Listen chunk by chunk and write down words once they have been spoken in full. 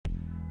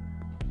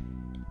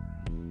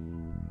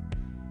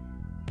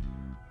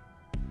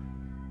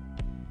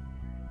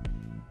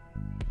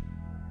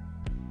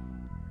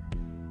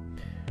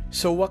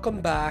So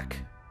welcome back,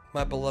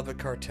 my beloved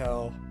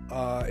cartel.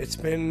 It's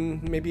been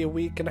maybe a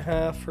week and a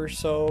half or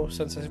so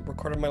since I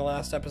recorded my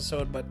last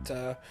episode,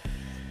 but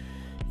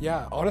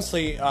yeah,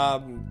 honestly, I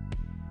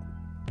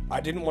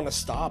didn't want to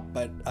stop,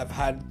 but I've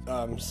had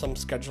some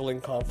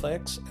scheduling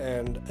conflicts,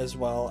 and as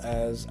well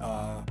as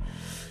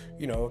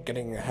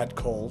getting a head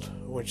cold,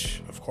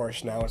 which of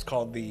course now is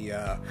called the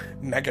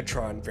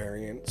Megatron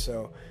variant.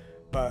 So,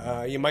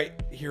 but you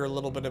might hear a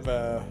little bit of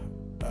a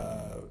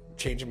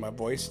change in my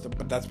voice,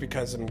 but that's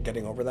because I'm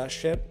getting over that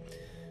shit.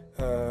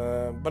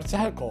 But it's a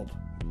head cold,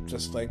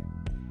 just like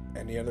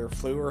any other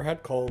flu or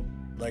head cold.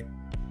 Like,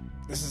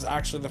 this is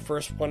actually the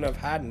first one I've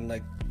had in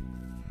like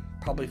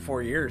probably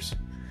 4 years.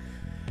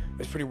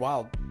 It's pretty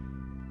wild.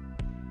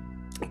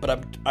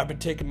 But I've been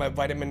taking my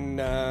vitamin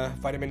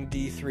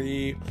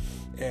D3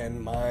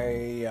 and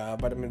my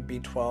vitamin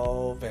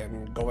B12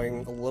 and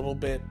going a little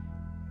bit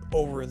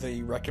over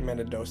the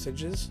recommended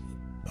dosages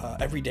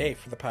every day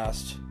for the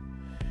past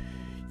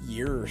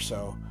year or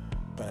so.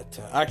 But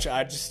actually,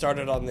 I just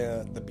started on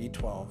the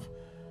B12,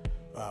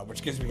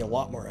 which gives me a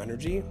lot more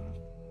energy.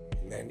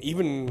 And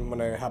even when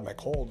I had my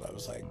cold, I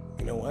was like,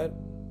 you know what?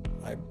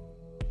 I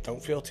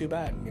don't feel too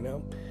bad,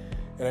 And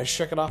I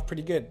shook it off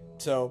pretty good.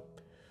 So,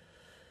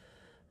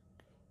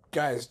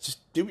 guys, just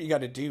do what you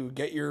got to do.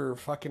 Get your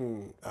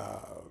fucking,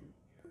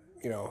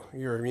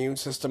 your immune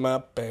system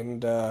up.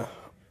 And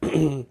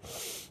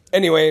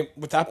anyway,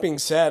 with that being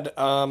said,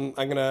 I'm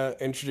going to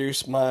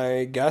introduce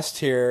my guest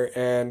here.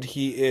 And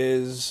he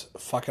is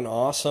fucking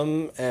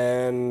awesome.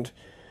 And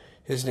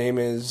his name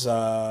is,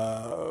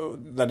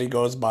 that he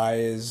goes by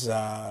is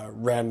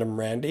Random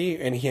Randy.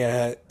 And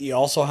he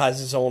also has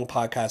his own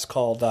podcast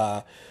called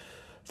the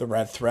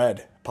Red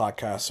Thread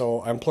podcast.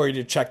 So I implore you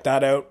to check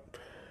that out.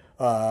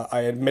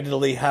 I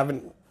admittedly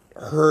haven't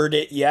heard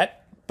it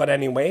yet, but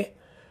anyway,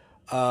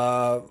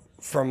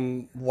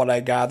 from what I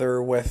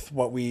gather with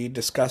what we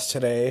discussed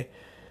today,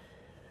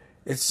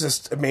 it's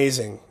just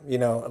amazing,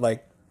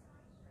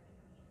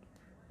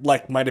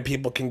 like-minded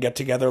people can get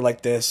together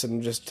like this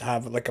and just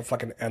have like a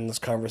fucking endless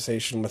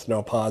conversation with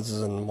no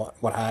pauses and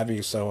what have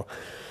you. So,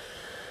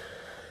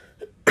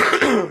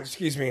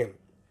 excuse me.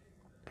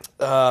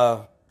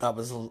 That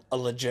was a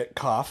legit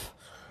cough.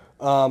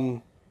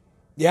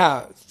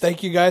 Yeah,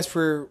 thank you guys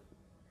for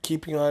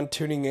keeping on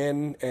tuning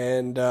in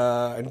and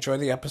enjoy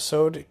the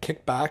episode.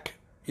 Kick back,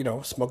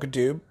 smoke a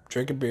doob,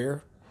 drink a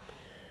beer,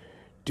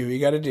 do what you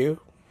gotta do,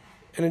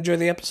 and enjoy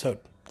the episode.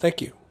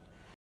 Thank you.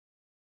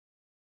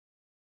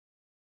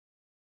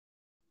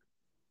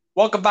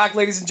 Welcome back,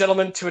 ladies and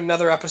gentlemen, to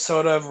another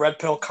episode of Red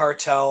Pill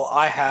Cartel.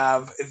 I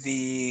have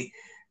the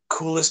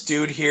coolest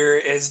dude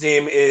here. His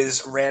name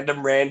is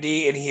Random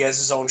Randy, and he has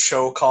his own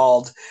show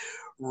called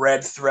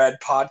Red Thread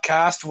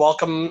Podcast.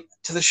 Welcome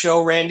to the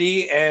show,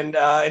 Randy, and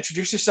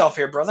introduce yourself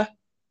here, brother.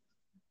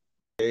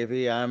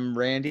 Baby, I'm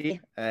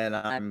Randy, and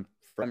I'm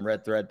from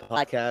Red Thread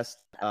Podcast.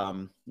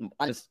 On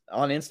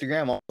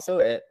Instagram also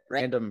at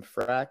Random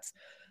Fracts.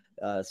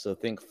 So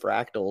think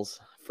fractals,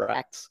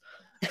 fracts.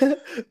 A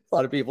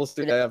lot of people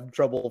still have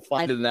trouble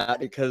finding that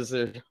because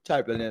they're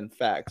typing in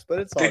facts, but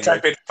it's all they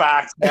type in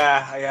facts.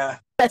 Yeah.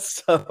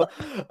 So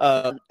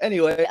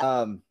anyway,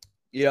 I'm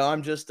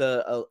just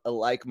a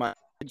like-minded,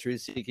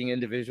 truth-seeking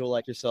individual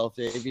like yourself,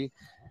 Davey,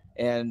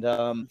 and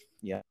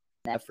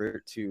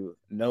effort to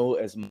know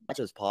as much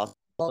as possible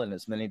and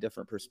as many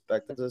different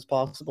perspectives as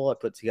possible. I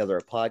put together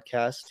a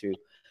podcast to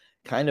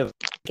kind of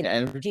an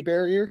energy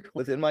barrier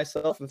within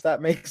myself, if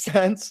that makes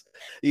sense.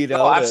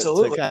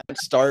 Absolutely. To kind of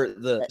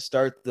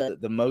start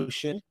the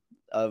motion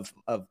of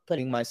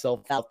putting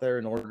myself out there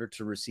in order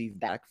to receive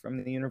back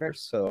from the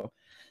universe. So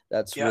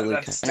that's really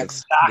that's kind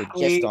exactly of the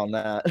gist on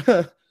that.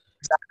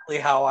 Exactly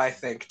how I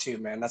think too,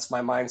 man. That's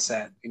my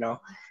mindset.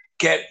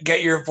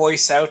 Get your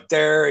voice out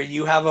there.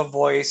 You have a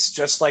voice,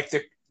 just like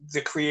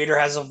the creator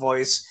has a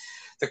voice.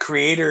 The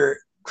creator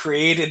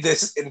created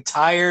this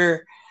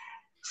entire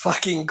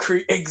fucking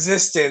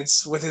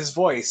existence with his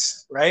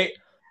voice, right?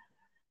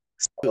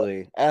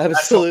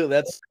 Absolutely.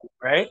 That's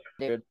right,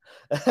 dude.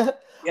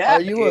 Yeah.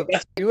 Are you a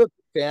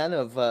fan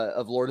of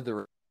Lord of the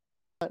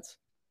Rings?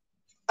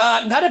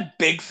 Not a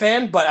big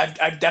fan, but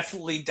I've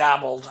definitely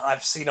dabbled.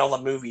 I've seen all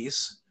the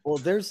movies. Well,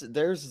 there's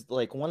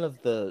like one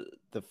of the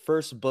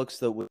first books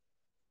that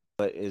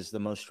is the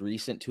most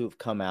recent to have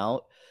come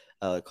out,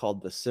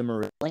 called The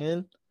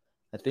Silmarillion.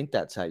 I think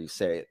that's how you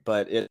say it,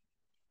 but it's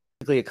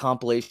basically a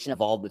compilation of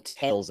all the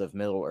tales of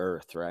Middle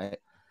Earth, right?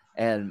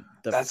 And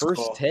that's first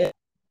cool.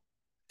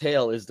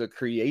 tale is the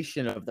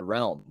creation of the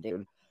realm,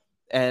 dude.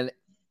 And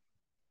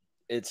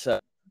it's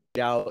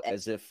out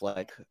as if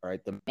like, all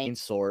right, the main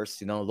source,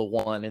 the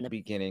one in the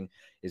beginning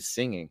is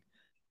singing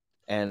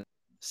and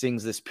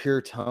sings this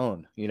pure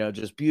tone,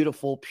 just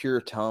beautiful,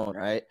 pure tone,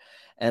 right?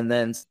 And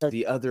then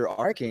the other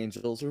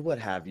archangels or what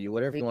have you,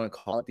 whatever you want to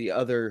call it, the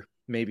other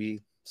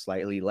maybe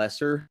slightly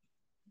lesser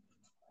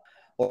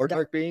or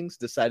dark beings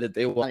decided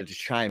they wanted to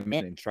chime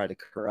in and try to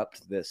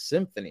corrupt this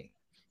symphony,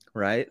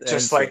 right?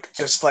 Just like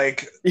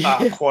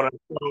quote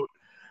unquote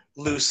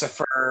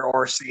Lucifer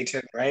or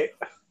Satan, right?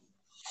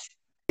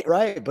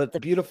 Right, but the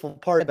beautiful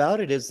part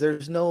about it is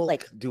there's no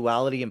like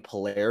duality and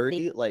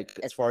polarity, like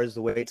as far as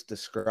the way it's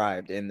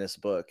described in this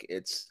book.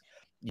 It's,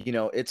 you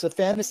know, it's a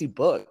fantasy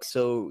book,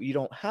 so you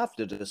don't have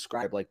to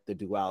describe like the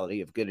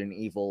duality of good and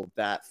evil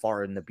that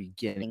far in the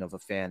beginning of a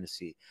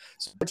fantasy.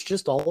 So it's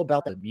just all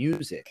about the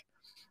music,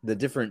 the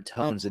different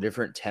tones, the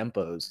different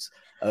tempos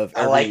of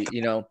I like every,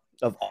 you know,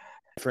 of all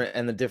different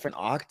and the different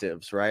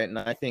octaves, right? And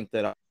I think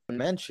that I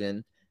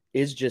mention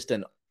is just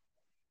an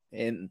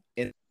in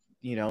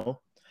you know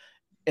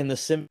in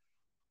the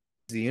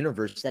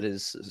universe that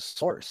is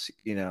source,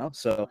 you know.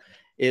 So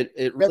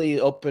it really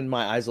opened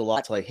my eyes a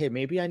lot to like, hey,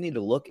 maybe I need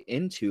to look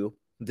into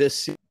this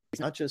series,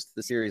 not just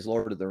the series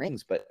Lord of the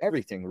Rings, but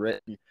everything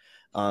written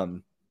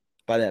by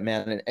that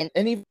man.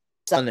 And even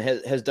son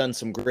has done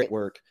some great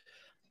work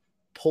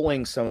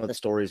pulling some of the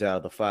stories out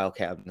of the file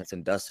cabinets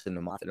and dusting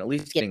them off and at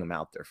least getting them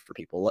out there for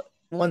people.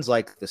 Ones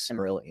like the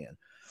Silmarillion,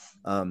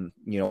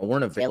 you know,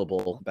 weren't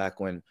available back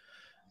when.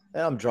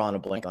 I'm drawing a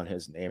blank on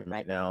his name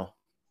right now.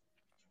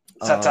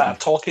 Is that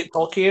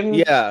Tolkien?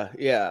 Yeah,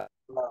 yeah.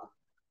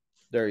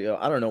 There you go.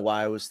 I don't know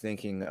why I was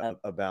thinking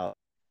about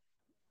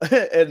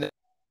and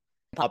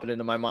popping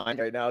into my mind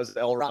right now is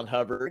L. Ron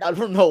Hubbard. I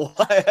don't know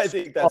why. I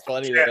think that's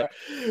funny. Yeah.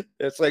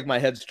 It's like my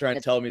head's trying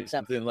to tell me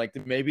something. Like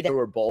maybe they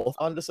were both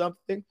onto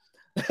something.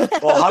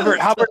 Well,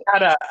 Hubbard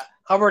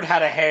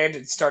had a hand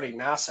in starting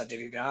NASA, did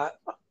he not?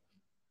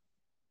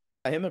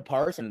 Him and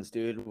Parsons,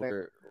 dude,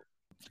 were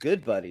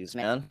good buddies,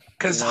 man.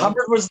 Because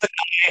Hubbard was the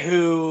guy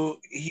who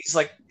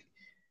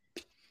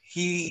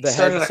he the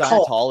started head a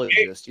cult.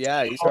 Scientologist.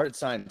 Yeah, he started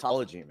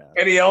Scientology, man.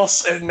 And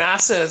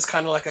NASA is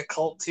kind of like a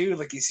cult too.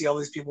 Like you see all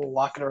these people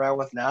walking around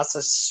with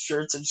NASA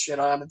shirts and shit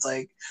on. It's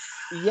like,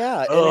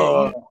 yeah,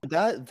 and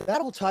that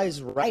all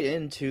ties right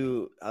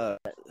into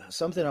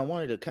something I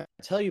wanted to kind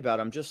of tell you about.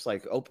 I'm just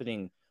like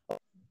opening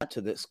to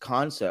this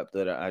concept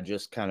that I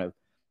just kind of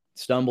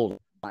stumbled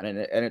on, and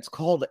it's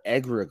called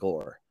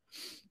egregore,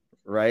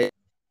 right?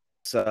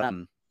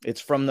 It's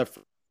from the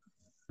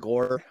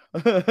gore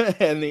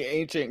and the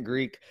ancient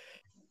Greek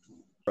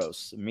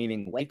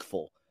meaning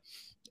wakeful,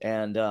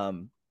 and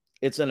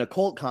it's an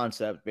occult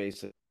concept.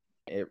 Basically,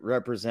 it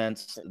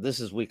represents, this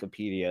is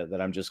Wikipedia that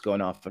I'm just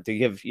going off of to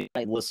give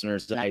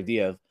listeners an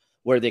idea of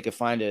where they could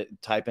find it.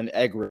 Type in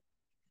egregore,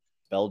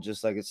 spelled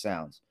just like it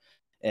sounds,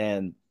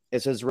 and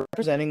it says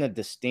representing a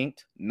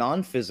distinct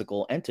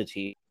non-physical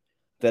entity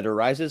that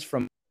arises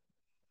from a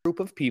group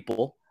of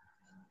people,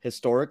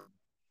 historic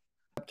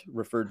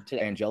referred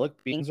to angelic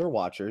beings or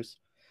watchers,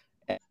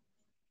 and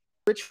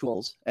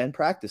rituals and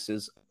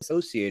practices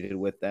associated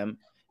with them,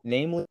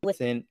 namely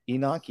within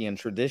Enochian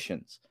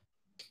traditions.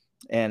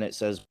 And it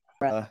says,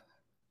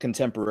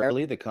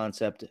 contemporarily, the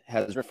concept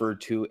has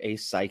referred to a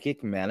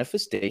psychic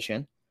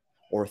manifestation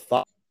or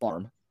thought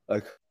form.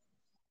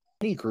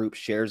 Any group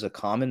shares a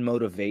common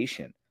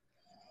motivation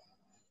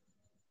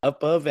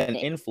of and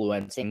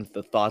influencing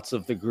the thoughts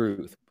of the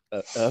group.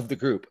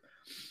 The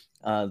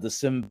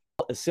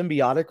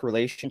symbiotic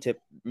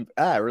relationship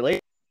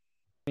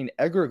between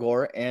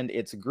egregore and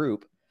its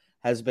group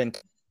has been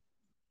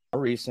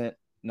recent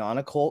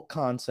non-occult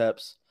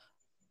concepts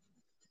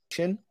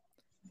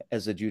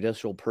as a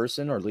judicial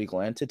person or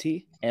legal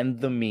entity, and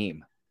the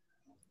meme.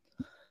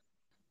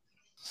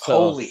 So,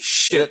 holy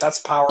shit, that's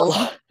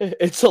powerful.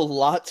 It's a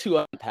lot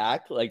to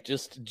unpack, like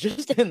just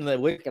in the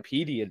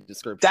Wikipedia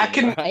description. That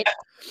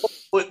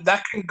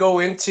can go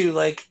into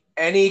like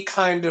any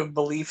kind of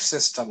belief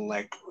system,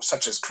 like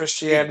such as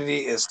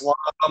Christianity, Islam,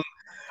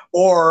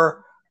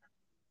 or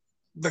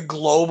the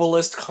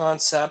globalist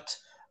concept,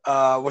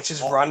 which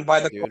is run by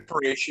the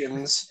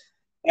corporations.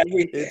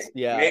 Everything.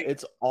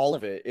 It's all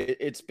of it.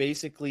 It's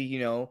basically, you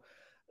know,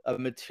 a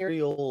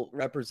material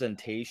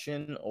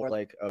representation or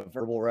like a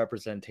verbal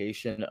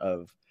representation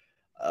of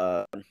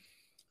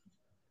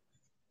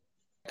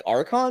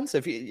archons.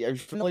 Are you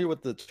familiar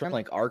with the term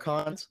like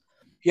archons?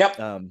 Yep.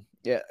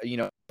 Yeah, you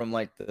know, from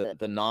like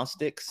the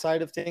Gnostic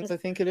side of things, I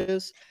think it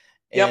is.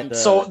 Yep. And,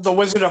 so the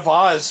Wizard of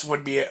Oz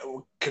would be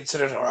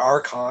considered an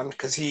archon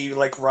because he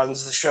like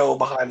runs the show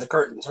behind the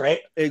curtains, right?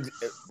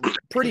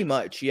 Pretty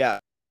much, yeah.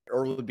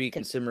 Or would be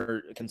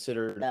considered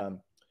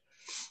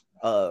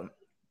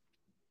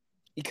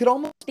he could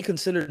almost be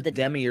considered the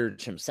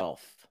demiurge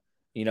himself,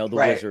 you know, the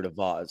Wizard of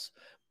Oz.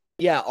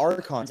 Yeah,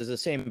 archons is the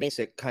same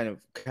basic kind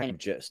of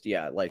gist.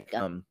 Yeah, like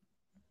you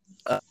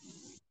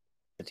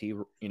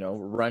know,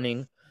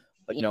 running,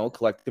 you know, a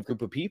collective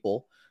group of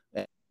people,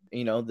 and,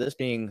 you know, this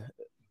being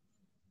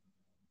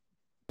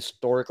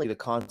historically the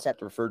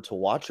concept referred to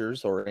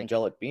watchers or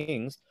angelic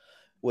beings,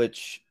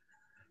 which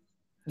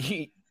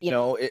you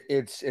know,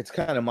 it's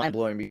kind of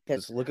mind-blowing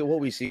because look at what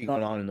we see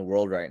going on in the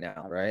world right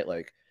now, right?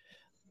 Like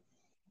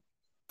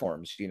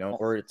forms, you know,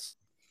 or it's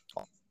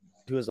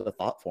to as a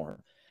thought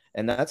form,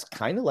 and that's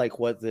kind of like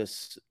what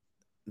this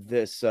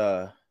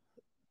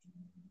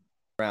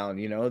around,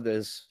 you know,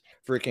 this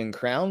freaking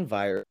crown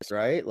virus,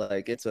 right?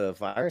 Like it's a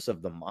virus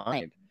of the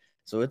mind,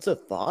 so it's a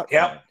thought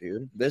form,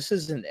 dude. This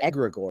is an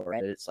egregore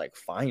at its like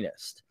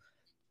finest.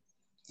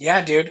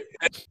 Yeah, dude.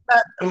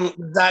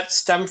 That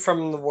stemmed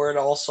from the word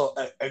also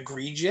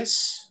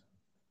egregious.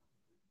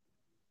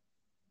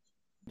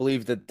 I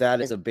believe that that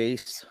is a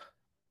base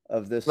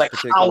of this Like how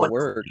particular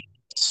word.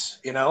 it's,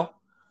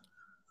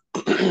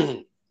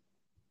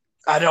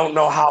 I don't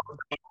know how.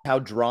 How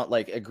drawn,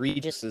 like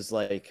egregious is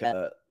like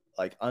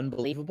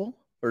unbelievable,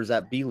 or is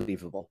that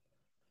believable?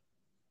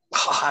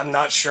 I'm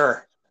not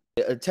sure.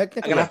 I'm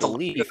Technically, gonna a have to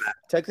look into belief. that.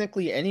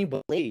 Technically, any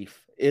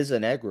belief is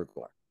an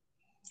egregore.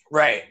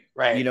 Right,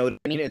 right. You know what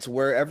I mean? It's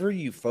wherever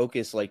you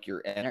focus, like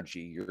your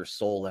energy, your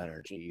soul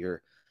energy,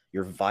 your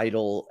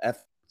vital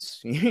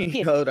efforts.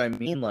 You know what I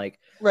mean? Like,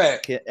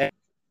 Right.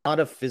 not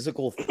a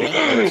physical thing,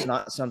 or it's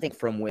not something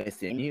from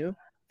within you,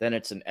 then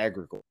it's an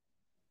egregore.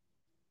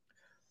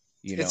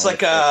 You It's know,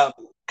 like a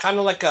kind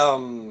of like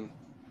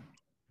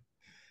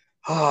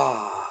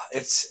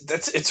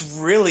it's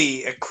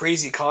really a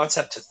crazy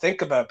concept to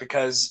think about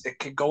because it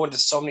could go into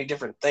so many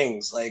different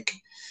things. Like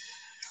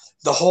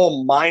the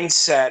whole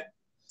mindset.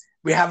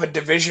 We have a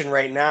division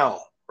right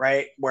now,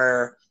 right,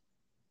 where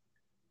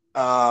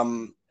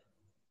um,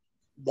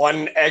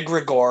 one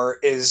egregore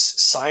is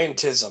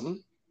scientism,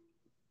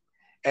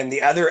 and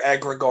the other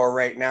egregore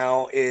right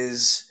now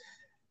is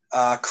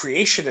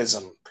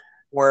creationism,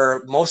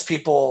 where most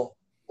people,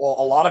 well,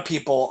 a lot of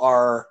people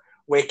are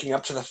waking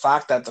up to the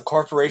fact that the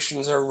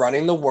corporations are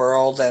running the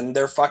world and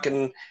they're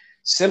fucking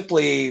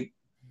simply,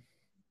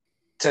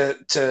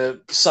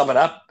 to sum it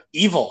up,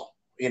 evil.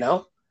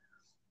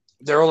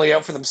 They're only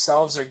out for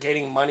themselves. They're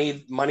gaining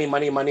money, money,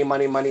 money, money,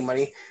 money, money,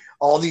 money.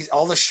 All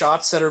the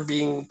shots that are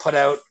being put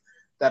out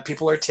that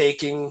people are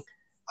taking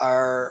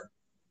are,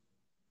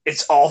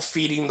 it's all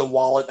feeding the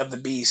wallet of the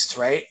beast,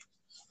 right?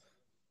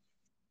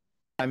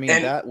 I mean,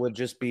 And that would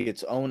just be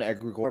its own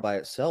egregore by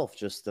itself,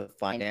 just the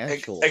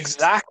financial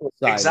exactly,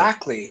 side of it.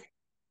 exactly.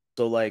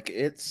 So, like,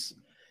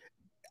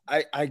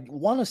 I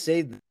want to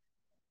say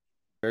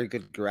very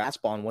good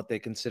grasp on what they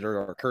consider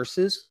are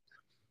curses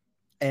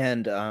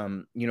and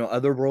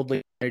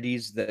otherworldly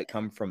entities that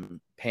come from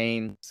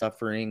pain,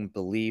 suffering,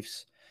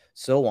 beliefs,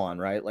 so on,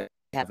 right? Like,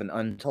 have an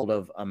untold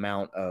of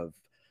amount of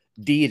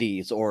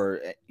deities,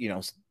 or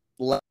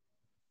I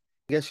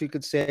guess you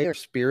could say, or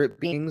spirit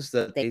beings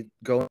that they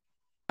go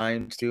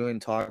to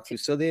and talk to.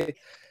 So they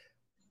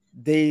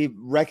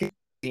recognize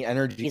the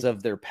energies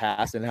of their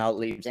past and how it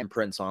leaves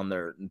imprints on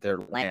their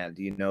land.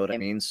 You know what I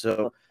mean?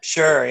 So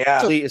Sure,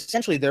 yeah.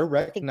 essentially they're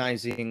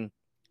recognizing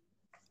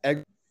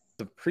the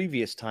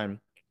previous time,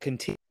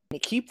 continue to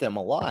keep them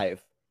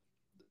alive,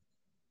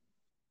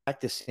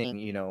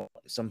 practicing,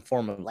 some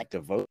form of like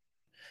devotion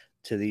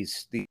to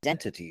these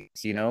entities,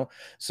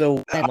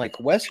 So when like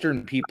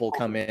Western people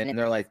come in and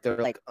they're like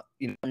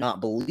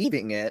not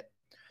believing it,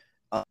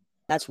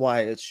 that's why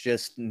it's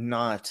just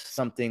not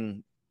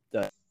something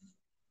that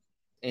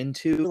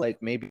into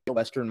like maybe a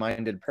Western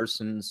minded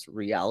person's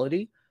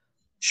reality.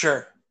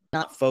 Sure.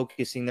 Not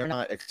focusing, they're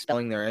not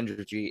expelling their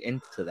energy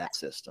into that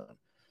system.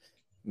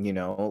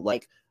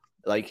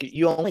 Like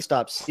you only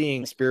stop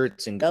seeing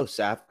spirits and ghosts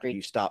after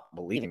you stop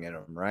believing in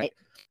them, right?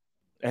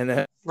 And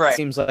then Right. it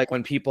seems like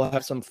when people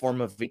have some form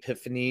of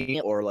epiphany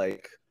or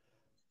like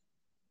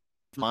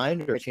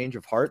mind or a change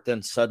of heart,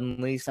 then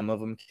suddenly some of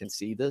them can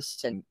see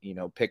this and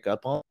pick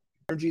up on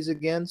energies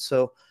again.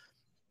 So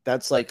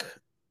that's like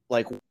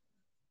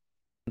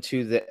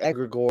to the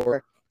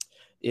egregore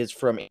is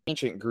from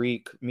ancient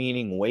Greek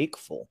meaning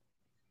wakeful.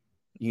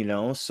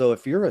 So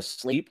if you're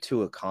asleep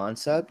to a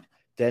concept,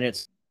 then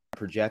it's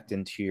project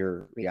into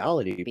your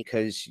reality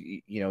because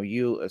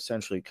you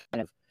essentially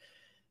kind of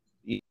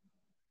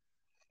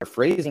are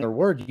phrasing a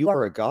word. You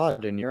are a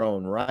god in your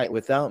own right.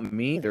 Without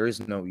me, there is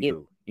no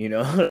you. You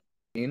know what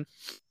I mean?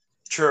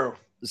 True.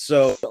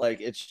 So like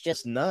it's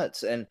just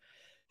nuts, and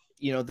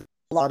a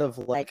lot of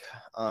like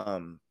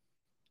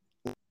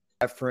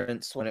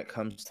reference when it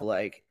comes to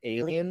like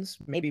aliens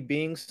maybe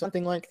being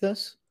something like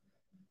this.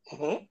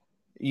 Mm-hmm.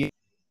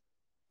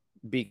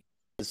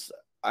 Because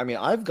I mean,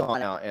 I've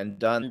gone out and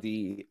done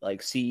the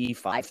like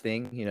CE5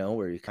 thing,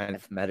 where you kind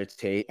of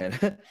meditate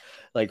and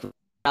like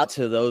out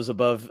to those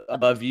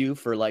above you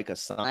for like a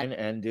sign,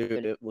 and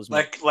dude, it was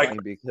like funny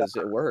because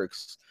it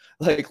works.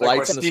 Like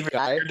lights in the Steven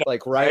sky,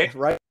 like right.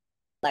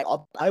 Like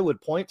I would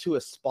point to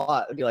a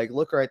spot and be like,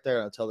 "Look right there,"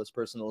 and I'll tell this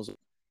person was,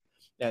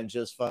 and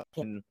just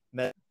fucking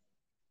met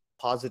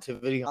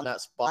positivity on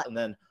that spot, and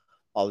then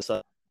all of a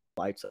sudden,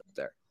 lights up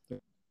there.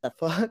 The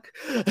fuck,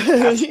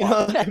 you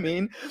know what I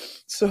mean?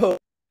 So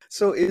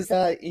is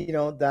that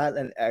that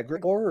an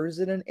egregore or is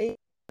it an alien?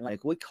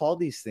 Like we call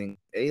these things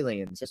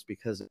aliens just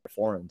because they're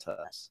foreign to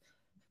us,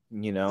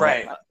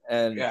 Right.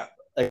 And Yeah.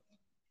 like,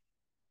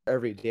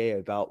 every day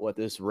about what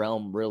this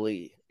realm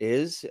really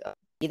is.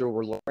 Either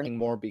we're learning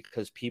more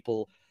because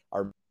people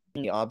are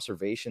making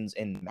observations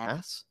in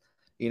mass,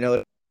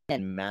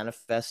 and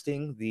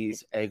manifesting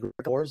these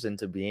egregores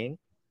into being,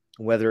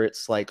 whether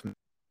it's like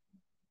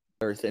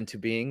Earth into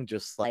being,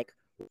 just like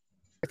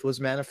Earth was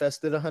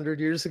manifested 100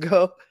 years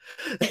ago.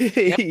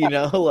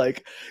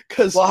 Like,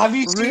 because Have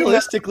you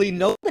realistically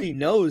nobody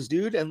knows,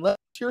 dude. Unless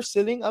you're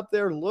sitting up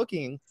there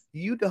looking,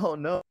 you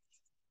don't know.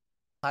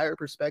 entire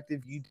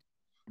perspective, you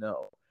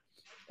know.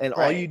 And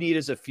all Right. you need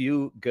is a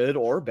few good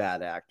or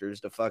bad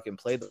actors to fucking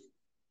play the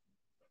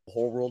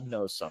whole world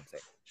knows something.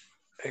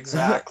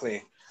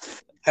 Exactly.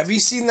 Have you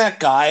seen that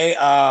guy?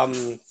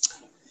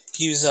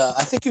 He was,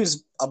 I think he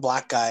was a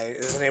black guy.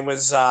 His name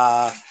was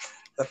the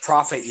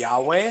Prophet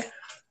Yahweh.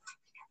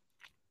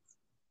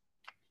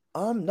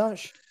 I'm not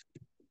sure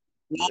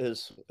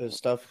his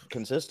stuff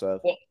consists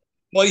of.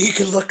 Well, you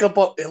can look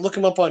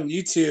him up on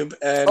YouTube,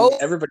 and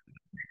everybody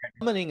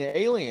Summoning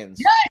aliens.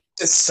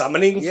 just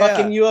summoning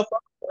fucking UFO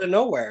out of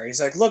nowhere.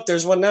 He's like, "Look,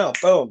 there's one now."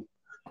 Boom.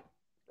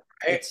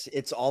 Right?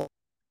 It's all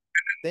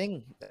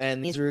thing,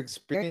 and these are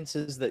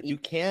experiences that you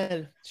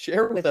can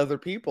share with other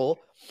people.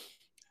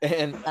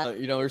 And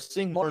you know, we're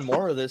seeing more and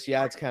more of this.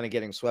 Yeah, it's kind of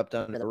getting swept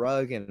under the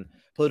rug and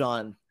put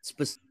on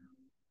specifics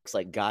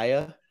like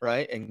Gaia,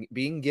 right? And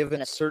being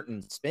given a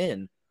certain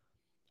spin,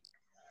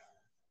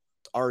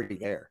 it's already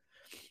there.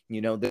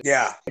 You know, there's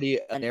already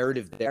a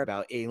narrative there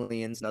about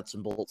aliens, nuts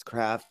and bolts,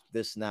 craft,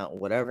 this and that,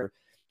 whatever.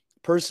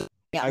 Personally,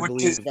 I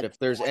believe that if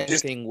there's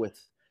anything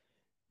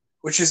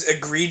which is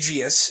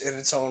egregious in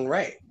its own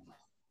right.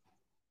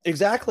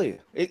 Exactly.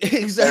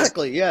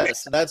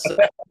 Yes, that's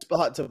a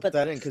spot to put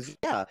that in, because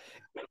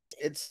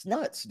it's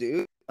nuts,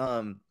 dude.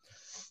 And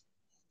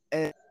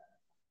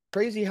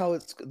crazy how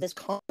this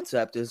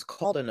concept is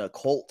called an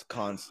occult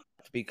concept,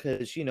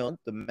 because you know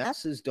the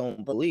masses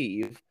don't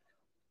believe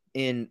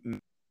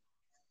in,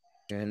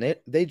 and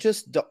they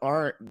just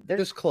aren't. They're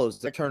just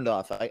closed. They're turned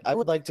off. I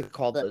would like to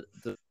call the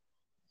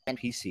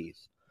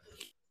NPCs,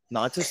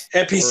 not to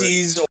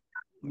NPCs or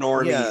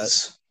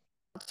normies.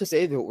 Not to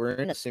say that we're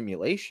in a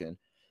simulation,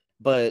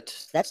 but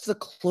that's the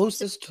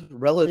closest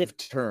relative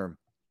term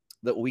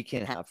that we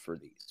can have for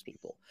these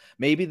people.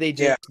 Maybe they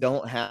just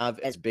don't have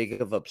as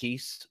big of a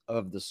piece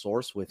of the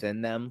source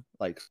within them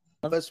like some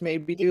of us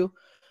maybe do,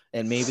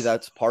 and maybe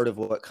that's part of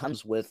what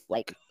comes with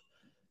like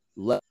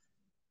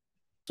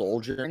soul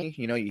journey.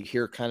 You know, you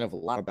hear kind of a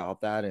lot about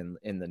that in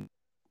the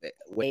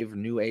wave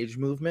new age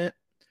movement.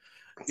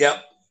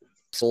 Yep.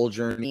 Soul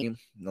journey,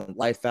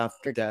 life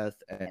after death,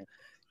 and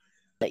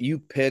that you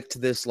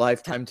picked this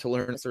lifetime to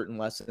learn a certain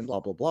lesson, blah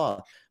blah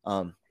blah.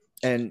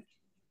 And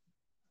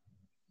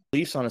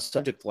beliefs on a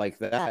subject like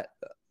that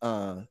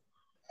are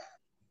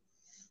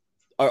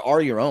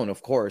your own,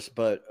 of course,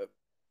 but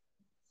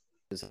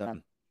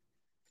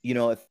you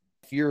know, if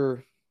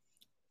you're,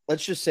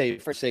 let's just say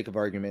for sake of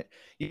argument,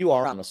 you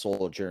are on a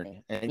soul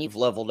journey and you've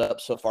leveled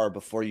up so far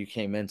before you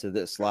came into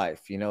this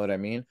life, you know what I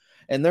mean?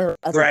 And there are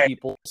other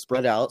people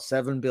spread out,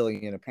 7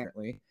 billion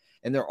apparently,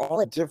 and they're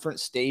all at different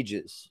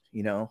stages,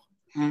 you know,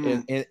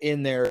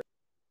 in their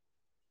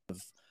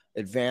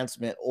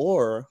advancement,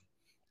 or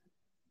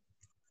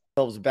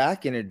themselves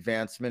back in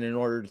advancement in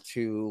order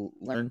to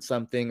learn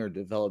something or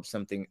develop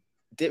something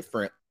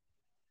different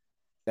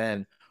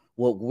than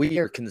what we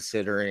are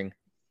considering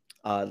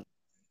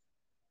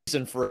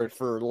reason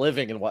for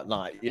living and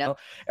whatnot. You know,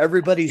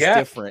 everybody's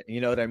different,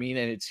 you know what I mean?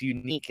 And it's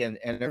unique, and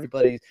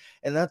everybody,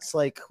 and that's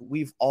like,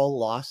 we've all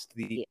lost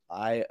the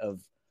eye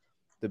of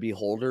the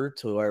beholder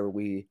to where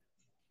we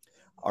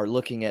are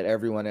looking at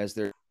everyone as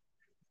their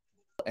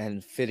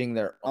and fitting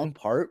their own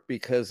part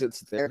because it's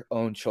their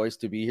own choice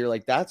to be here.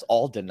 Like, that's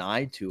all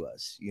denied to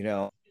us, you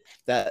know,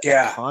 that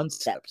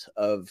concept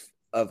of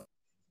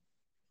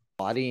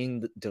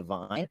embodying the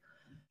divine.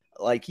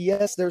 Like,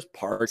 yes, there's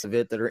parts of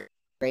it that are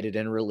integrated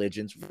in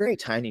religions, very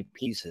tiny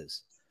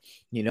pieces,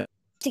 you know,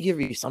 to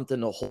give you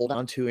something to hold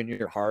on to in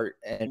your heart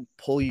and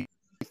pull you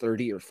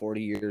 30 or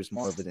 40 years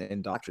more of an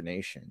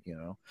indoctrination, you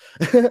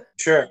know.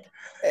 Sure.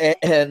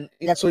 And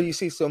that's why you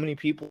see so many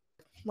people,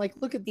 like,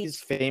 look at these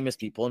famous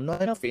people. And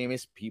I know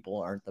famous people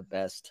aren't the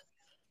best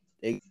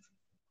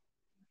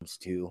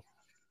to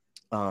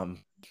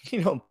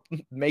you know,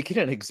 making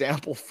an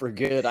example for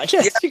good, I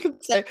guess you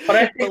could say.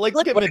 But like,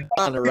 look at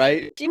Madonna,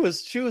 right? She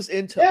was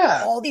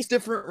into all these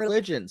different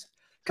religions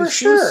because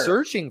she was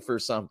searching for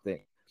something.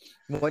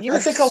 When your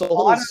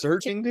soul is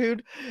searching,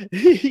 dude,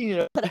 you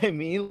know what I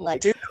mean?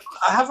 Like, dude,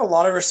 I have a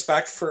lot of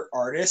respect for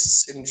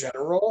artists in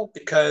general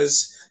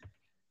because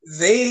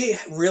they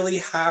really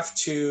have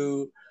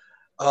to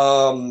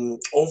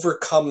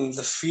overcome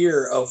the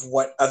fear of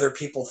what other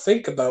people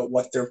think about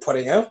what they're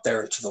putting out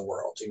there into the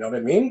world. You know what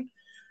I mean?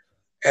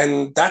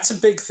 And that's a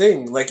big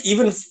thing. Like,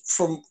 even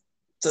from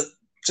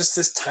just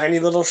this tiny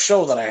little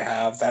show that I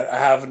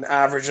have an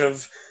average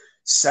of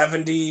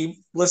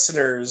 70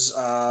 listeners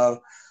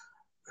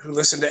who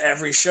listen to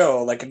every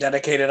show, like a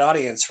dedicated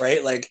audience,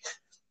 right? Like,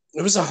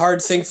 it was a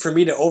hard thing for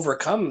me to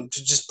overcome,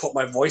 to just put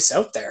my voice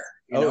out there.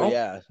 You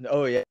know?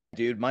 Oh yeah,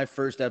 dude. My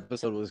first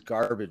episode was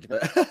garbage,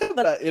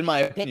 but in my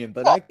opinion,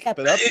 but I kept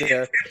it up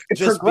there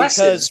just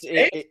because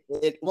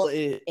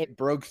it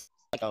broke.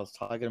 Like I was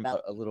talking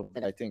about a little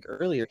bit, I think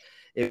earlier,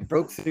 it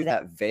broke through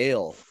that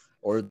veil,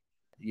 or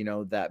you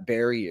know, that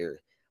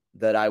barrier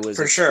that I was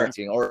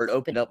experiencing, or it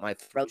opened up my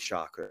throat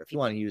chakra, if you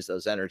want to use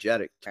those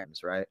energetic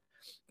terms, right?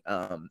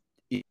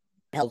 It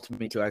helped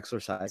me to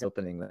exercise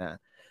opening that,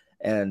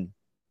 and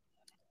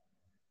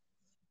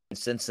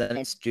since then,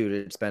 it's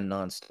been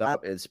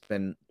nonstop. It's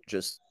been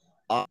just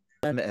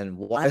awesome and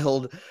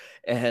wild.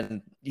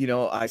 And, you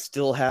know, I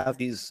still have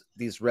these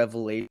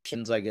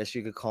revelations, I guess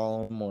you could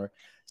call them, or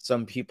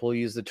some people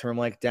use the term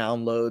like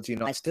downloads. You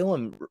know, I still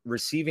am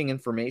receiving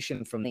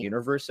information from the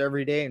universe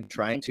every day and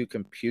trying to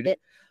compute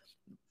it.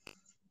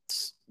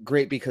 It's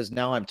great because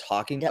now I'm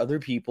talking to other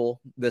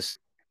people. This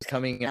is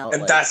coming out,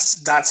 and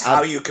that's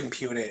how you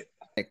compute it.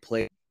 Like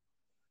play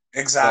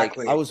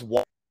exactly. Like, I was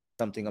watching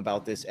something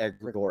about this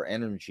egregore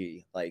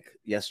energy like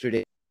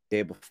yesterday, the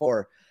day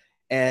before,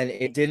 and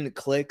it didn't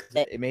click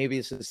that maybe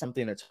this is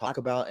something to talk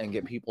about and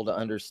get people to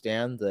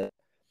understand that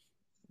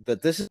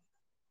this is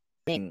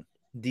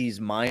these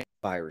mind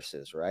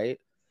viruses, right?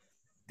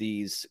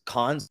 These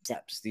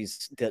concepts,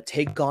 these that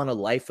take on a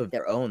life of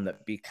their own,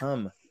 that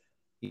become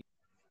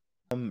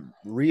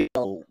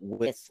real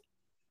with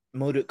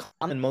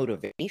common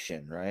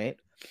motivation, right?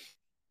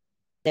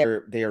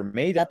 They are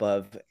made up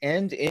of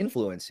and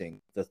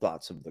influencing the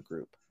thoughts of the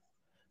group.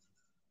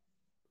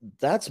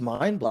 That's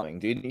mind-blowing,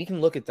 dude. You can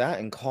look at that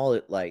and call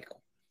it like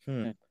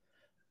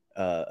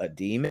a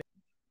demon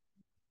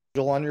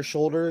on your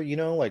shoulder, you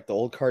know, like the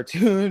old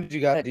cartoons.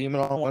 You got a demon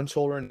on one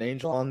shoulder and an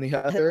angel on the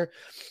other.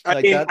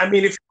 I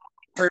mean, if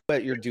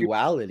but your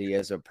duality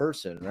as a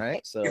person, right?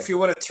 So if you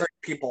want to turn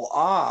people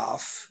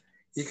off,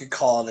 you could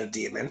call it a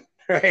demon,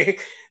 right?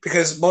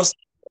 Because most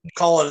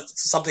call it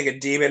something a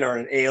demon or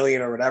an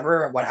alien or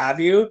whatever, what have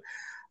you.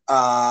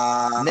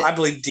 I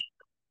believe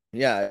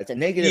yeah, it's a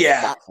negative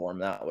thought form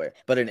that way.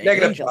 But an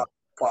angel,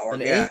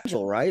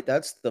 right?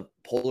 That's the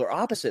polar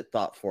opposite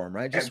thought form,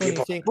 right? Just when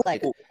you think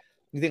like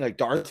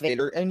Darth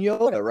Vader and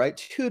Yoda, right?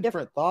 Two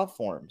different thought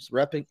forms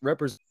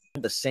represent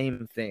the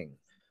same thing.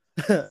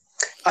 I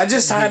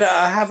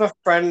have a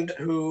friend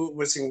who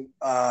was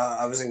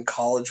I was in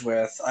college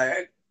with.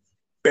 I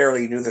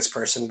barely knew this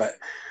person, but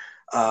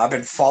I've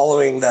been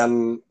following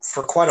them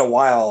for quite a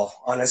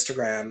while on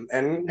Instagram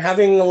and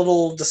having a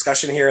little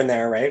discussion here and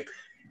there, right?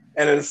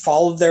 And then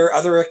followed their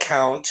other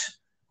account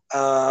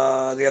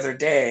the other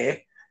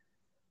day,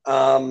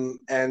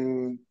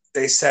 and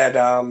they said,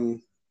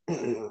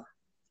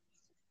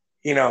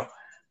 you know,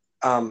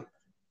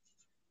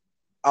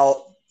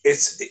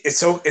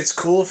 it's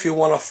cool if you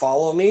want to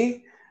follow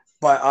me,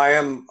 but I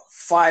am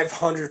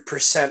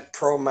 500%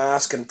 pro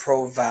mask and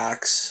pro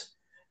vax,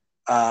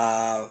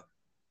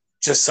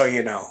 just so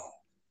you know.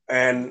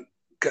 And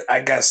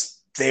I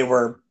guess they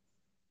were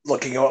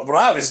looking at what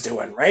I was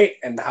doing, right?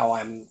 And how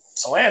I'm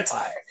so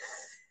anti.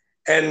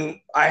 And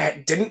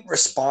I didn't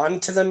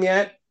respond to them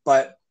yet,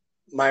 but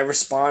my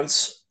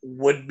response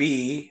would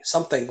be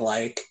something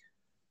like,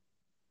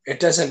 it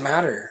doesn't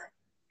matter,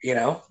 you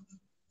know?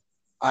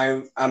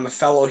 I'm a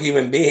fellow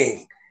human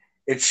being.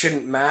 It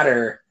shouldn't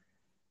matter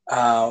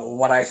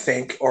what I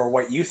think or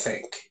what you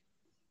think,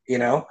 you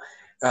know?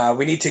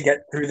 We need to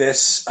get through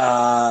this.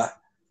 Yeah,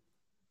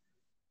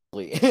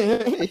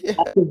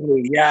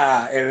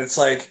 and it's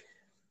like,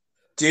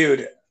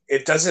 dude,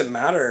 it doesn't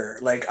matter.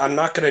 Like, I'm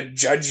not going to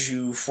judge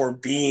you for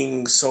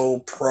being so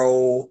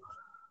pro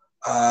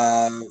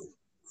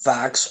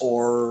vax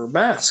or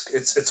mask.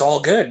 It's all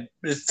good.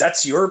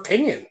 That's your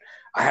opinion.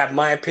 I have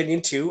my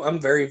opinion too. I'm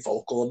very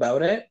vocal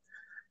about it,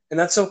 and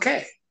that's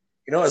okay.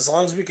 You know, as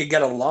long as we could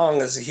get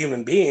along as a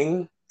human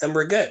being, then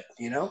we're good,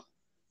 you know?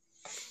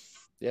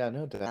 Yeah,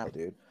 no doubt,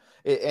 dude.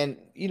 And,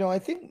 you know, I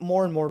think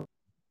more and more,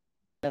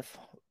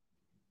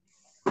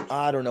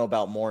 I don't know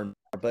about more and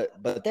more,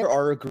 but there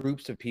are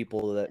groups of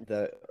people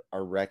that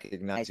are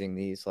recognizing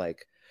these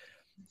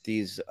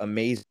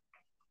amazing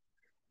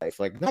life,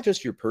 like not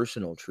just your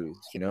personal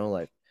truths, you know,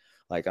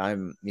 like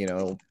I'm, you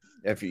know,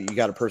 if you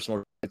got a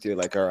personal truth, you're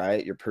like, all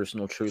right, your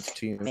personal truth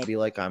to be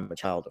like, I'm a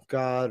child of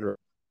God or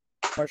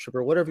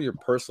whatever your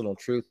personal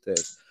truth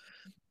is.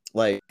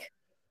 Like,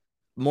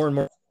 more and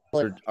more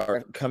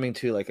are coming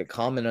to like a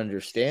common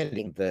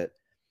understanding that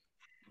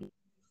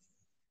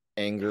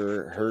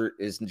anger, hurt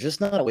is just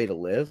not a way to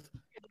live.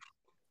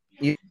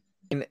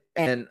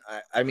 And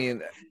I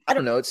mean, I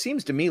don't know. It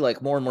seems to me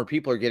like more and more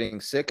people are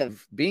getting sick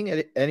of being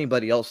at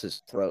anybody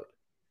else's throat,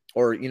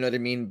 or, you know what I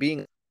mean,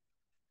 being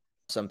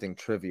something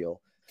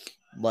trivial.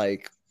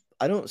 Like,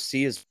 I don't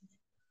see as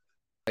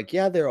like,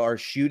 yeah, there are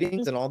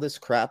shootings and all this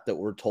crap that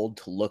we're told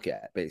to look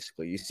at.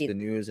 Basically, you see the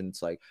news and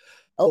it's like,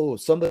 oh,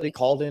 somebody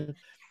called in.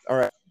 All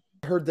right,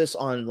 I heard this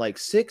on like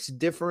 6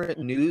 different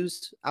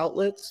news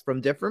outlets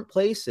from different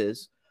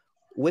places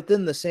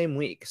within the same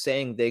week,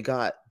 saying they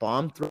got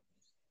bombed through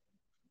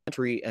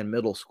elementary and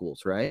middle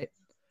schools, right?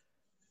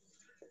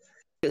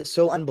 It's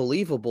so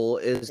unbelievable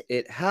is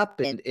it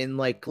happened in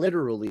like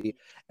literally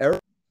every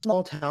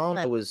small town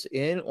I was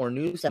in or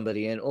knew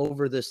somebody in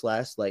over this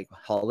last like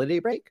holiday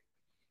break.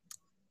 I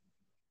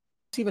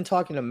was even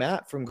talking to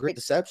Matt from Great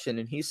Deception,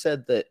 and he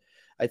said that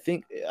I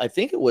think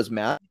it was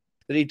Matt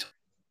that he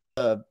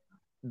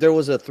there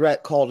was a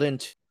threat called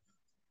into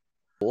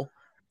school,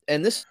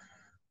 and this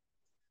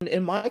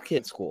in my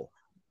kid's school.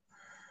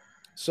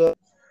 So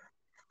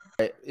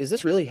is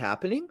this really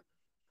happening?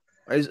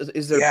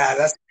 Is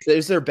there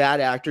is there bad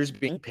actors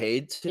being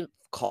paid to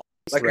call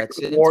like threats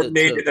a in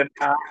coordinated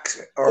attack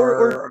or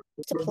or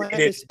to plant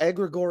coordinated, this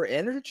egregore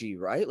energy,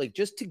 right? Like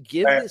just to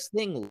give right? this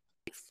thing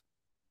life.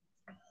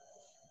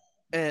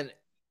 And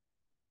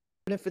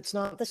if it's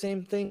not the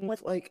same thing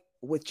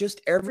with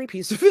just every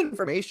piece of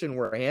information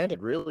we're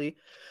handed, really,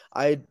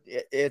 it's sad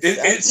It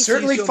to see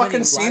certainly so many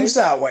fucking seems lies,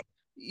 that way.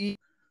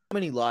 so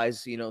many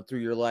lies, through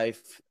your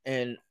life,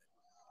 and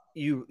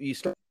you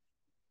start,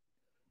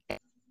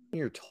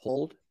 you're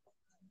told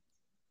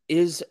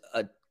is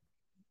a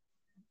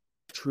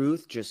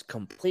truth just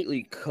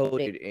completely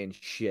coded in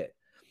shit.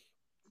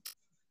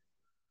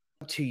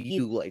 To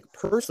you, like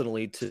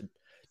personally, to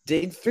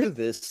dig through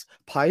this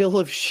pile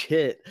of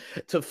shit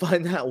to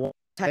find that one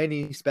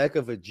tiny speck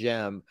of a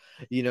gem,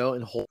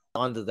 and hold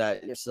on to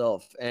that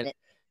yourself. And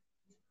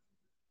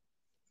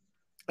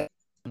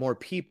more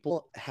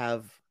people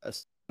have an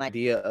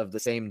idea of the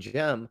same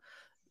gem,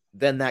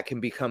 then that can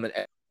become an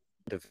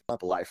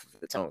develop a life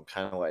of its own,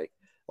 kind of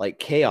like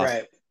chaos.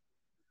 Right.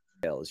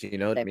 You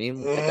know what I mean?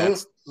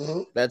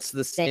 Mm-hmm. That's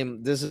the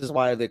same. This is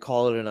why they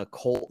call it an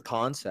occult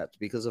concept,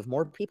 because if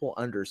more people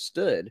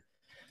understood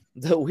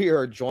that we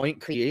are joint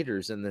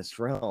creators in this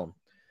realm,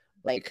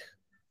 like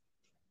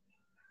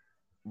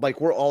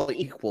we're all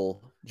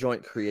equal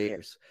joint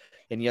creators.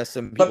 And yes,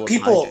 some people But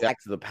people hijack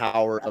the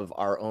power of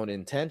our own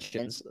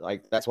intentions.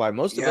 Like that's why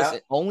most of us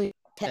only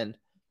tend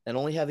and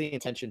only have the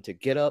intention to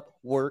get up,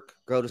 work,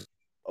 go to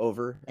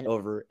over and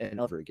over and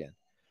over again.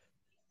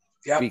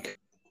 Yeah. Because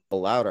we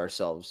allowed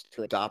ourselves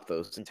to adopt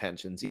those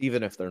intentions,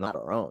 even if they're not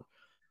our own.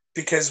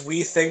 Because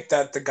we think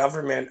that the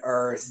government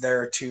are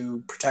there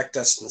to protect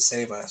us and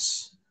save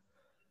us.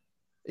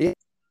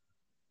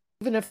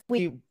 Even if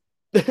we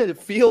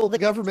feel the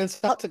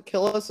government's out to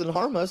kill us and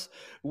harm us,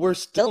 we're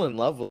still in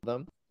love with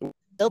them. We're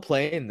still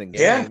playing the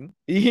game.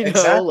 Yeah,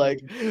 exactly. Like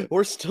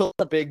we're still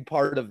a big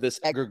part of this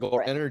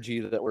egregore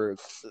energy that we're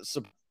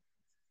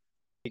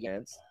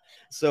against.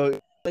 So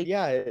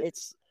yeah,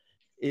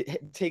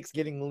 it takes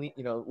getting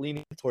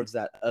leaning towards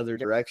that other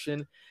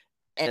direction.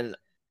 And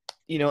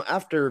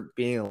after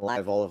being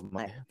alive all of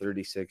my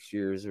 36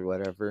 years or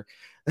whatever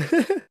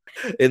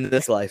in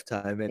this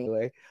lifetime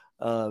anyway,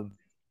 I've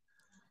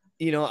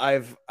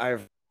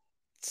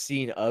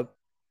seen up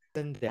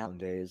and down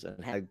days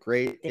and had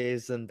great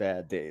days and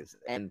bad days,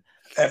 and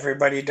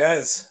everybody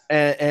does.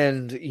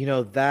 And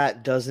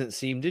that doesn't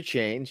seem to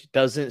change,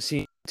 doesn't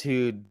seem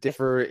to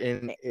differ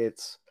in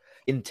its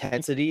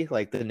intensity,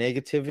 like the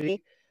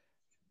negativity,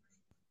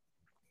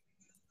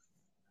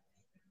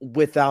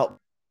 without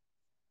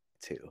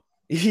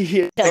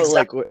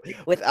Exactly.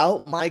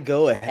 without my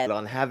go ahead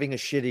on having a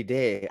shitty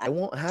day, I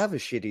won't have a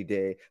shitty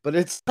day, but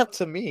it's up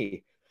to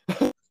me.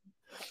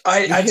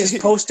 I just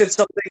posted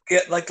something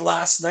like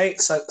last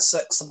night,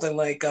 something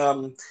like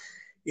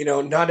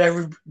not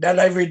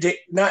every day,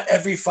 not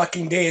every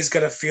fucking day is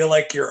gonna feel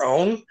like your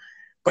own,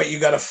 but you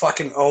gotta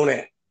fucking own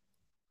it.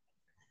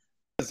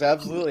 Yes,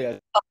 absolutely,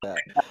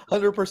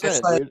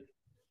 100%, like, dude.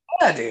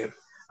 Yeah, dude.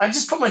 I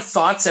just put my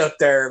thoughts out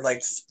there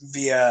like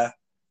via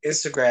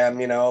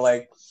Instagram,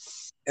 like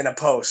in a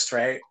post,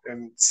 right,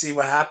 and see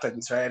what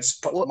happens, right? I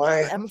just put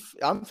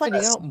I'm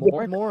finding out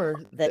more and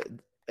more that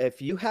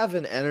if you have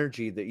an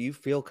energy that you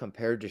feel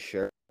compared to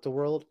share with the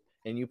world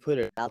and you put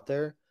it out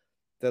there,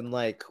 then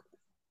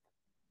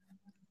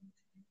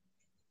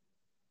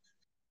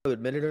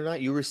admit it or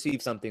not, you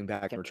receive something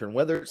back in return,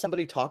 whether it's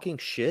somebody talking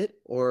shit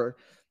or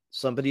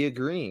somebody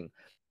agreeing,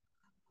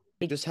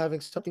 just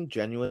having something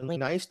genuinely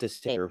nice to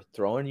say, or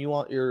throwing you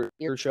on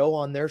your show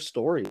on their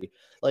story.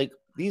 Like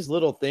these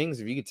little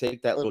things, if you could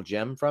take that little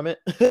gem from it,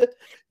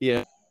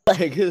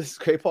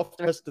 scrape off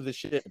the rest of the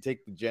shit and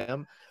take the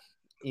gem,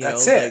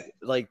 that's it.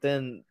 Like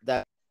then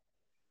that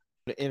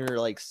inner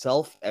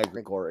self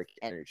egregoric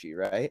energy,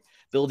 right?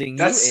 Building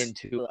you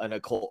into an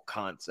occult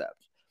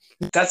concept.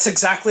 That's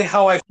exactly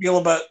how I feel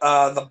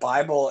about the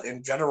Bible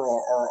in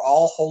general, or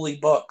all holy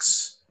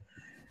books,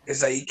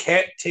 is that you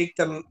can't take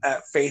them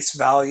at face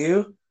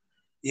value.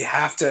 You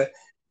have to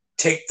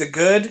take the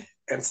good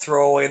and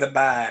throw away the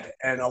bad.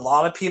 And a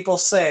lot of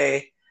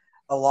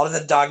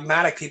the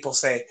dogmatic people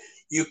say,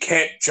 you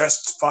can't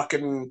just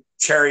fucking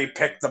cherry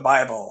pick the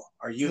Bible,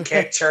 or you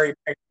can't cherry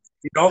pick,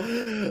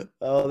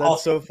 Oh,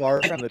 that's so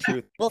far from the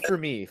truth. Well, for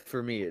me,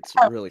 it's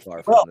really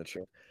far from the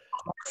truth.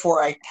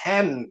 Therefore, I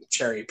can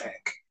cherry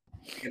pick,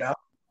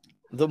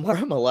 The more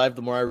I'm alive,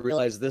 the more I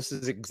realize this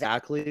is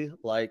exactly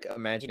like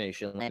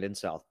Imagination Land in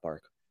South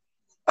Park.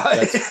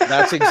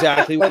 That's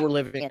exactly what we're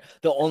living in.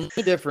 The only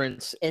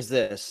difference is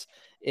this: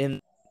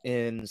 in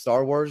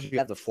Star Wars, you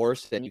have the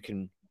Force, and you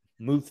can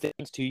move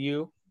things to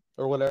you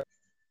or whatever.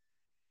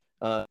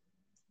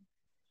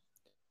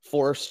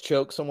 Force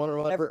choke someone or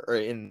whatever. Or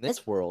in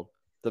this world,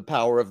 the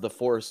power of the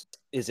Force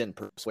is in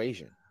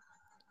persuasion.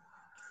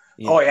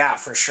 Yeah,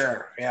 for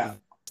sure. Yeah.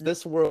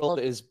 This world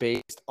is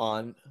based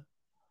on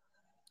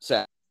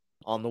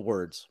the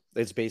words.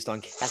 It's based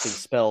on casting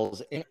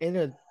spells in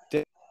a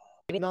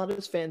maybe not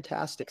as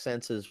fantastic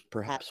sense as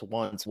perhaps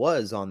once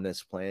was on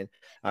this plane.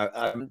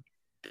 I'm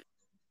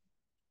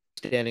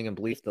standing in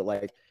belief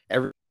that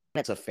everything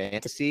that's a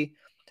fantasy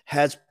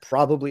has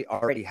probably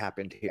already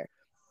happened here.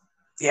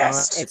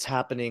 Yes. It's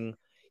happening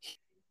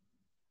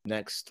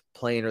next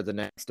plane or the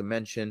next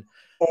dimension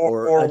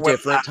or or a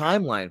different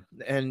timeline.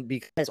 And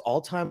because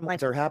all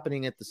timelines are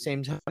happening at the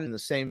same time in the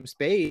same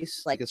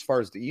space, like as far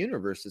as the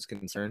universe is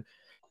concerned,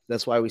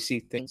 that's why we see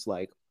things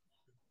like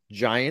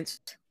giants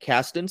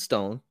cast in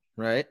stone,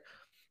 right?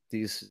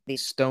 These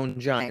stone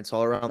giants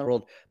all around the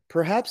world.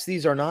 Perhaps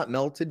these are not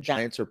melted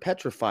giants or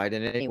petrified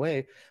in any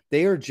way.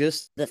 They are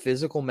just the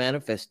physical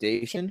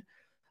manifestation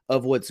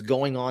of what's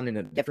going on in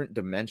a different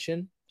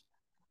dimension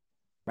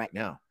right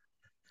now.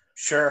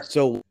 Sure.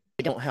 So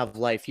we don't have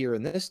life here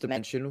in this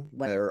dimension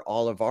where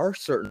all of our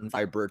certain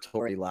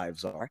vibratory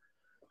lives are.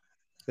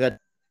 That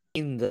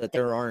means that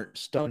there aren't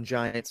stone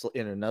giants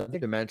in another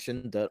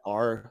dimension that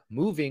are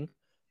moving,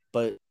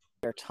 but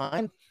their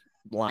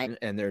timeline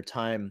and their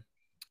time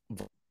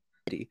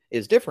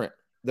is different.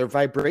 Their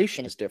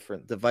vibration is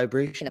different. The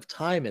vibration of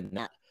time in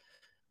that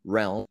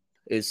realm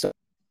is something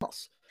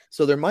else.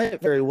 So there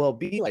might very well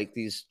be like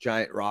these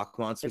giant rock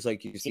monsters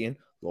like you see in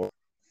Lord,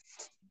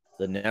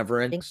 the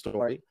Never-Ending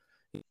Story.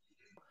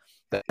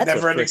 That's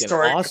Never-Ending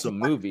Story. Awesome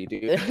movie,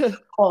 dude. The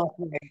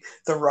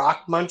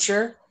Rock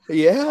Muncher.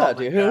 Yeah,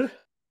 dude. God.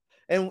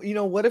 And you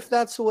know, what if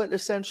that's what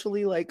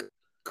essentially like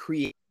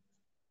creates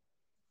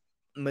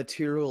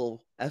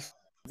material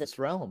this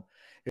realm?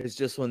 It's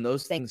just when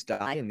those things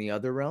die in the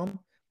other realm,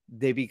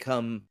 they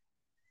become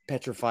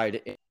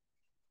petrified. You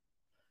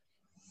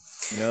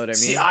know what I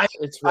mean?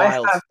 It's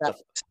wild stuff.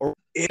 Or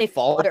they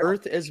fall to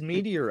Earth as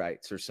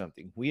meteorites or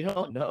something. We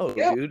don't know,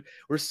 dude.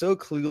 We're so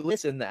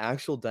clueless in the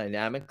actual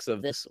dynamics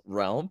of this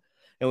realm,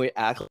 and we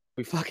act like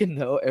we fucking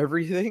know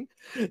everything.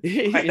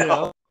 You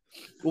know?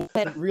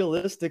 When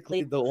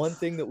realistically, the one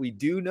thing that we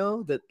do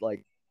know that,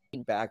 like,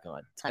 back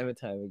on time and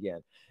time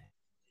again,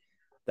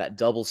 that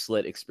double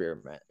slit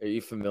experiment. Are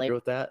you familiar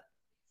with that?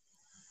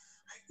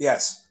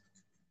 Yes.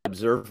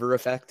 Observer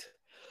effect.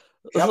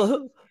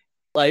 Yep.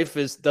 Life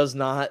does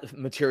not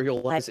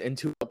materialize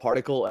into a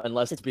particle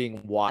unless it's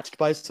being watched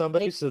by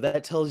somebody. So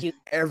that tells you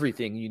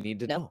everything you need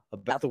to know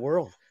about the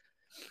world.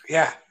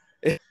 Yeah.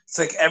 It's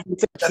like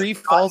everything. A tree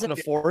falls in a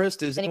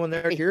forest. Is anyone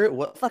there to hear it?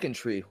 What fucking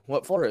tree?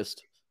 What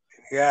forest?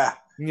 Yeah.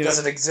 It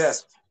doesn't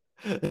exist.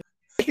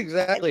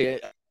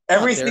 Exactly.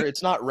 Everything.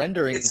 It's not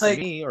rendering to like,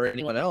 me or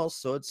anyone else,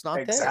 so it's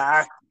not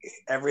exactly.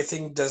 there.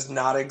 Everything does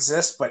not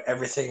exist, but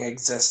everything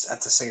exists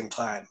at the same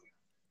time.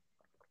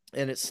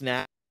 And it's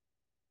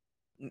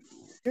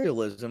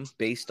materialism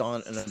based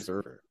on an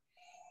observer.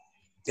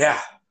 Yeah.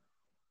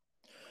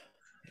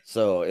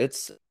 So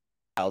it's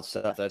wild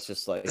stuff. That's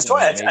just like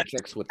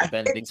Matrix with the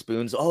bending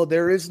spoons. Oh,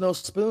 there is no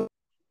spoon.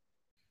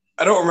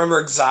 I don't remember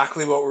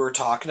exactly what we were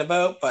talking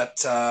about,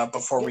 but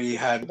before we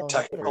had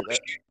technical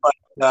issues.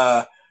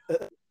 But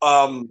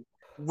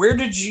what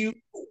did you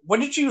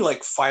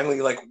like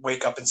finally like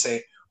wake up and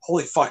say,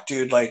 holy fuck,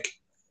 dude, like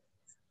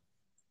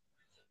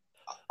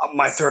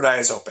my third eye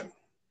is open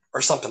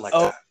or something like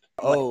that?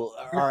 All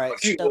right.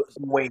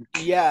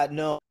 Yeah,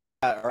 no.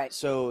 All right.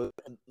 So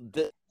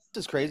this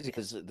is crazy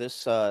because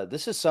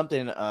this is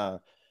something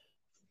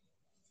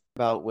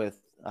about with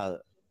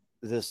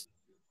this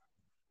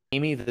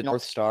Amy the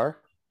North Star.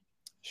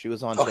 She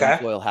was on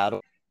Tinfoil Hat.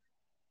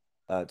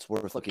 It's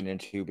worth looking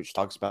into, but she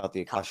talks about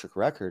the Akashic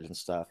Record and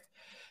stuff.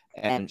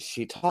 And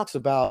she talks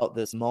about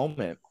this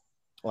moment,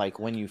 like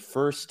when you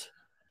first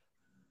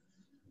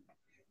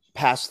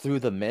pass through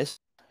the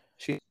mist,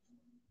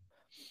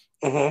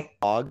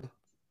 fog,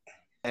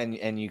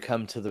 and you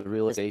come to the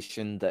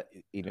realization that,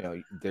 you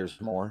know, there's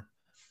more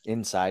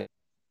inside.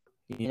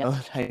 You know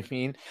what I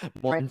mean?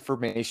 More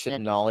information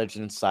and knowledge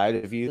inside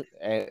of you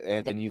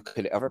than you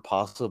could ever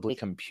possibly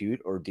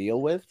compute or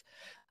deal with.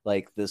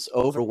 Like this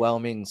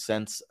overwhelming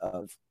sense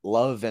of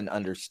love and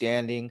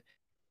understanding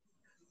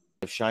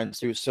shines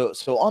through.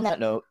 So on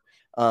that note,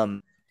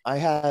 I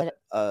had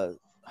a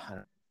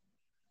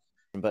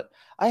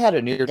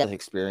near-death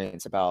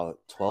experience about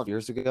 12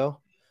 years ago,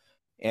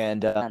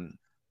 and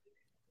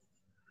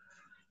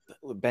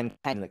been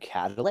kind of the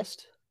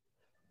catalyst,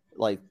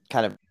 like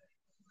kind of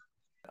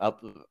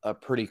up a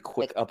pretty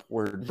quick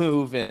upward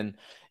move in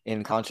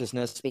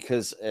consciousness,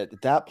 because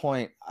at that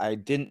point I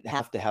didn't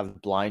have to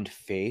have blind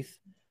faith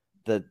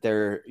that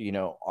there, you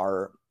know,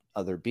 are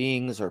other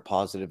beings or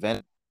positive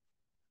entities.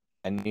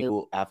 I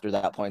knew after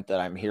that point that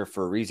I'm here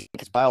for a reason,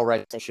 because by all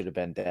rights I should have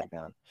been dead,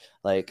 man.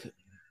 Like,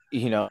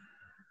 you know,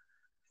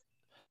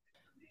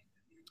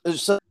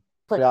 there's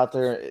something out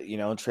there, you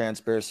know,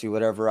 transparency,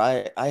 whatever.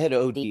 I had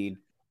OD'd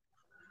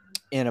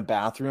in a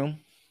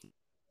bathroom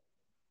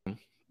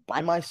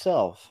by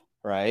myself,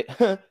 right?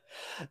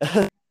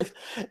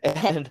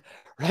 And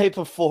right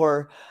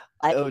before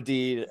I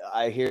OD'd,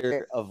 I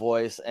hear a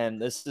voice, and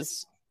this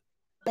is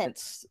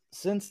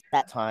since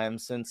that time,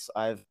 since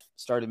I've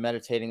started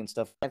meditating and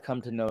stuff, I've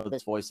come to know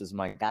this voice as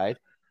my guide.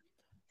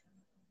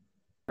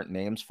 Different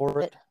names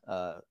for it,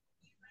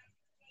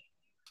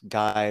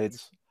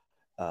 guides,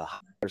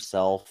 higher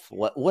self,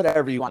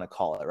 whatever you want to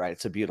call it, right?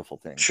 It's a beautiful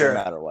thing, no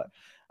matter what.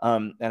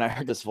 And I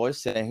heard this voice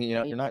saying, you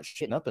know, you're not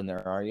shitting up in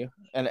there, are you?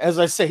 And as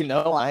I say,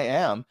 no, I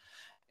am.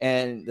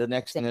 And the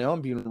next thing I know,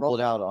 I'm being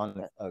rolled out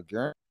on a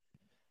gurney.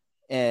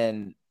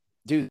 And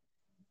dude,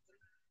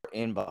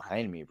 in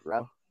behind me,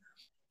 bro.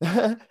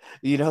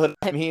 You know what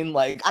I mean?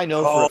 Like, I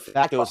know for a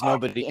fact there was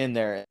nobody in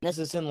there. This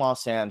is in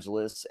Los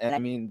Angeles. And I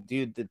mean,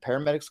 dude, the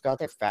paramedics got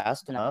there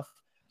fast enough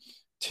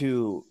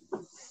to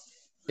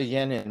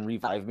begin and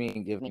revive me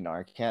and give me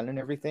Narcan and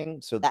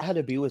everything. So that had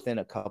to be within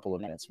a couple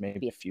of minutes,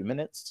 maybe a few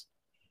minutes.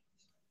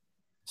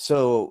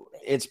 So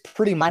it's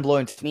pretty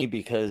mind-blowing to me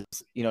because,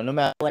 you know, no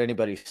matter what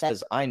anybody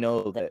says, I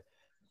know that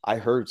I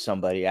heard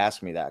somebody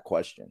ask me that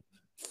question.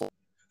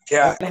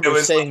 Yeah, it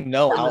was saying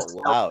no out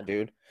loud,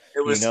 dude.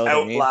 It was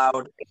out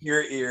loud in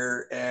your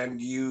ear, and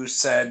you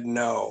said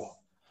no.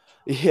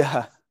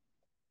 Yeah.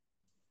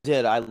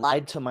 I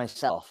lied to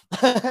myself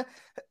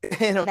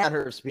in a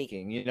matter of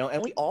speaking, you know,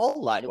 and we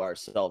all lie to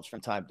ourselves from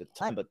time to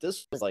time, but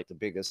this was like the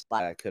biggest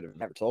lie I could have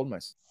ever told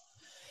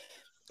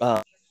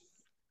myself.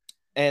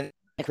 And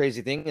the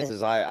crazy thing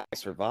is I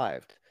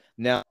survived.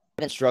 Now, I've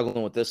been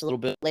struggling with this a little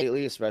bit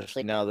lately,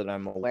 especially now that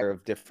I'm aware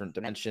of different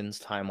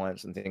dimensions,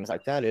 timelines, and things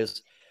like that.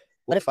 Is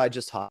what if I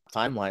just hop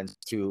timelines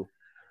to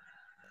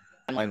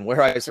timeline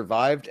where I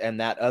survived and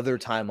that other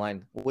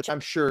timeline, which I'm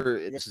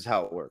sure this is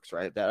how it works,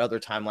 right? That other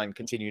timeline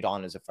continued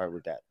on as if I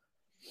were dead.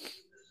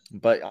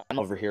 But I'm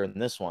over here in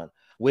this one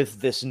with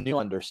this new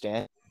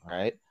understanding,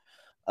 right?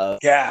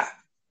 Yeah.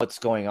 What's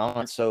going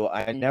on. So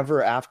I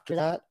never after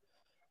that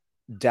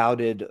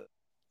doubted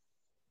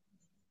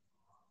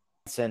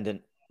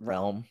transcendent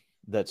realm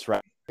that's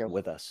right here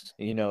with us.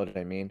 You know what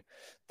I mean?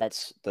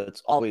 That's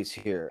always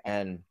here.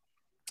 And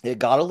it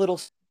got a little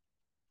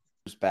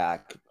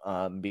back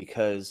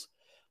because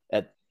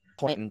at that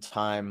point in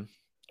time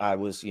I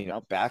was, you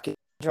know, back in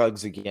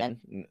drugs again,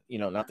 you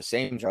know, not the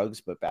same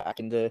drugs, but back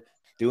into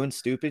doing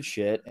stupid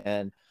shit.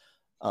 And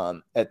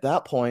at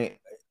that point,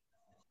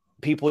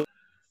 people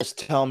just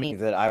tell me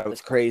that I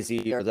was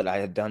crazy or that I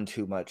had done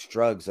too much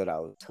drugs, that I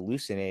was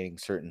hallucinating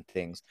certain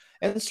things.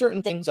 And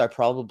certain things I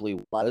probably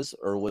was,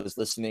 or was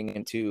listening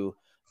into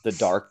the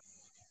dark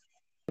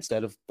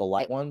instead of the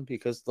light one,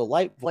 because the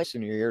light voice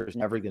in your ear is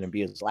never going to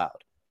be as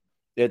loud.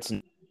 It's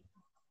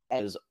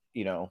as,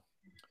 you know,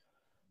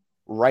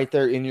 right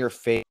there in your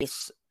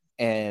face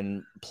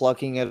and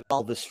plucking at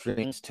all the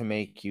strings to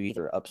make you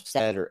either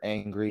upset or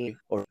angry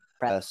or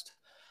depressed,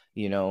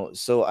 you know.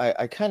 So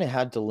I kind of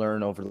had to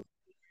learn over the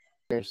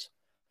years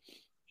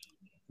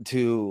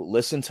to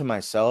listen to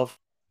myself.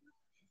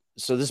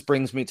 So this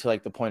brings me to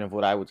like the point of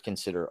what I would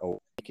consider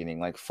awakening,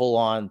 like full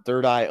on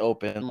third eye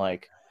open,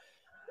 like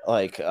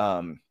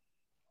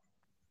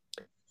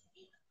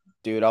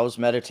dude, I was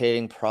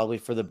meditating probably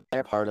for the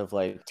better part of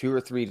like 2 or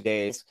 3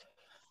 days.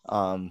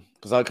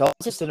 Because I was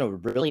just in a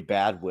really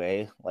bad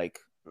way, like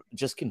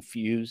just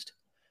confused,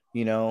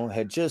 you know,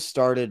 had just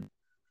started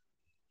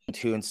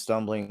to and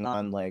stumbling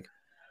on like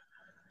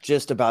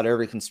just about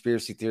every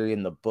conspiracy theory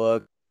in the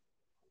book,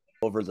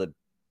 over the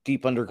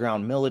deep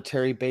underground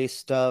military base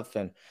stuff,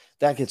 and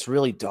that gets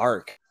really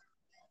dark.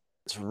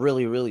 It's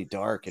really, really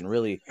dark and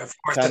really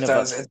kind of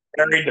it's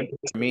very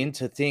I mean,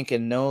 to think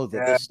and know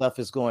that this stuff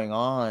is going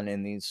on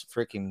in these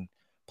freaking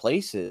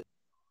places.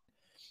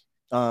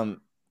 I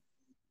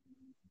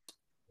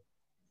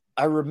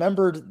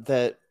remembered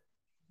that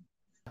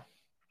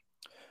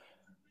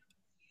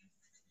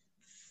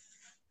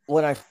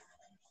when I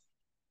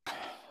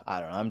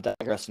don't know, I'm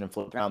digressing and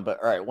flipping around,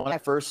 but all right, when I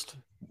first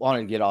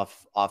wanted to get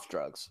off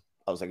drugs,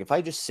 I was like, if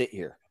I just sit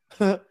here,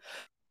 like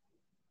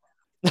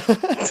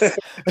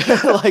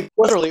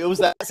literally, it was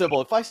that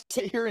simple. If I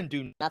sit here and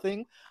do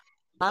nothing,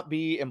 not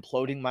be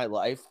imploding my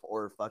life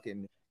or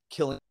fucking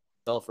killing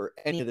myself or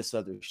any of this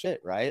other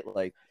shit, right?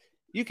 Like,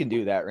 you can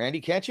do that, Randy,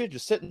 can't you?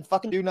 Just sit and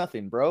fucking do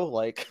nothing, bro.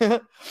 Like,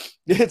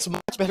 it's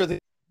much better than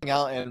going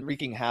out and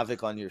wreaking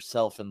havoc on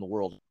yourself and the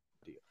world.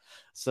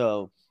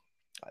 So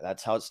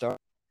that's how it started.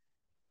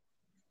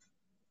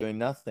 Doing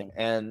nothing.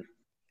 And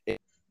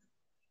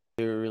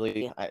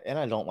really, and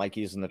I don't like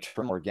using the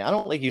term organic. I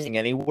don't like using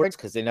any words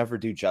because they never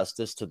do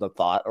justice to the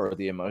thought or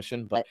the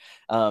emotion. But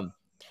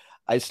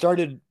I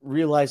started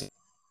realizing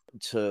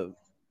to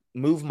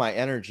move my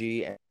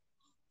energy, and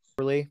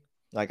really,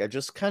 like, I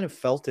just kind of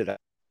felt it. It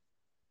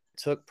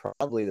took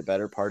probably the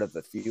better part of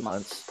a few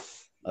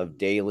months of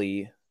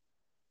daily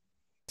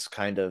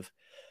kind of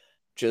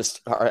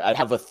just, I'd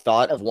have a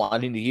thought of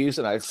wanting to use,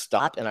 and I'd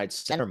stop and I'd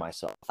center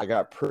myself. I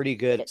got pretty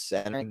good at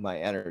centering my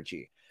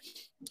energy.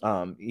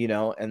 You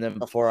know, and then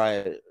before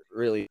I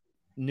really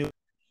knew what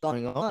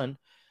was going on,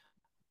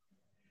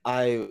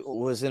 I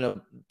was in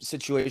a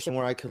situation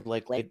where I could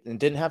like and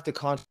didn't have to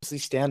consciously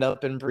stand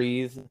up and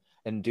breathe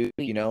and do,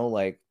 you know,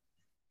 like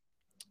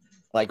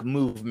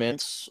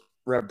movements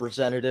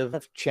representative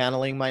of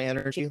channeling my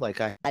energy. Like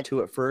I had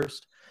to at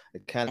first. I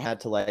kind of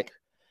had to like,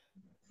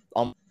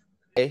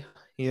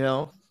 you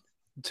know,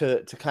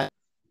 to kind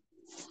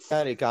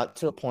of, it got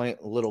to a point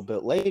a little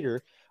bit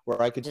later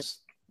where I could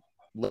just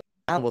lay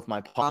down with my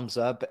palms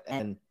up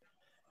and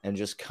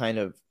just kind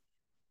of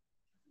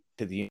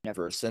to the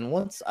universe. And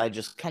once I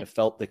just kind of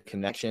felt the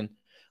connection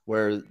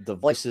where the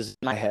voices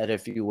in my head,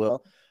 if you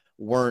will,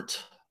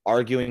 weren't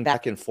arguing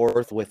back and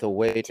forth with a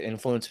way to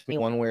influence me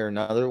one way or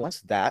another.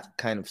 Once that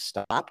kind of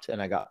stopped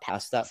and I got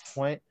past that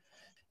point,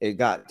 it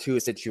got to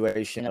a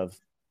situation of,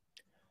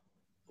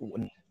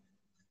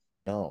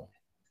 no,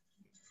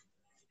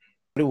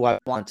 what do I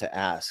want to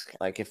ask?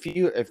 Like, if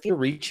you're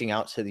reaching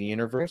out to the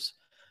universe,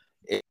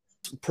 it's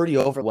pretty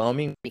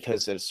overwhelming,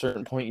 because at a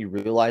certain point you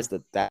realize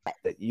that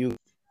you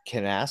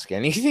can ask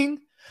anything.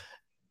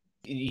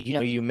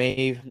 You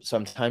may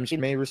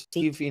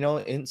receive,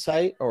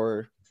 insight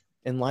or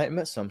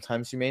enlightenment.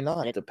 Sometimes you may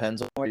not. It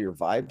depends on where your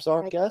vibes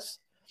are, I guess.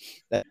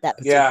 That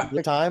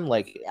particular time,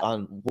 like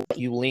on what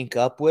you link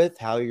up with,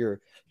 how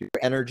your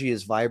energy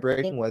is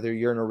vibrating, whether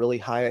you're in a really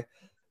high,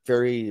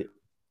 very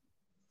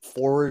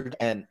forward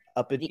and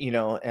up,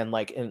 and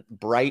like in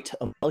bright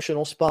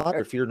emotional spot, or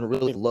if you're in a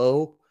really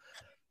low,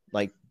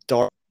 like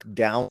dark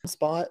down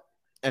spot.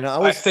 And I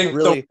was in a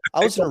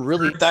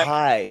really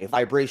high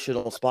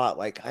vibrational spot.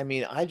 Like, I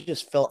mean, I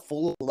just felt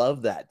full of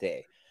love that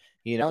day.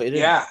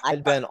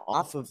 I'd been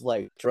off of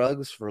like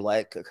drugs for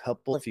like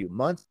a few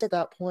months at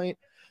that point.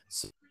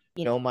 So,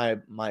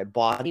 my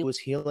body was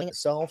healing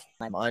itself,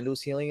 my mind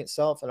was healing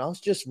itself, and I was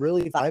just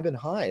really vibing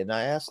high. And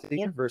I asked the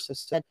universe, I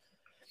said,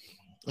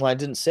 well, I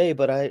didn't say,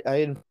 but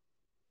I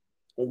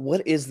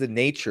what is the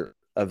nature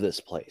of this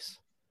place?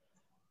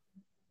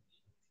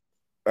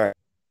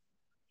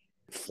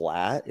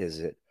 Flat? Is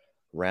it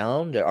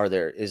round?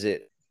 Is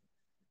it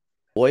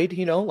void,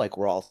 like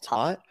we're all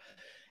taught?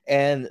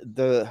 And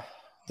the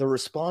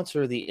response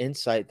or the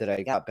insight that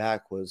I got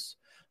back was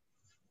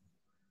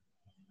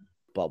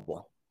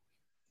bubble.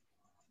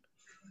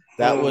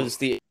 That was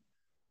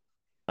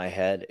my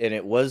head. And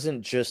it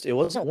wasn't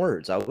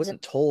words. I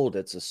wasn't told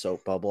it's a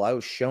soap bubble. I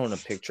was shown a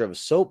picture of a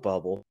soap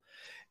bubble,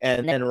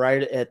 and then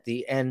right at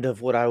the end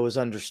of what I was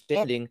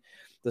understanding,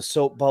 the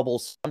soap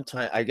bubbles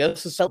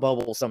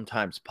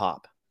sometimes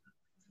pop.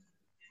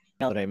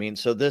 You know what I mean?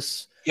 So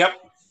this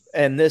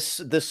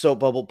soap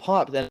bubble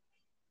popped, and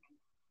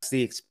it's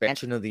the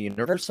expansion of the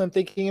universe, I'm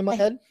thinking in my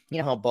head. You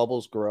know how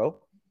bubbles grow,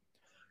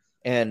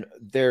 and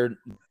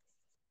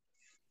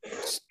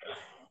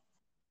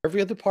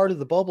every other part of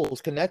the bubble is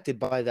connected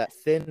by that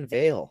thin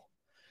veil,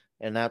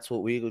 and that's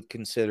what we would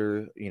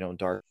consider,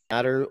 dark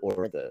matter,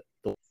 or the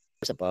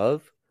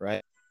above,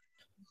 right?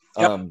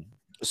 Yep.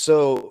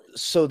 So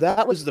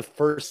that was the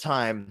first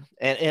time,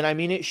 and I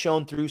mean, it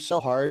shone through so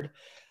hard.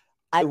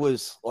 I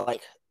was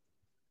like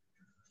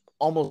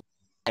almost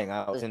crying.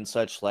 I was in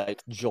such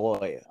like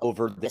joy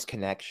over this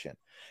connection,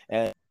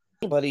 and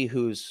anybody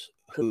who's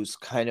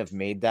kind of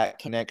made that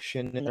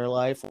connection in their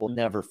life will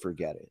never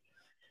forget it.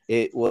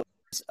 It was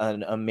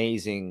an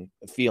amazing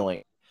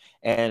feeling,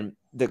 and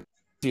the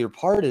clear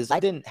part is I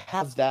didn't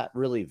have that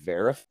really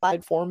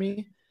verified for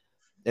me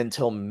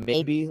until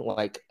maybe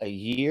like a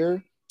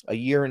year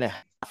and a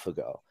half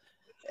ago.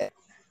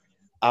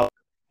 I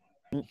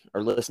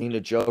was listening to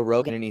Joe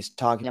Rogan, and he's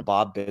talking to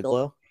Bob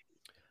Bigelow,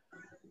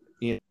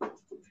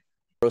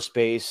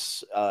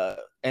 aerospace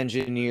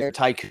engineer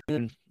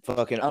tycoon,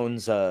 fucking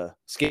owns a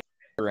skate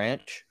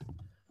ranch.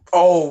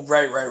 Oh,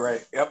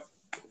 right. Yep.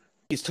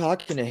 He's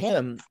talking to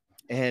him,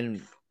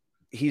 and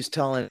he's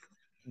telling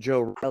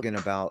Joe Rogan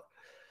about,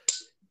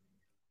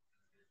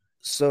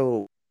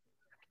 so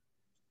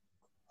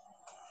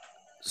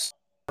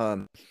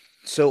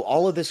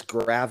all of this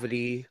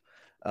gravity,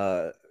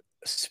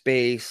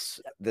 space,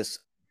 this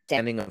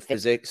understanding of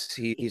physics,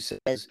 he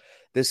says,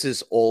 this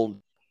is old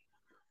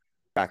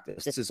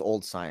practice. This is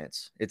old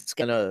science. It's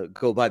gonna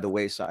go by the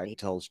wayside, he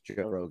tells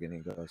Joe Rogan. He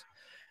goes,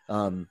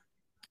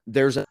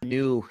 there's a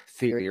new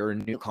theory or a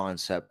new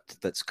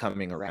concept that's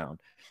coming around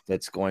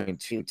that's going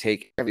to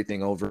take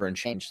everything over and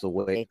change the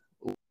way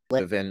we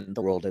live in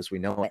the world as we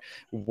know it.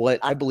 What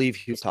I believe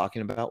he was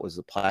talking about was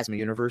the plasma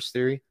universe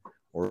theory,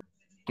 or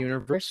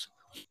universe.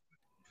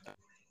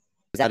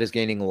 That is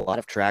gaining a lot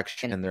of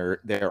traction, and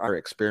there are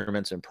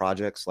experiments and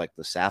projects like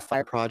the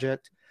Sapphire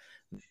Project.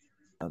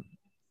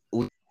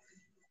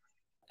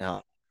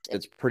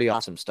 It's pretty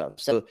awesome stuff.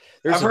 So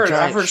I've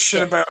heard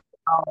shit about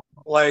how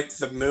like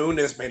the moon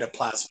is made of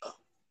plasma.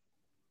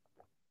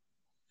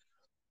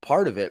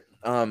 Part of it,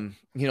 the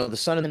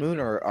sun and the moon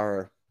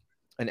are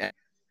an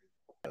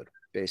anode,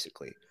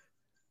 basically.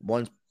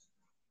 One's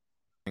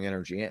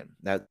energy in.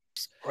 That's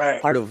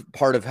right. part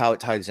of how it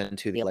ties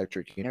into the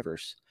electric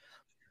universe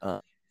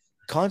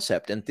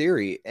concept and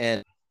theory.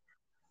 And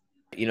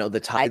the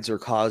tides are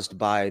caused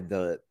by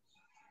the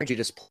energy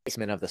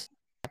displacement of the sun.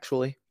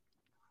 Actually,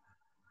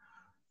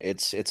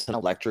 it's an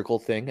electrical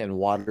thing, and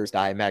water is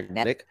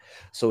diamagnetic,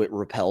 so it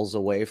repels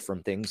away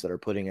from things that are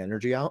putting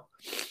energy out.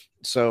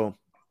 So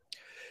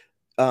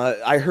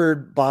I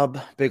heard Bob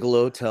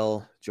Bigelow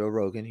tell Joe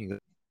Rogan,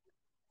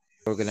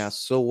 Rogan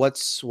asked, so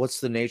what's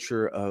the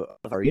nature of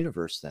our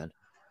universe then?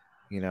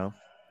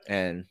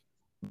 And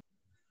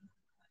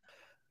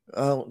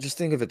just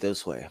think of it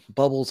this way: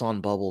 bubbles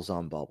on bubbles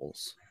on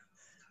bubbles.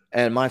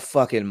 And my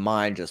fucking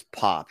mind just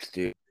popped,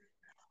 dude.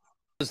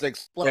 Just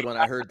exploded when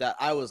I heard that.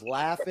 I was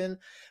laughing,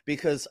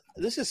 because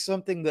this is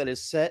something that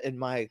is set in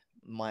my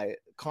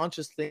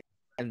conscious thing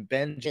and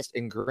been just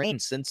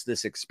ingrained since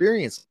this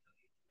experience.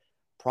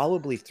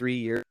 probably 3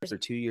 years or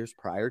 2 years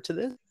prior to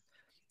this,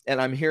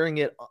 and I'm hearing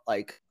it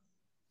like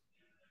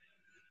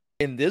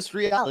in this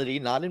reality,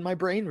 not in my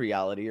brain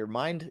reality or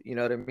mind, you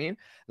know what I mean?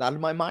 Not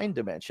in my mind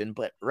dimension,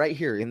 but right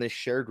here in this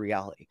shared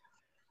reality.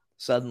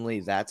 Suddenly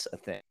that's a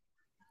thing.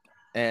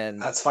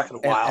 And That's fucking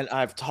wild. And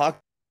I've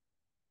talked,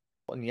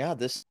 and yeah,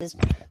 this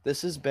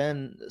has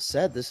been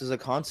said. This is a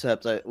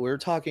concept. We're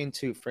talking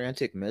to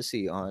Frantic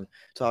Missy on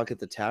Talk at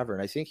the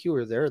Tavern. I think you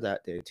were there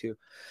that day too.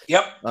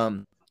 Yep.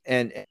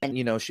 And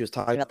you know, she was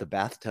talking about the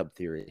bathtub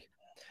theory.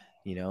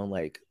 You know,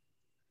 like,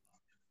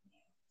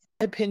 in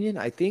my opinion,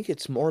 I think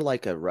it's more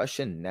like a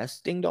Russian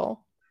nesting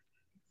doll.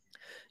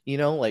 You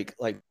know, like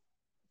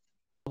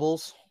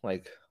bubbles,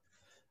 like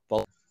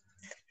bubbles,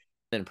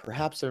 and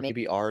perhaps there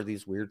maybe are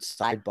these weird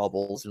side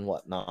bubbles and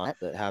whatnot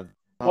that have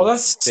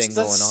that's thing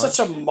going on. such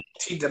a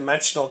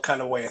multi-dimensional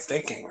kind of way of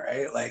thinking,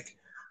 right? Like,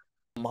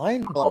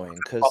 mind-blowing,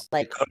 because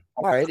like,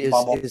 all right,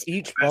 is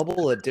each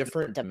bubble a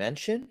different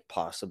dimension,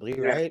 possibly,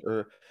 right?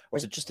 Or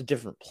is it just a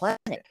different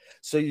planet?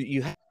 So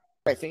you have to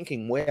start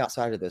thinking way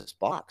outside of this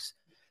box.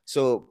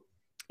 So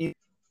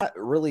that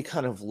really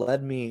kind of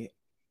led me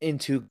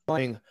into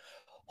going,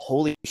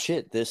 holy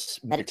shit,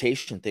 this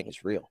meditation thing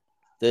is real.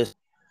 This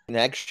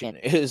connection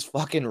is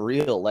fucking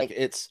real. Like,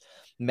 it's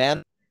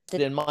manifested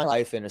in my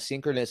life in a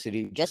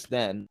synchronicity just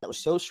then that was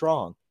so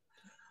strong.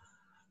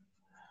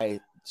 I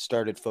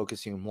started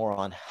focusing more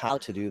on how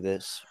to do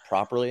this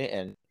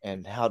properly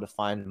and how to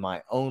find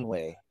my own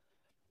way.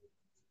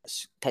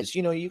 Because,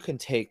 you know, you can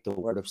take the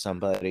word of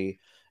somebody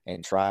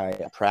and try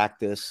a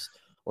practice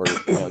or,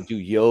 you know, do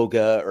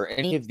yoga or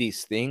any of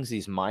these things,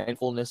 these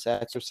mindfulness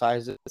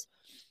exercises.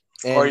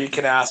 Or you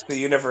can ask the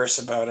universe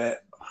about it.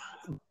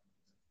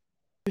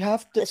 You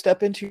have to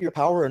step into your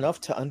power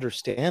enough to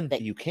understand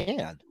that you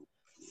can.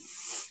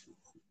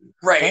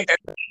 Right.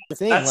 That's the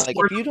thing. Like,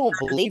 if you don't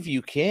believe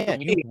you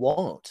can, you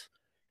won't.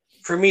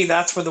 For me,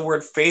 that's where the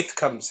word faith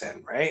comes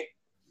in, right?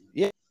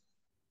 Yeah.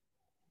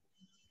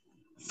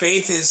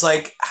 Faith is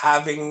like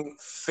having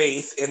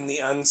faith in the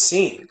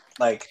unseen,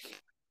 like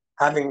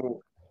having,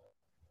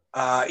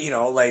 you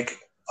know, like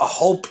a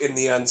hope in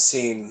the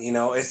unseen. You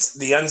know, it's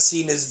the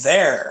unseen is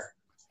there,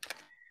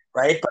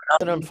 right?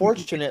 But an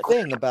unfortunate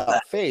thing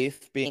about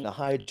faith being a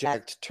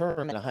hijacked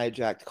term and a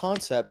hijacked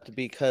concept,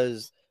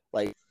 because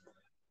like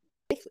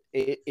faith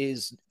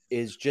is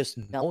just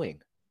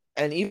knowing,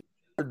 and even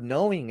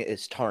knowing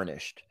is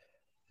tarnished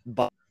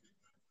by,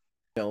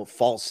 you know,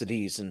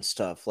 falsities and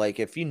stuff. Like,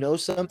 if you know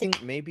something,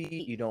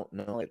 maybe you don't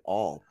know it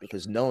all,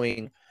 because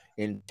knowing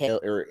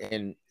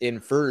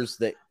infers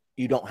that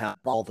you don't have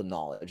all the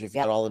knowledge. If you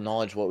had all the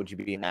knowledge, what would you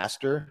be, a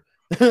master?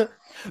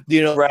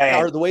 You know,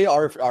 right. The way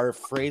our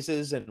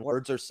phrases and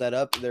words are set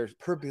up, they're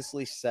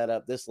purposely set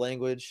up. This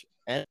language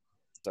and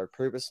are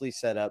purposely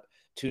set up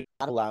to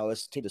not allow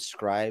us to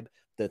describe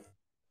the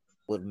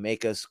would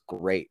make us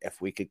great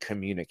if we could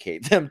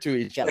communicate them to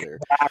each other.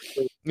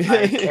 Exactly.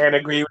 I can't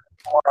agree with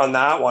you more on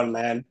that one,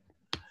 man.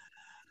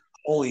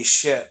 Holy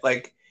shit.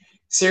 Like,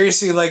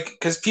 seriously, like,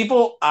 because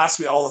people ask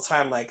me all the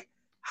time, like,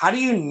 how do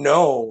you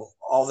know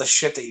all the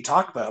shit that you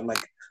talk about? I'm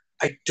like,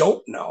 I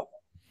don't know.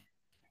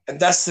 And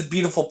that's the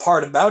beautiful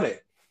part about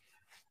it.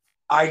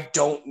 I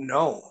don't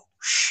know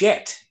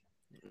shit.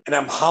 And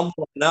I'm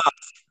humble enough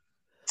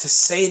to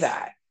say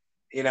that,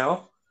 you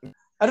know?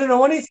 I don't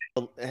know anything.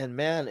 And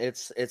man,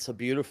 it's a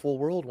beautiful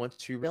world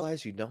once you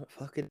realize you don't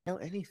fucking know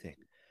anything.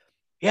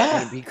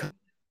 Yeah. And it becomes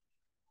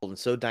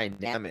so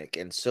dynamic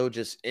and so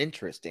just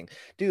interesting.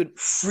 Dude,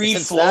 free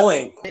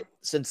flowing.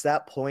 Since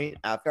that point,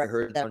 after I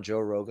heard that on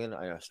Joe Rogan,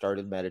 I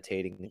started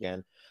meditating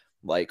again.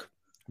 Like,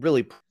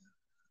 really,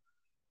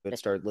 I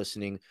started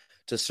listening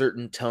to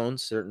certain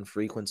tones, certain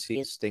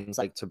frequencies, things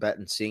like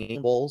Tibetan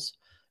singing bowls.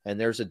 And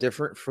there's a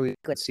different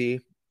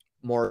frequency,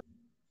 more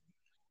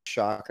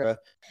chakra.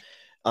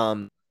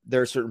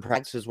 There are certain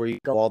practices where you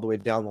go all the way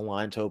down the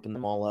line to open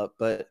them all up.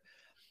 But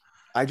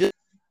I just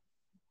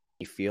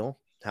feel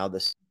how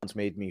the sounds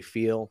made me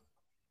feel,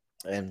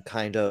 and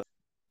kind of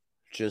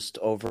just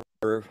over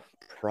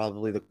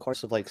probably the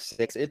course of like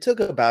it took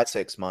about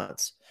 6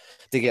 months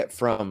to get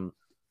from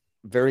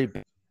very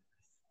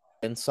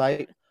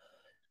insight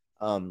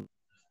on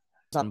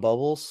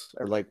bubbles,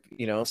 or like,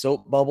 you know,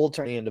 soap bubble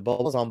turning into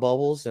bubbles on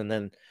bubbles, and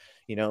then,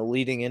 you know,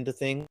 leading into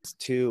things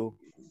to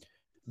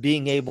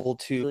being able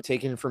to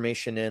take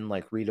information in,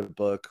 like read a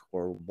book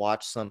or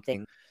watch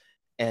something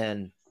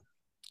and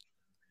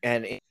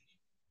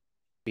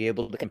be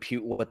able to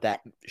compute what that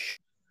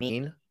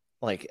mean,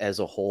 like, as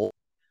a whole.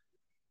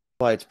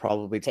 Why it's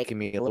probably taking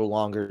me a little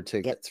longer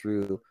to get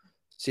through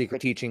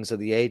Secret Teachings of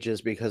the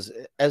Ages, because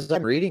as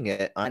I'm reading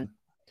it, I'm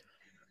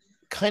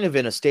kind of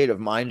in a state of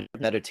mind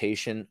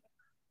meditation,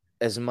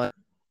 as much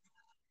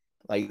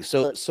like,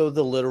 so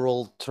the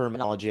literal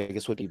terminology, I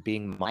guess, would be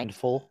being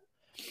mindful,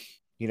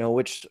 you know,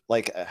 which,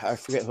 like, I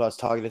forget who I was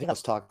talking to. I think I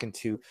was talking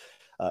to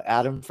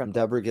Adam from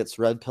Deborah Gets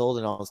Red Pilled,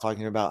 and I was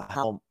talking about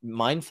how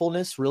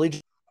mindfulness really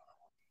just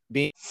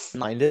being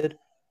minded,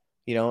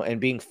 you know, and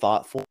being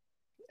thoughtful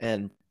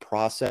and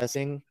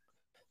processing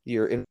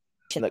your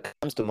that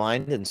comes to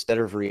mind instead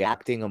of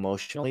reacting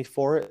emotionally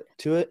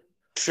to it.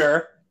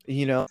 Sure.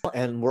 You know,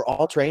 and we're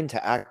all trained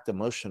to act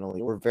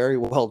emotionally. We're very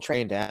well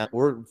trained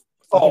we're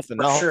Oh, for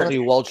phenomenally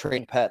sure. well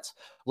trained pets.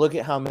 Look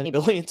at how many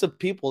billions of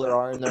people there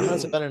are, and there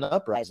hasn't been an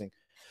uprising.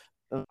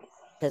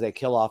 They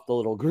kill off the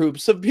little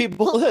groups of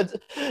people that,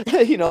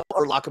 you know,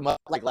 or lock them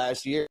up like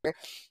last year,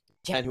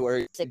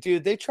 January 6th.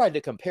 Dude, they tried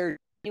to compare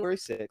January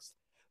 6th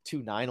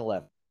to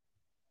 9/11.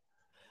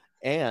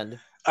 And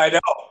I know.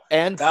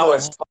 and That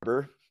was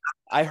Harbor,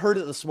 I heard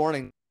it this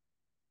morning.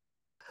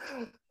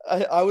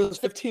 I was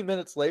 15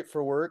 minutes late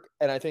for work,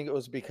 and I think it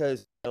was because,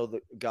 you know, the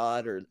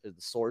God or the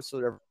source or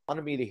whatever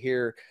wanted me to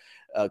hear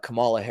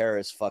Kamala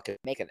Harris fucking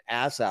make an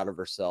ass out of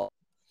herself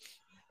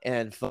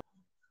and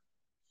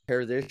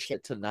compare this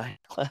shit to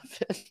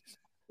 9/11.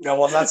 no.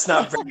 Well, that's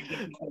not very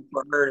difficult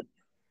for her.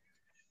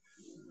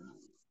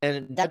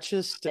 And that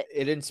just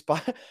it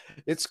inspired.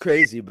 It's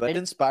crazy, but it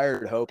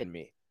inspired hope in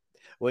me.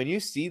 When you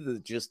see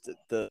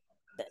the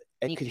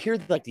and you could hear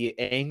like the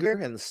anger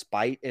and the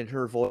spite in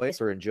her voice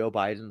or in Joe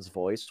Biden's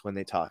voice when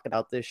they talk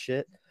about this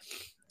shit.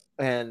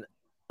 And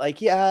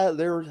like, yeah,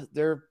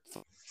 they're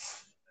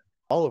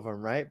all of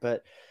them, right?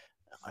 But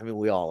I mean,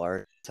 we all are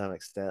to some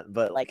extent.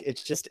 But like,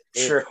 it's just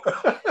Sure.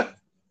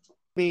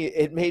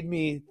 it made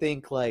me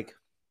think like,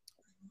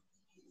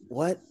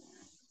 what?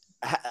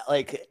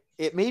 Like,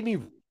 it made me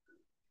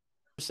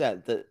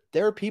sad that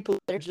there are people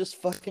that are just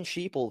fucking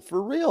sheeple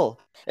for real,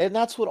 and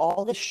that's what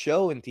all this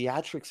show and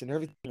theatrics and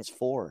everything is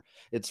for.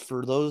 It's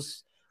for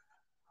those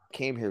who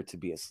came here to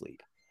be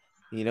asleep.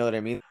 You know what I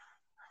mean?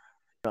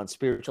 On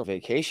spiritual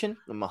vacation,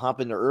 I'm gonna hop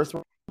into Earth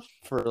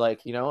for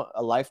like, you know,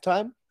 a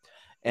lifetime,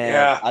 and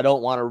Yeah. I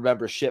don't want to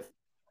remember shit.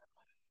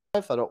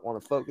 I don't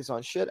want to focus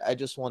on shit. I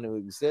just want to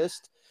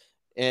exist,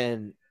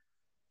 and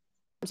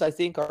I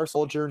think our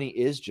soul journey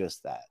is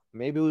just that.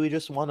 Maybe we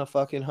just want a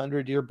fucking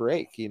 100-year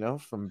break, you know,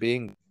 from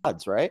being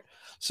gods, right?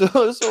 So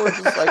we're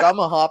just like, I'm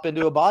gonna hop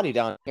into a body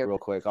down here real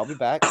quick. I'll be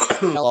back.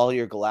 Tell all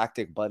your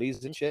galactic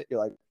buddies and shit.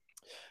 You're like,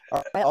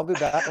 all right, I'll be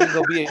back. I'm gonna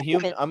go be a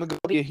human. I'm gonna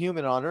go be a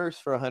human on Earth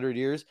for 100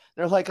 years.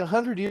 They're like,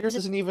 100 years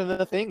isn't even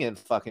a thing in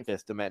fucking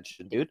fifth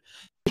dimension, dude.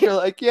 You're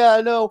like, yeah,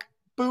 I know.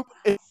 Boop.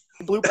 It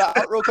blew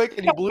out real quick,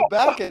 and you blew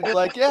back, and you're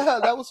like, yeah,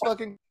 that was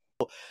fucking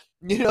cool.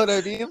 You know what I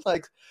mean?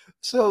 Like,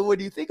 so when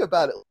you think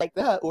about it like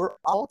that, we're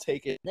all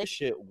taking this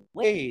shit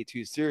way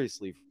too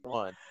seriously, for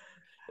one.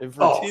 And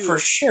for two, for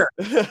sure.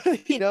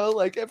 you know,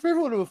 like, if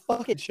everyone would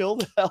fucking chill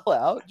the hell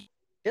out,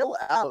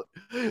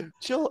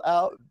 chill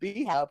out,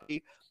 be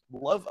happy,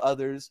 love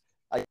others.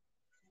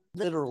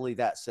 Literally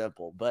that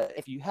simple. But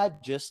if you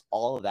had just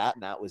all of that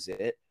and that was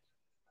it,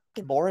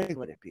 how boring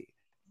would it be?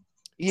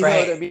 You know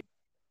what I mean?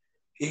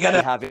 You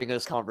gotta having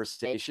this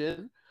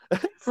conversation.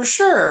 For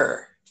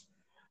sure.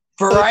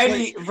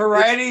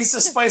 Variety's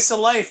the spice of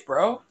life,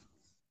 bro.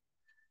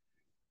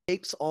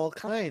 Takes all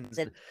kinds,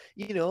 and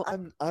you know,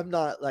 I'm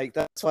not like,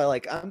 that's why,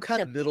 like, I'm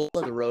kind of middle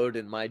of the road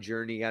in my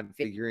journey. I'm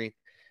figuring,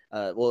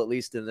 well, at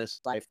least in this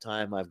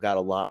lifetime, I've got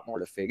a lot more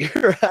to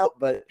figure out.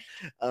 But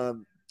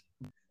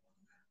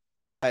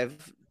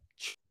I've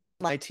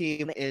my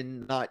team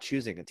in not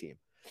choosing a team.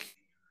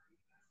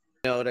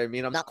 You know what I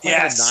mean? I'm not quite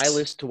a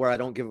nihilist to where I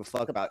don't give a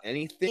fuck about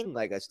anything.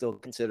 Like, I still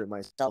consider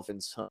myself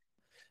in some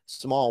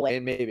small way,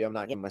 and maybe I'm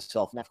not giving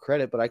myself enough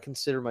credit, but I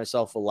consider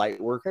myself a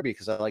light worker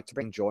because I like to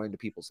bring joy into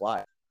people's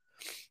lives.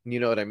 You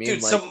know what I mean?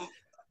 Dude, like, so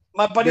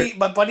my buddy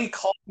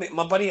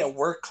at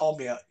work called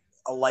me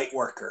a light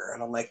worker,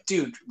 and I'm like,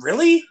 dude,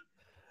 really?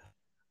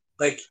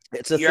 Like,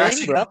 it's a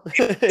thing, bro.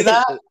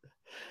 That?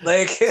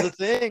 Like, it's a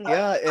thing,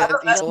 yeah. And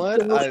you know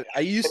what? I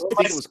used to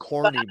think it was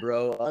corny,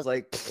 bro. I was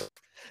like,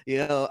 you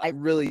know, I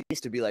really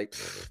used to be like,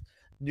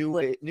 new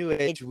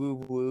age, woo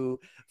woo,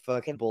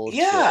 fucking bullshit.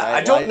 Yeah, right?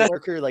 I don't know.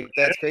 Like,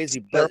 that's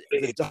crazy, but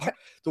the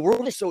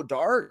world is so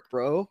dark,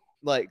 bro.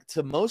 Like,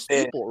 to most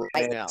people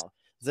right now,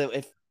 that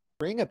if you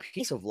bring a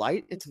piece of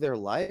light into their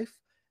life,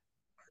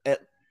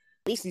 at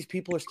least these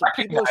people are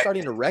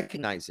starting to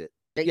recognize it.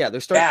 Yeah, they're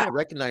starting to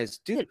recognize,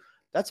 dude,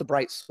 that's a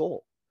bright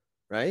soul,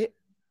 right?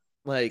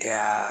 Like,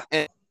 yeah,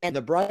 and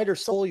the brighter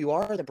soul you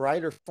are, the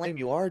brighter flame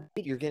you are,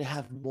 dude, you're gonna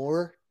have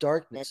more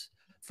darkness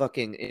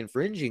fucking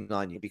infringing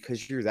on you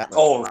because you're that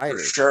much brighter.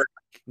 For sure.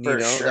 You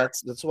know,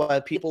 that's why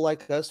people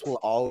like us will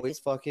always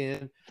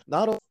fucking,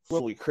 not only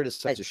will we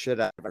criticize the shit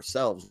out of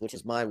ourselves, which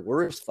is my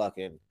worst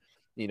fucking,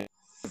 you know,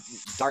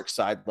 dark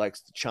side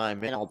likes to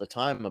chime in all the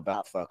time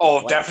about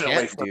fucking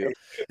definitely do.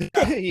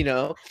 You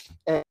know,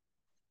 and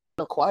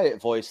a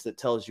quiet voice that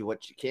tells you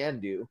what you can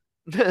do.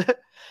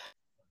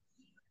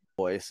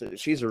 Voice,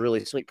 she's a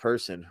really sweet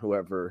person,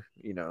 whoever,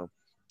 you know,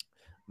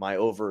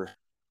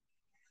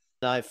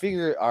 now I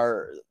figure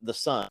the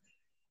sun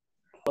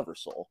of her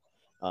soul,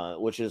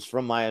 which is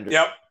from my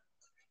understanding.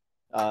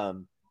 Yep.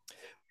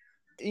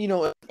 You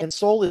know, and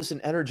soul is an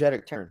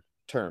energetic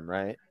term,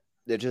 right?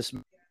 That just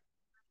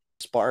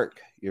spark,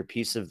 your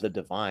piece of the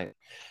divine.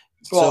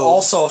 Well,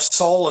 also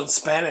soul in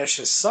Spanish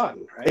is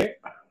sun, right?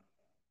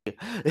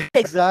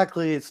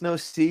 Exactly. It's no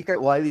secret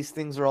why these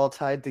things are all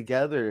tied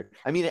together.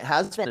 I mean, it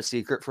has been a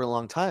secret for a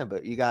long time,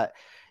 but you got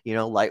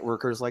light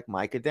workers like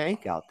Micah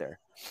Dank out there.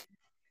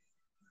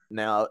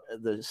 Now,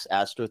 this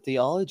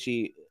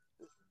astrotheology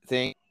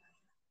thing,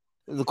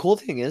 the cool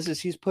thing is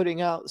he's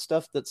putting out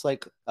stuff that's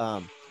like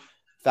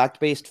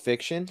fact-based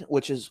fiction,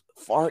 which is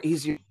far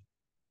easier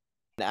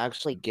to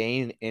actually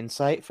gain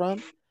insight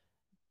from.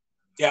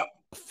 Yeah.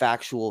 A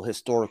factual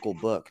historical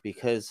book,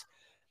 because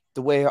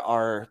the way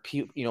our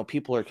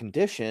people are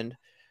conditioned,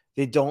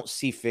 they don't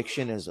see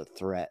fiction as a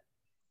threat.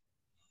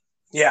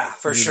 Yeah,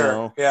 for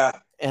sure. Yeah.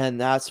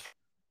 And that's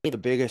the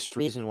biggest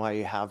reason why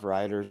you have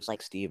writers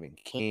like Stephen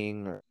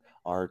King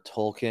or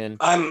Tolkien.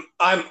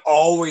 I'm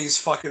always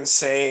fucking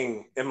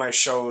saying in my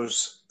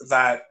shows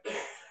that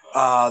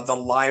the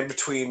line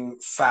between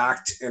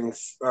fact and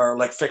or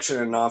like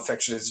fiction and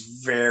nonfiction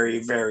is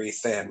very, very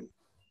thin.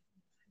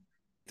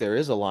 There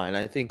is a line.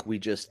 I think we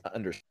just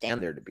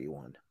understand there to be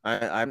one.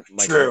 I'm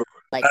like, True.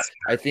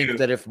 I think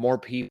that if more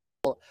people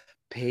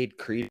paid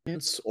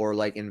credence or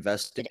like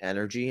invested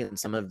energy in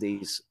some of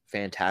these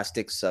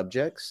fantastic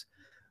subjects,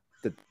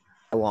 that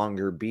no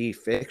longer be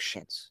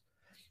fictions.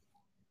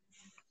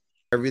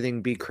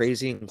 Everything be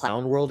crazy and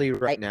clown worldy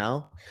right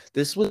now.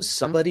 This was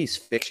somebody's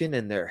fiction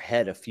in their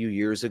head a few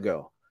years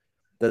ago.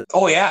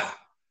 Oh yeah,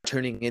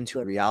 turning into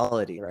a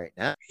reality right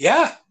now.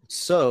 Yeah.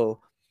 So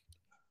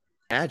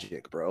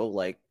magic, bro.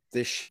 Like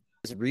this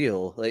is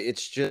real. Like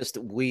it's just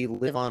we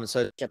live on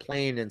such a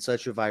plane and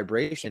such a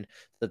vibration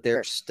that there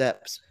are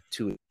steps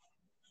to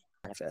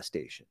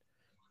manifestation.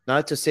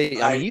 Not to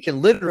say, I mean, you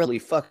can literally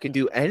fucking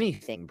do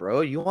anything,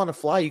 bro. You want to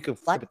fly, you can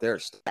fly, but there are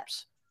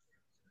steps.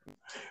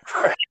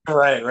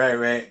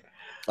 Right.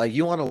 Like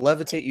you want to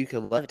levitate, you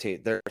can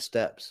levitate. There are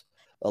steps.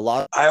 A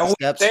lot of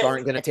steps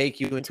aren't going to take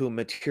you into a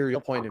material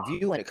point of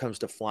view when it comes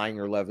to flying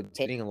or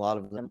levitating. A lot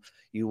of them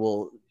you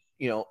will,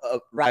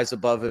 rise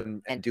above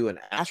and do an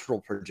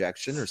astral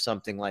projection or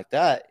something like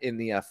that in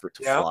the effort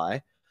to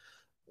fly.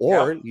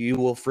 Or you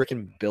will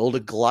freaking build a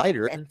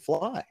glider and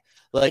fly.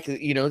 Like,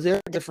 there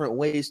are different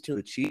ways to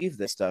achieve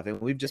this stuff. And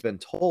we've just been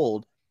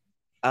told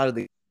out of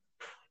the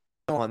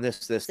on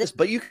this,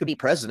 but you could be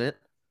president.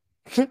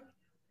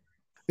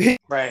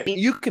 Right.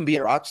 You can be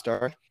a rock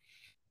star.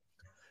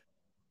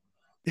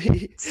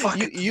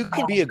 you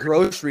can be a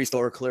grocery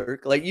store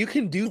clerk. Like, you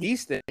can do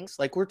these things.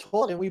 Like, we're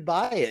told and we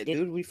buy it,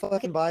 dude. We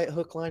fucking buy it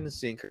hook, line, and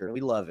sinker.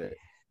 We love it.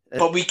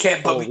 But we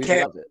can't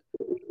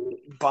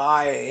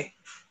buy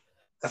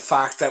the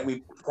fact that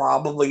we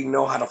probably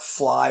know how to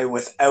fly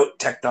without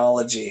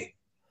technology.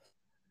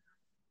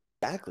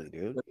 Exactly,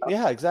 dude.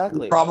 Yeah,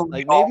 exactly.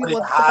 Probably like maybe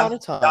once upon a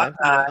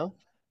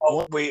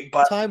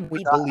time,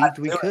 we believed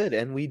we could,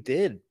 and we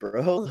did,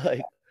 bro.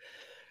 Like,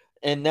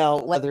 and now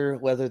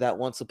whether that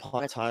once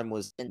upon a time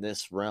was in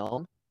this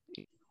realm,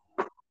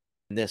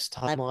 in this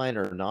timeline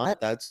or not,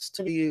 that's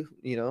to be,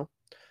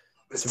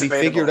 it's to be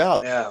figured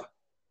out. Yeah.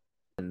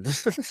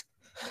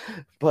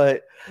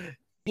 But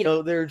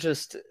they're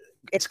just.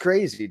 It's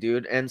crazy,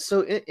 dude. And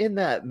so in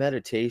that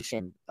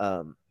meditation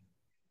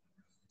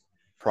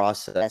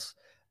process,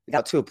 I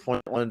got to a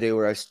point one day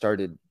where I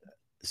started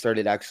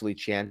actually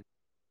chant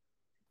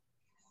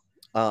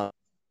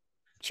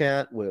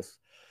with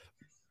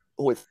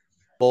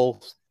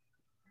both.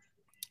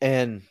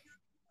 And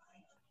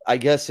I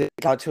guess it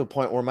got to a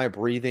point where my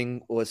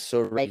breathing was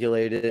so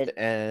regulated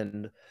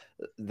and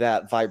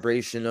that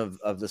vibration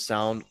of the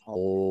sound,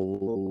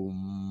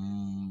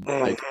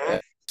 like at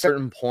a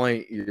certain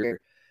point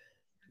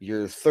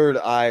your third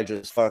eye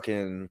just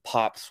fucking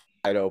pops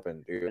wide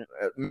open, dude.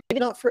 Maybe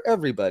not for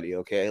everybody,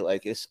 okay?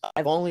 Like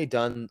I've only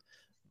done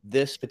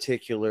this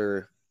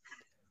particular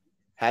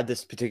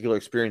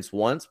experience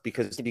once,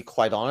 because to be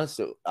quite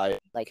honest, I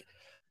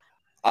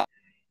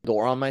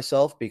door on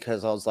myself,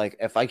 because I was like,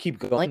 if I keep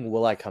going,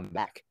 will I come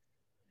back?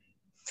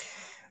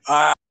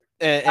 And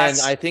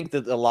I think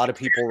that a lot of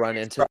people run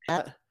into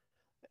that.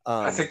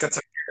 I think that's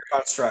a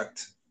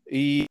construct.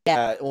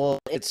 Yeah, well,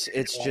 it's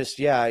just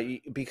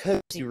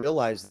because you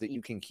realize that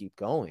you can keep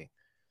going,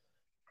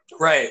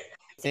 right?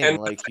 And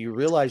like you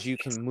realize you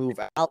can move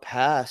out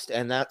past,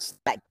 and that's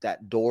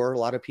that door a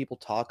lot of people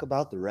talk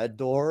about, the red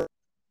door.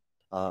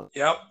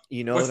 Yep.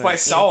 With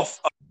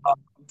myself,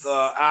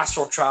 the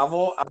astral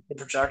travel, astral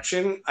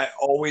projection, I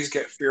always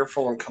get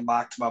fearful and come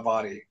back to my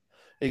body.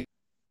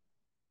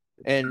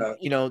 And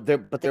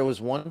there was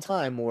one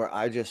time where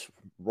I just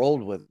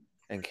rolled with it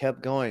and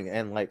kept going,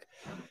 and like.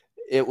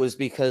 It was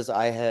because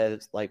I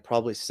had like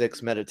probably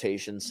 6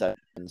 meditation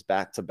sessions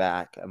back to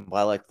back. And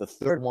by like the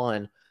third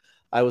one,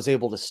 I was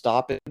able to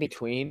stop in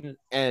between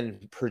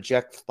and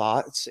project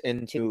thoughts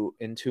into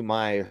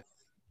my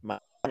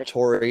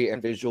auditory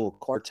and visual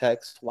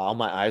cortex while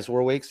my eyes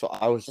were awake. So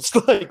I was just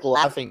like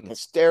laughing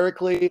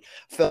hysterically,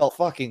 felt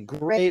fucking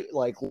great,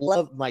 like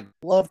love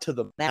to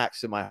the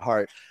max in my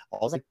heart. I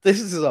was like, this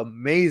is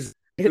amazing.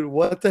 Dude,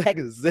 what the heck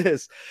is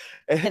this?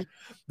 And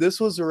this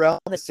was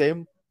around the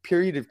same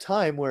period of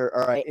time where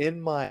in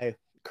my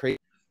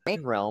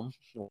brain realm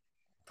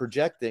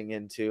projecting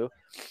into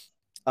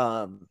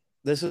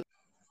this is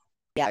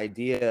the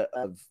idea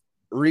of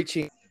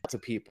reaching out to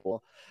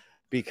people,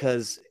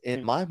 because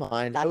in my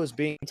mind I was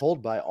being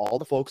told by all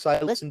the folks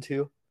I listened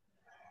to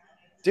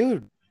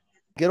dude,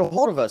 get a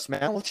hold of us,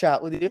 man. We'll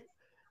chat with you.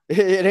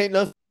 It ain't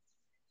nothing.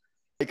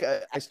 Like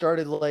I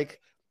started like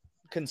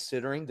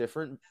considering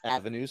different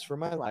avenues for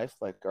my life.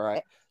 Like, all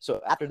right.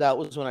 So after that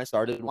was when I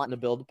started wanting to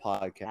build a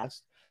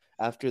podcast.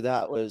 After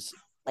that was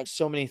like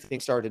so many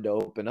things started to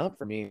open up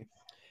for me.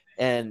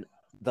 And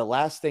the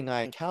last thing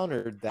I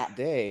encountered that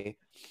day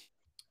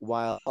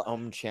while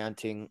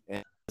chanting,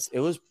 it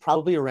was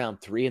probably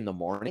around 3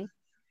 a.m,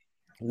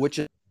 which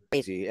is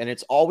crazy. And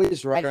it's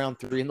always right around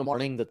 3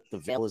 a.m. that the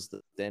veil is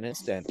the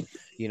thinnest. And,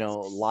 you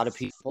know, a lot of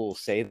people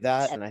say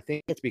that. And I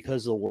think it's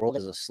because the world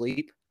is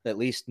asleep, at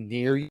least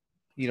near you.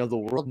 You know, the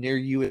world near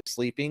you is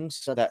sleeping,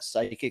 so that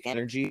psychic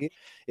energy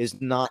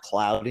is not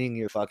clouding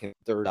your fucking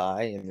third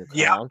eye and your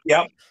crown.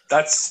 Yep.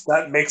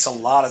 That makes a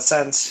lot of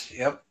sense.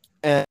 Yep.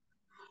 And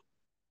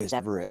it's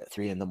ever at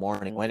 3 a.m.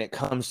 when it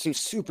comes to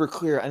super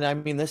clear. And I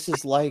mean, this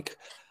is like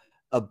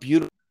a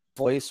beautiful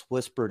voice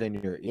whispered in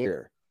your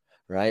ear,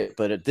 right?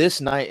 But at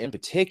this night in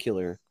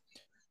particular,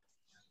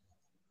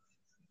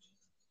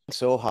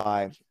 so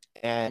high,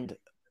 and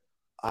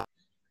I'm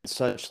in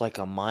such like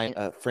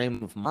a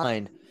frame of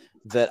mind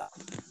that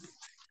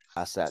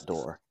past that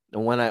door.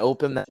 And when I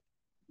opened that,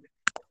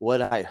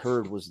 what I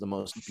heard was the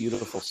most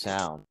beautiful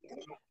sound,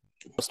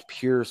 most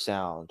pure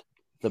sound,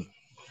 the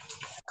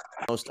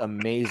most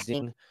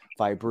amazing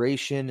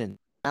vibration and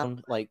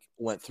sound like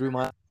went through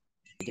my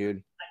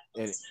dude.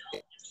 It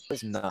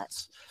was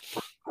nuts.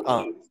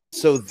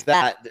 So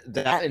that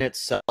in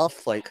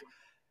itself, like,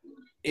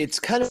 it's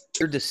kind of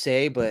weird to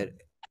say, but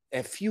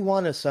if you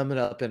want to sum it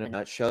up in a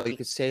nutshell, you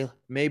could say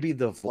maybe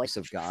the voice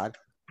of God.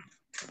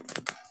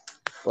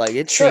 Like,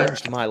 it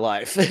changed my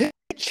life. It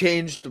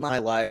changed my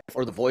life.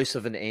 Or the voice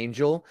of an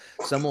angel.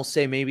 Some will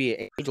say maybe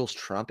an angel's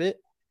trumpet,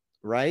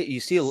 right? You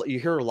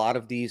hear a lot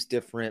of these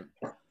different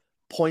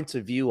points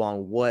of view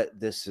on what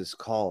this is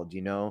called,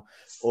 you know?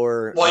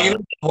 Or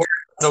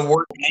the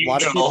word a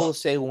lot of people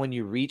say when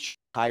you reach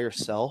higher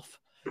self,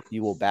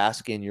 you will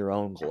bask in your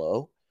own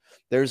glow.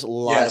 There's a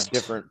lot of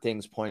different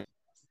things pointing.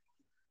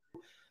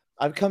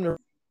 I've come to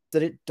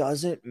that it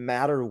doesn't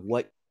matter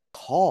what you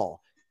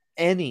call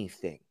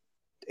anything.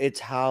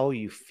 It's how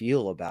you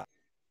feel about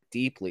it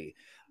deeply.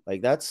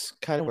 Like, that's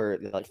kind of where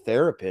like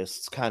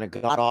therapists kind of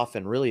got off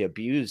and really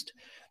abused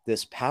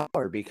this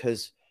power,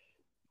 because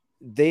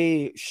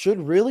they should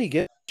really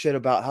give a shit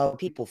about how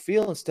people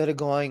feel instead of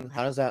going,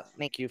 how does that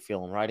make you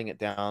feel, and writing it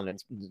down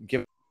and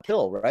give a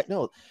pill, right?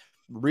 No,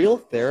 real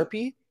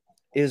therapy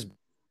is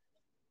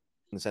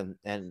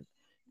and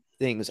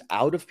things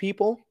out of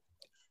people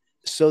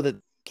so that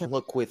they can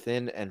look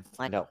within and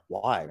find out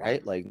why,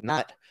 right? Like,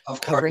 not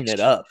covering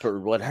it up or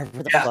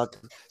whatever the fuck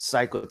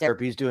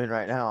psychotherapy is doing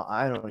right now.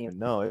 I don't even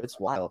know. It's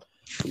wild.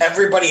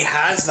 Everybody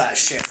has that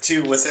shit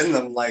too within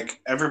them.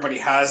 Like, everybody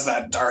has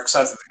that dark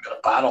side that they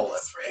gotta battle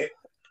with, right?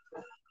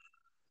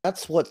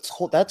 That's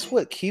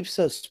what keeps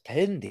us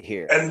pinned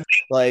here. And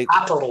like,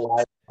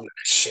 capitalize on that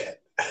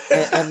shit.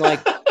 and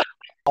like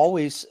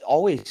always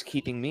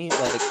keeping me,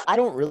 like, I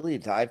don't really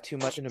dive too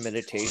much into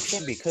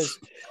meditation because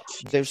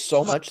there's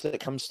so much that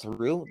comes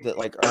through that,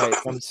 like, all right,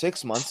 from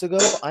 6 months ago,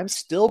 I'm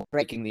still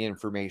breaking the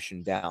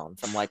information down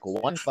from like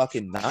one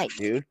fucking night,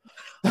 dude.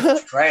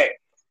 Right.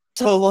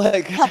 So,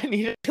 like, I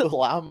needed to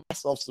allow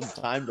myself some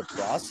time to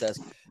process,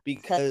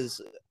 because,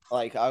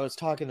 like, I was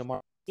talking to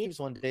Mark Steves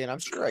one day, and I'm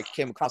sure I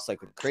came across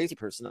like a crazy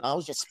person. I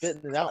was just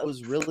spitting it out. It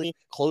was really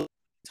close to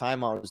the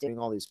time I was doing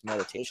all these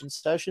meditation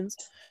sessions.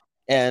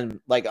 And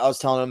like, I was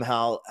telling him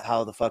how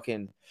the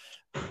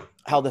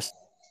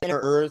center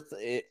Earth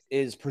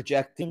is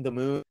projecting the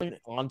moon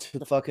onto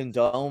the fucking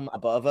dome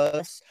above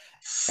us,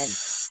 and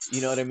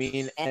you know what I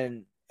mean.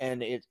 And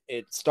it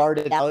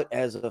started out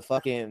as a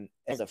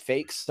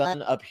fake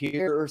sun up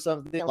here or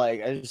something.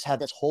 Like, I just had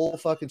this whole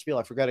fucking spiel.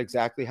 I forgot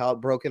exactly how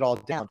it broke it all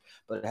down,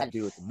 but it had to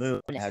do with the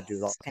moon. It had to do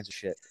with all kinds of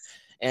shit.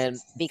 And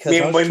because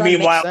I was trying to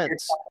make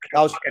sense,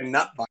 I was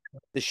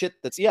the shit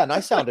that's and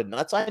I sounded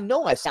nuts. I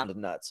know I sounded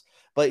nuts,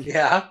 but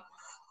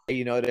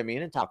you know what I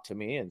mean, and talked to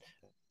me and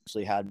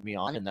actually had me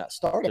on, and that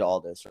started all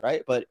this,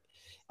 right? But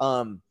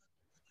like,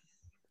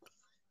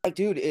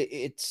 dude,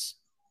 so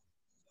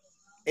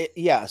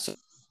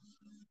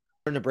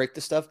I'm going to break the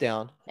stuff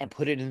down and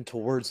put it into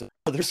words that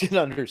others can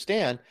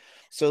understand,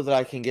 so that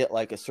I can get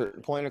like a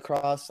certain point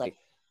across. Like,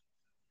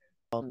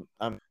 I'll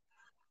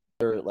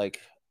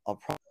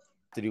probably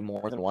to do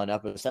more than one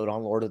episode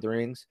on Lord of the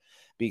Rings,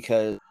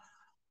 because,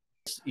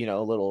 you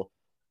know, a little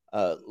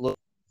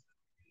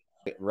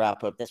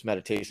wrap up this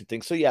meditation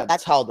thing. So yeah,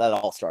 that's how that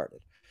all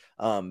started.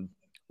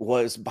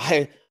 Was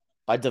by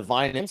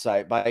divine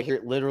insight, by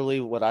literally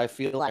what I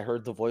feel. I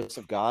heard the voice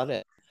of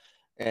God,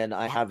 and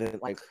I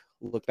haven't like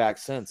looked back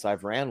since.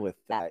 I've ran with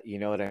that. You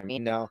know what I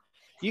mean? Now,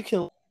 you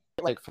can,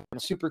 like, from a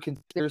super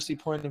conspiracy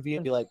point of view,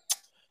 and be like,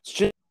 it's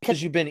just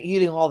because you've been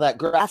eating all that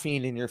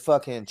graphene in your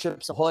fucking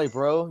Chips Ahoy,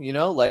 bro. You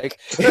know, like,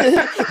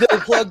 they're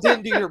plugged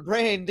into your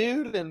brain,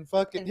 dude, and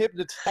fucking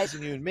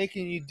hypnotizing you and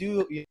making you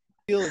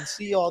feel and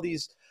see all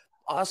these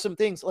awesome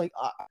things. Like,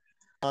 I'm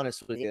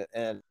honest with you,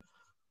 and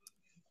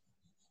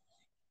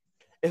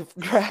if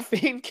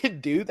graphene can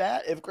do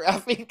that, if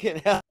graphene can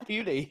help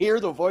you to hear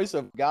the voice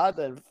of God,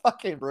 then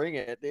fucking bring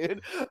it,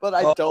 dude. But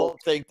I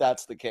don't think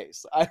that's the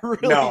case. I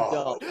really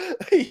don't.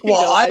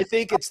 Well, I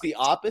think it's the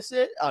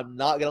opposite. I'm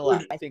not gonna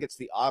lie. I think it's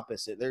the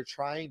opposite. They're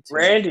trying to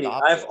Randy,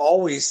 stop I've this.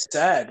 always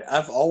said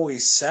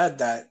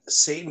that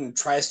Satan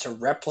tries to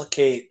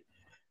replicate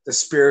the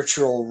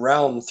spiritual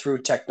realm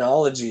through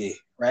technology,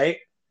 right?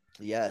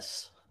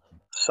 Yes.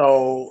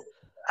 So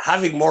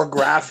having more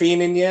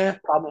graphene in you,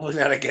 probably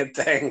not a good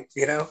thing,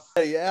 you know?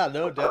 Yeah,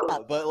 no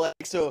doubt. But like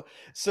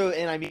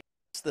and I mean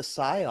it's the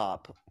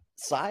psyop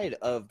side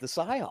of the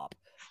psyop.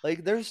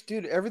 Like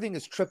dude, everything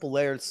is triple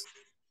layered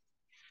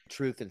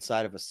truth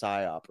inside of a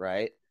psyop,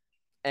 right?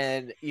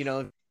 And you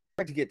know, if you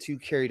start to get too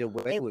carried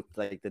away with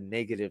like the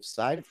negative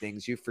side of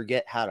things, you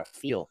forget how to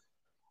feel.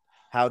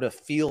 How to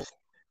feel.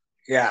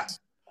 Yeah.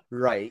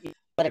 Right.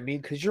 But I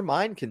mean, because your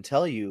mind can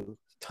tell you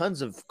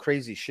tons of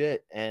crazy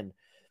shit, and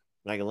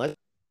like unless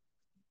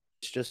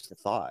it's just a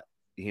thought,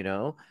 you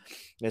know,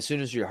 as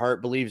soon as your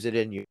heart believes it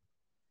in you,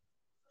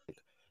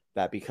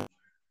 that becomes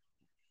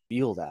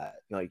feel that,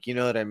 like, you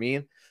know what I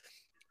mean?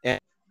 And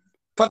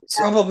But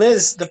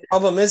the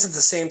problem is at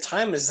the same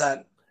time is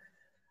that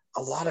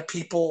a lot of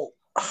people,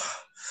 I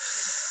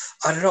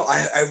don't know.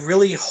 I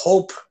really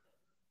hope,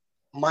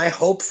 my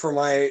hope for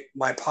my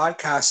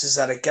podcast is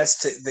that it gets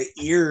to the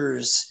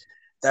ears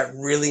that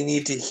really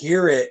need to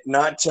hear it,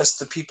 not just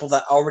the people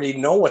that already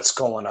know what's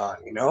going on,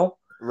 you know?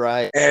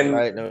 right, And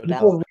right, no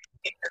people doubt.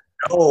 really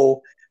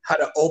know how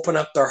to open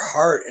up their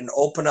heart and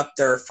open up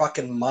their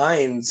fucking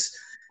minds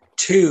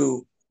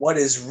to what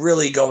is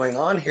really going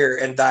on here,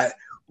 and that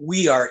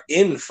we are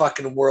in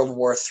fucking World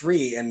War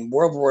III, and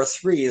World War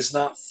III is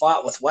not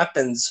fought with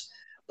weapons,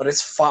 but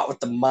it's fought with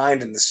the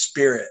mind and the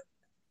spirit.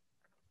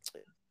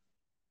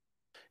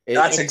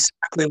 That's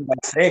exactly what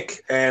I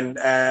think, and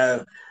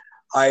we're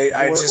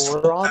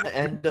on the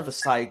end of a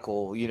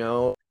cycle, you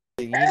know.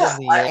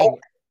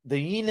 The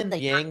yin and the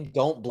yang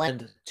don't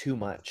blend too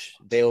much;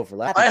 they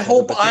overlap. I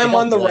hope I'm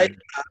on the right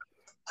path.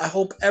 I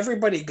hope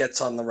everybody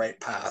gets on the right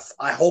path.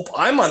 I hope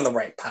I'm on the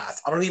right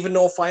path. I don't even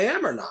know if I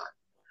am or not,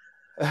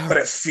 but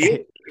it feels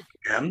like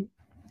I am.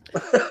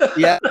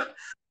 Yeah.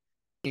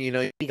 You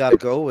know, you gotta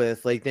go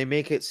with, like, they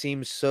make it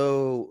seem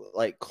so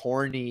like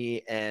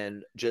corny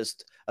and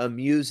just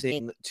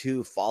amusing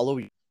to follow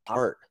your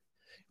heart,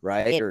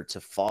 right? Or to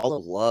follow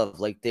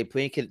love. Like they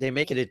make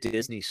it a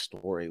Disney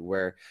story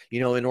where, you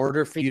know, in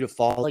order for you to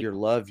follow your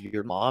love,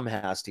 your mom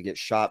has to get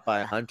shot by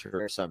a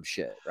hunter or some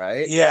shit,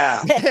 right?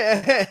 Yeah.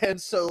 And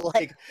so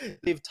like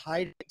they've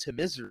tied it to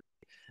misery,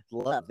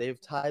 love. They've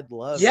tied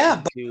love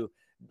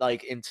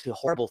into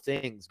horrible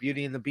things.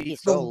 Beauty and the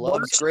Beast. Oh,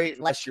 love's great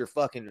unless you're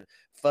fucking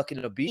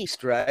a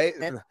beast, right?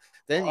 And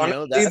then you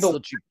know that's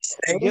what you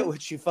get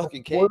what you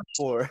fucking came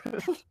for.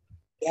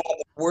 Yeah,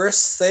 the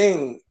worst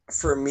thing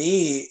for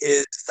me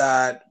is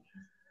that,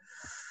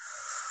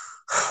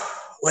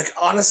 like,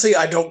 honestly,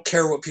 I don't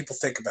care what people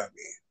think about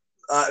me.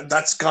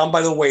 That's gone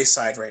by the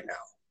wayside right now.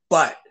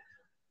 But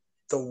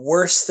the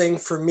worst thing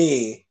for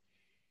me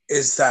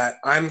is that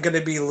I'm going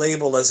to be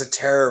labeled as a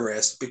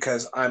terrorist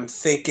because I'm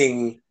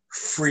thinking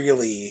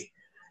freely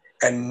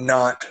and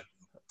not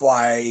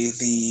by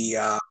the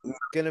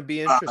going to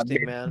be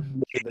interesting,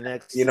 man, for the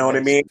next, what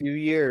I mean? few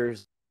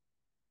years.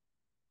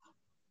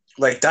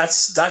 Like that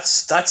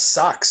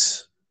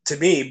sucks to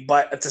me,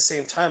 but at the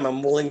same time,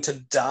 I'm willing to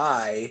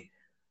die.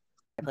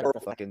 I put a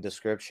fucking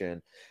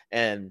description,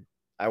 and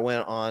I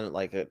went on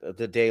like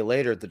the day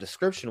later, the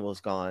description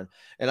was gone,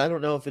 and I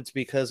don't know if it's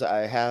because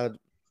I had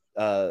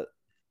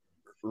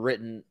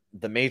written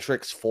The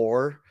Matrix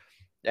 4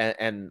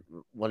 and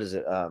what is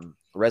it,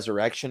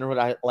 Resurrection, or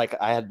what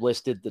I had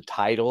listed the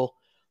title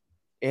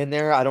in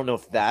there. I don't know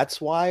if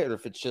that's why or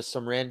if it's just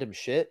some random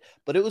shit,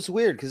 but it was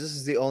weird because this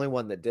is the only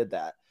one that did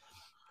that.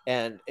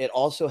 And it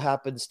also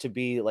happens to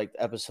be like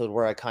the episode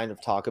where I kind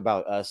of talk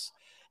about us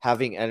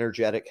having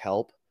energetic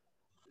help,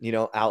 you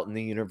know, out in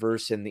the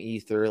universe, in the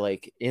ether,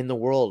 like in the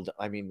world.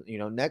 I mean, you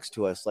know, next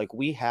to us, like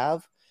we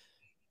have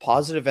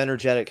positive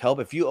energetic help.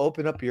 If you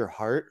open up your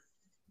heart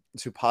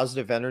to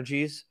positive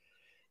energies,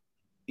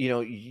 you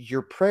know,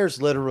 your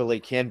prayers literally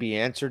can be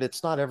answered.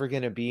 It's not ever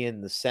going to be in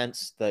the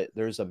sense that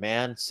there's a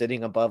man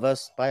sitting above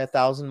us by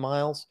 1,000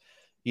 miles,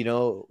 you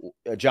know,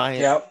 a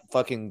giant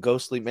fucking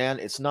ghostly man.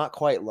 It's not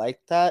quite like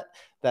that.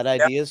 That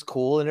idea is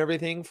cool and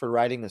everything for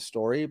writing a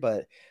story,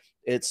 but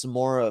it's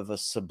more of a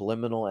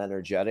subliminal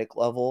energetic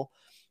level.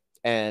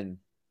 And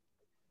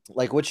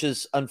like, which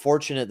is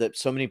unfortunate that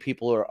so many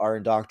people are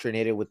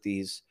indoctrinated with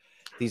these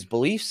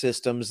belief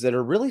systems that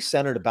are really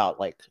centered about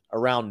like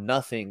around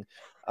nothing.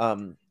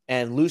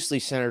 And loosely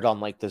centered on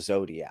like the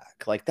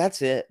zodiac. Like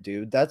that's it,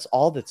 dude. That's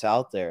all that's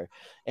out there.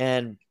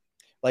 And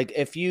like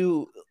if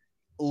you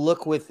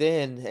look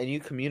within and you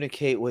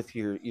communicate with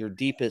your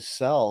deepest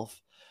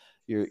self,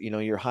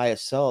 your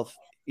highest self,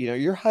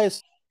 your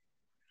highest,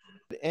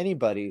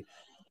 anybody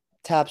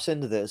taps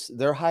into this,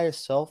 their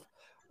highest self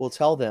will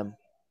tell them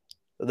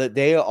that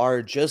they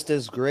are just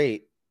as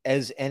great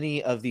as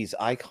any of these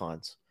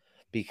icons.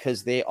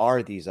 because they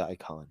are these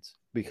icons,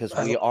 because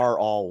we are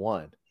all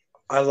one.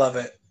 I love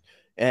it.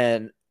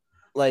 And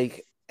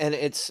like, and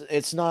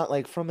it's not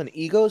like from an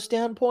ego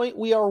standpoint,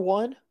 we are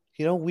one,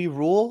 you know, we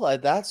rule.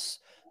 That's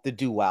the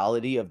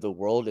duality of the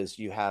world, is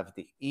you have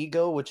the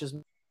ego, which is,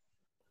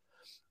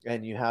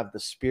 and you have the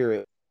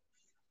spirit,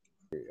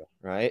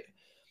 right?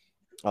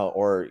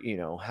 Or, you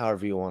know,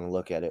 however you want to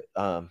look at it.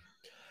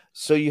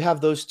 So you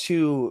have those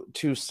two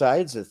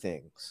sides of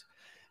things.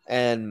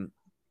 And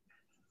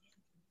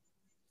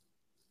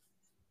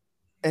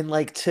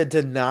like, to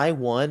deny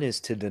one is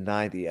to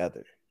deny the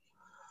other.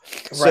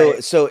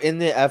 Right. So in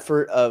the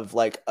effort of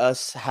like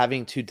us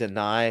having to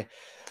deny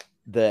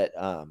that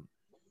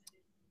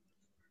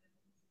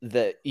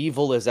that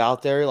evil is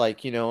out there,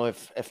 like, you know,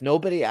 if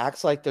nobody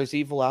acts like there's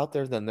evil out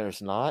there, then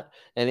there's not,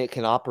 and it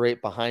can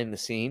operate behind the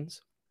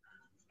scenes.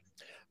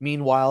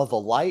 Meanwhile, the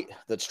light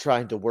that's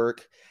trying to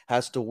work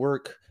has to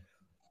work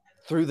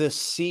through this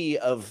sea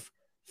of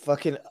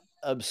fucking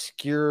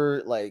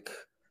obscure, like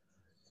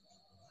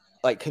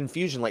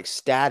confusion, like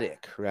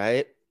static,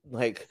 right?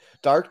 Like,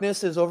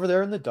 darkness is over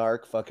there in the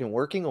dark, fucking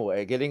working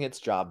away, getting its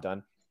job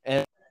done,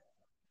 and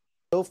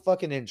so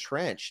fucking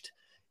entrenched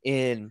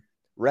in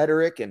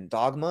rhetoric and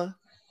dogma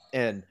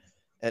and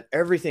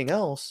everything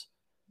else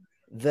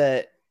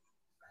that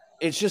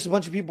it's just a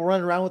bunch of people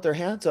running around with their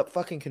hands up,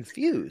 fucking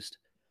confused.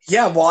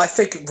 Yeah, well, I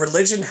think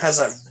religion has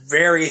a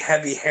very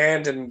heavy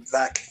hand in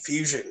that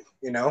confusion,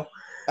 you know?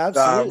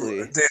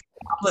 Absolutely. The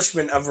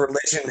establishment of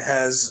religion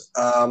has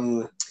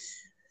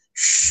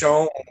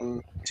shown to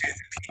the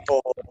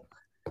people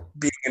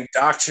being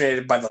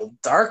indoctrinated by the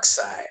dark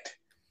side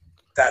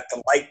that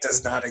the light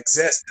does not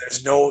exist.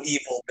 There's no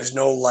evil. There's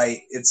no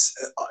light. It's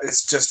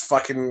just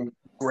fucking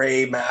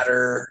gray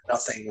matter,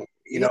 nothing.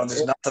 You know,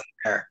 there's nothing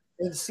there.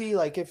 And see,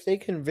 like, if they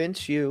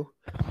convince you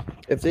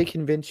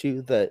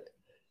that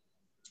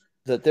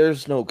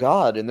there's no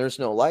God and there's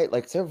no light,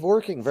 like, they're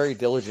working very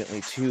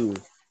diligently to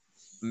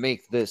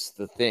make this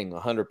the thing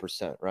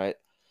 100%, right?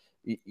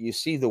 You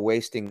see the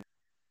wasting,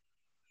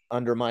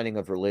 undermining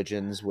of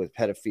religions with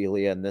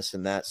pedophilia and this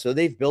and that. So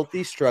they've built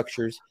these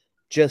structures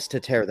just to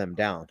tear them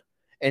down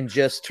and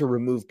just to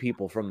remove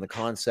people from the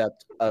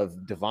concept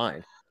of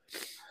divine.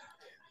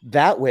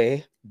 That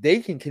way they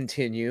can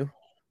continue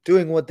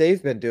doing what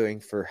they've been doing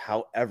for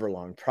however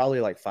long, probably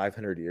like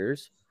 500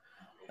 years.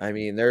 I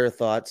mean, there are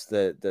thoughts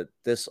that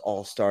this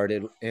all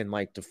started in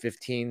like the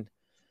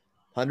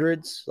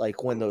 1500s,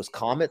 like when those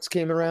comets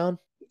came around.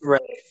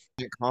 Right.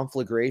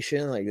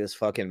 Conflagration, like this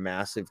fucking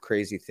massive,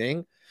 crazy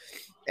thing.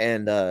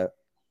 And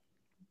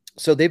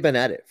so they've been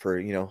at it for,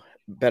 you know,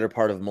 better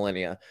part of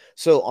millennia.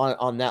 So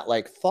on that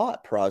like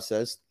thought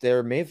process,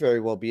 there may very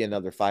well be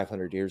another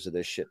 500 years of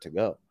this shit to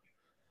go,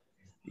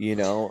 you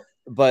know.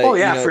 But oh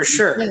yeah, you know, for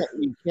sure,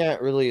 you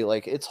can't really,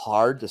 like, it's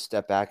hard to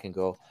step back and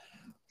go,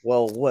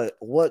 well,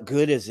 what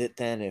good is it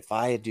then if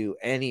I do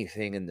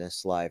anything in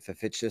this life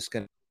if it's just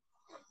gonna be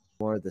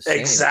more of the same?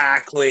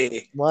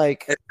 Exactly.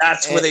 Like, and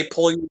that's where they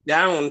pull you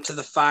down to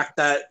the fact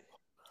that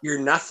you're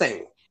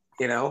nothing.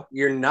 You know,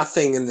 you're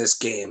nothing in this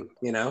game.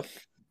 You know,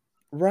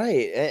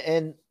 right?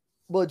 And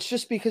well, it's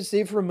just because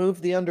they've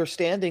removed the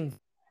understanding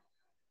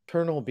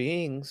eternal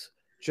beings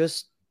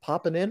just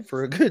popping in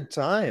for a good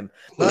time.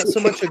 Not so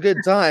much a good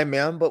time,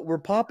 man, but we're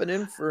popping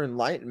in for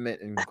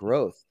enlightenment and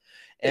growth.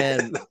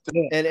 And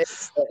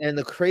and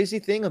the crazy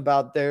thing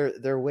about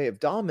their way of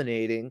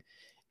dominating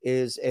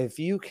is, if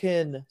you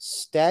can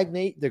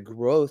stagnate the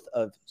growth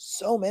of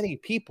so many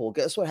people,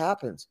 guess what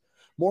happens?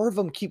 More of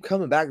them keep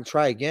coming back and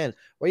try again.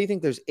 Why do you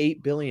think there's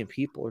 8 billion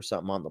people or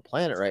something on the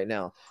planet right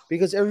now?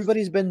 Because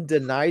everybody's been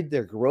denied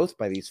their growth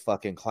by these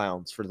fucking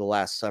clowns for the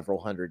last several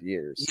hundred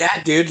years.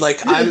 Yeah, dude. Like,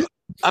 I'm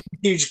a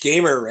huge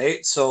gamer,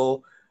 right?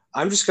 So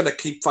I'm just gonna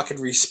keep fucking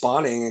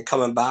respawning and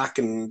coming back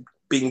and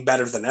being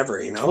better than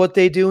ever. You know, that's what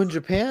they do in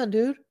Japan,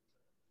 dude.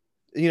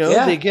 You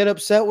know, they get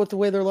upset with the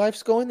way their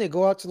life's going. They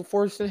go out to the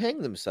forest and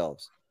hang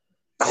themselves.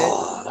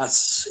 Oh,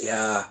 that's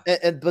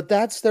but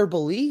that's their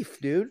belief,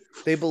 dude.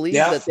 They believe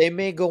that they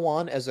may go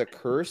on as a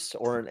curse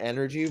or an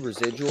energy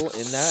residual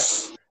in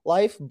that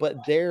life,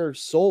 but their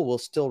soul will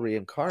still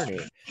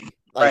reincarnate.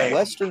 Like,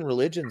 Western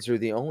religions are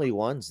the only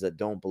ones that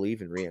don't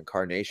believe in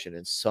reincarnation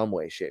in some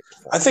way, shape,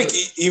 or form. I think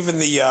even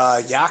the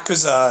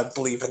Yakuza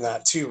believe in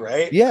that too,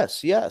 right?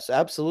 Yes,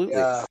 absolutely.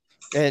 Yeah.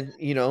 And,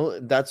 you know,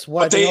 that's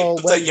why they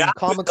all went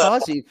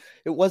kamikaze.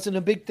 It wasn't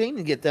a big thing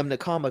to get them to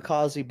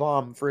kamikaze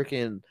bomb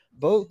freaking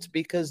boats,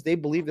 because they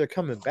believe they're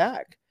coming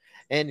back.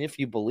 And if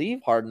you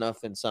believe hard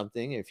enough in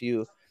something, if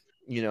you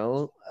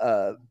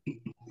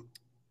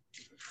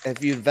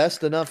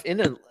invest enough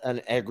in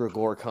an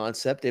egregore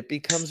concept, it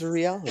becomes a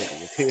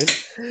reality, dude.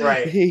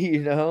 Right. You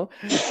know,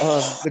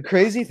 the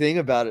crazy thing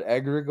about an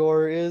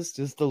egregore is,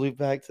 just to loop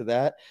back to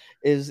that,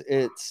 is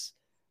it's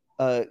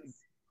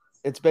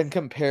been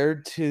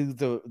compared to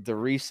the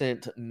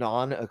recent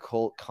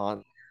non-occult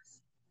concept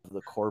of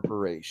the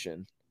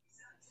corporation.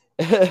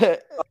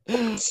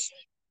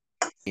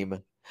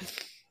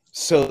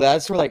 So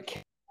that's where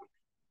like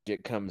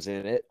it comes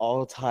in. It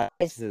all ties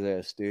to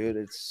this, dude.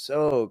 It's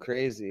so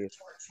crazy.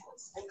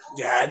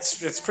 Yeah,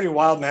 it's pretty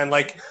wild, man.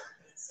 Like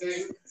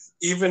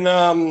even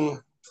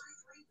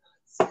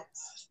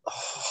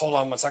hold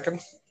on one second.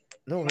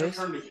 No worries.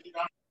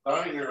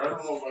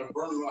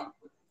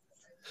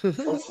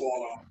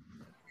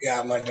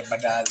 Yeah, my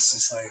dad's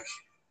just like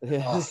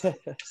Yeah.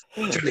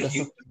 turn the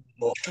heat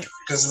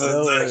because No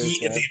the worries,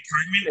 heat in the man.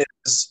 apartment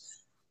is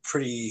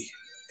pretty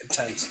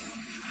intense.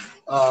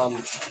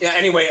 Yeah.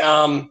 Anyway,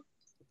 I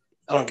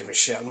don't give a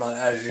shit. I'm not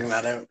editing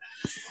that out.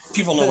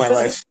 People know my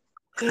life.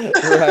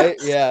 Right?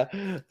 Yeah.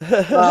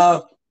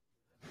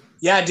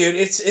 Yeah, dude,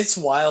 it's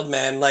wild,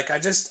 man. Like I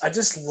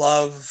just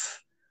love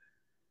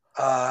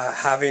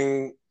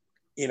having,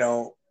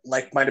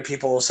 like-minded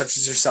people such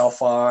as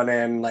yourself on,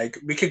 and like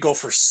we could go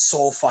for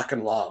so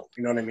fucking long.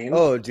 You know what I mean?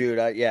 Oh, dude,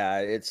 yeah,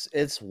 it's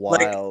Like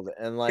wild,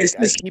 and it's like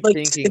I just keep like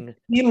it's thinking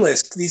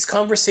seamless. These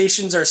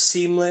conversations are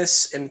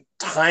seamless and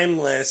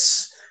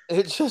timeless.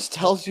 it just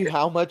tells you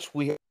how much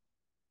we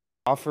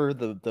offer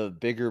the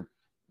bigger,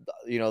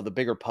 the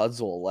bigger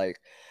puzzle. Like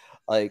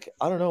I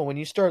don't know, when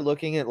you start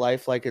looking at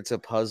life like it's a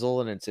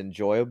puzzle and it's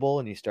enjoyable,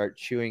 and you start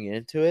chewing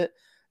into it,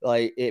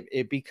 like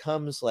it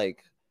becomes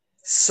like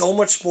So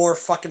much more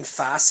fucking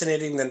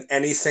fascinating than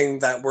anything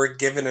that we're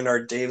given in our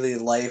daily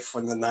life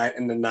when the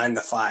 9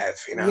 to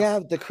 5. yeah,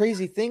 the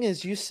crazy thing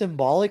is you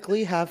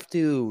symbolically have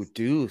to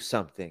do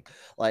something.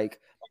 Like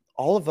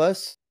all of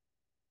us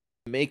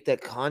make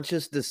that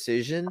conscious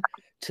decision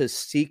to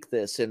seek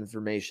this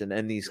information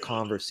and these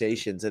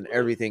conversations and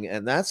everything.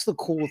 And that's the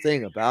cool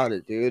thing about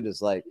it, dude,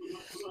 is like,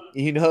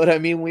 you know what I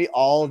mean? We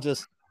all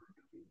just,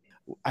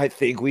 I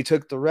think we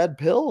took the red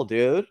pill,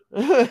 dude.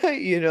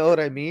 You know what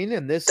I mean?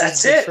 And this is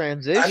That's the it. I mean,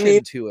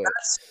 transition to it.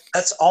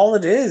 that's all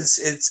it is.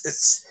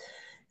 It's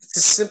a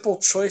simple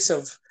choice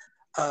of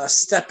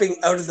stepping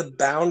out of the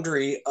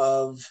boundary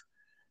of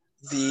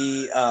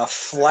the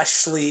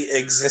fleshly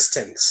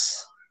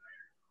existence.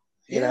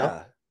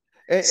 Yeah.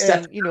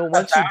 Step And, out of that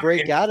once you boundary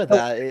break and out of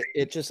that,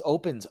 it just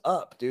opens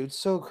up, dude,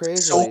 so so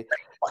crazily. many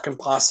fucking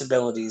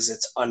possibilities.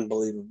 It's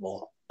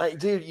unbelievable.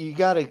 Dude, you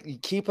gotta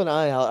keep an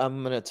eye out.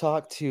 I'm gonna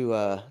talk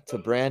to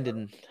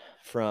Brandon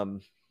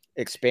from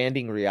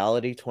Expanding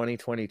Reality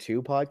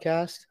 2022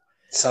 podcast,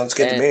 Sounds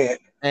good to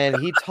and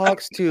me. he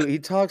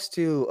talks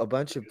to a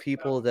bunch of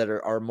people that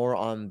are more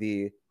on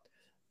the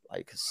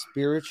like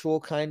spiritual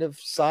kind of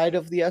side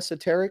of the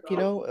esoteric,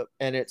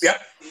 and it's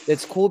Yep.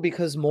 it's cool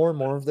because more and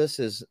more of this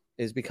is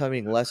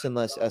becoming less and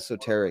less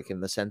esoteric in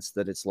the sense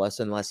that it's less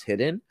and less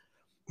hidden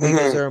because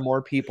Mhm. there are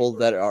more people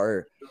that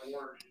are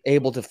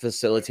able to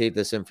facilitate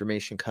this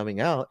information coming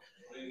out,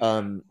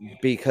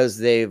 because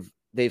they've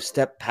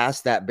stepped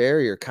past that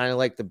barrier, kind of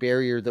like the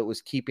barrier that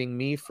was keeping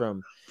me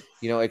from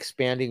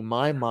expanding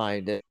my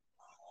mind and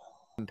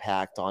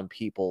impact on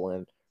people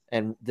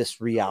and this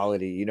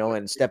reality,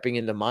 and stepping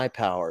into my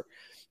power.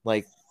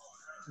 Like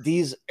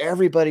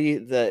everybody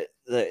that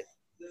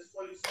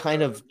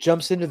kind of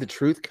jumps into the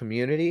truth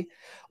community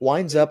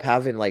winds up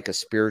having like a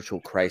spiritual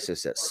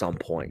crisis at some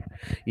point.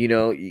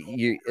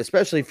 You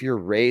especially if you're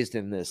raised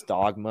in this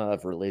dogma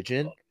of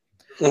religion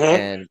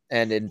Mhm.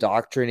 and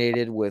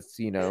indoctrinated with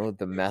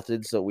the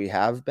methods that we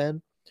have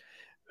been,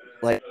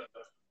 like,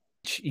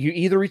 you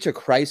either reach a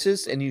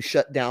crisis and you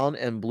shut down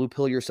and blue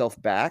pill yourself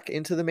back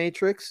into the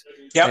matrix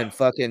and Yep.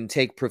 fucking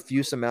take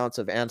profuse amounts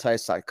of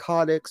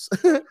antipsychotics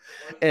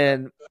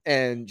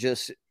and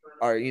just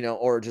are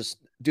or just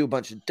do a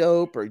bunch of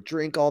dope or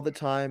drink all the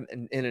time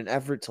in an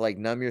effort to like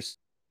numb your.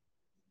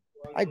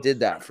 I did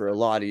that for a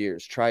lot of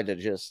years, tried to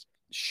just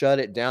shut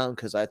it down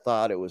because I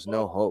thought it was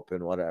no hope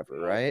and whatever,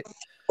 right?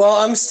 Well,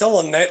 I'm still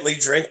a nightly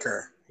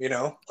drinker.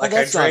 Oh, Like I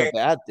that's not a drink,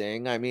 bad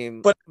thing. I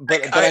mean, but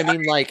like but I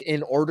mean, like,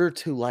 in order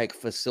to like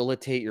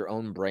facilitate your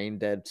own brain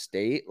dead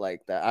state,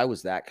 like that, I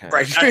was that kind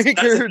right. of That's a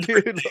drinker, different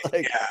dude. thing.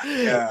 Like,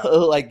 Yeah.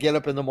 like get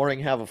up in the morning,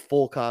 have a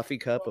full coffee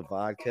cup of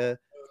vodka,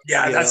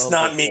 Yeah. That's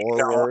not me. before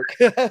No. work.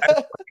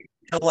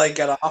 Until I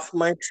get off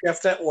my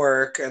shift at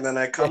work, and then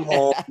I come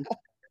home,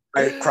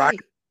 I cry,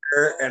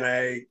 and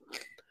I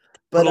put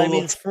But a I little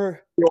mean,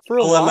 for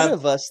a in lot my.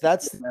 of us,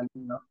 that's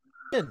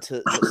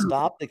to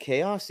stop the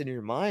chaos in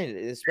your mind,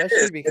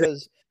 especially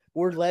because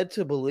we're led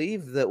to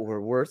believe that we're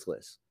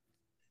worthless.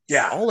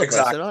 Yeah. All of us,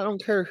 Exactly. and I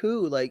don't care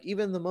who, like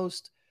even the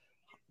most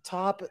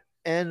top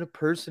end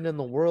person in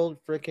the world,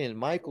 freaking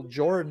Michael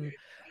Jordan,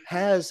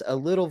 has a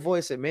little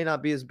voice. It may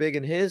not be as big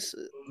in his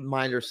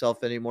mind or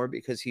self anymore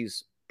because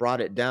he's brought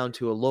it down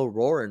to a low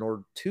roar in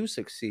order to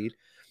succeed,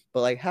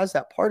 but like has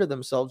that part of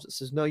themselves that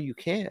says, no, you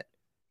can't.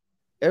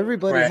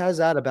 Everybody Right. has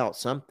that about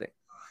something.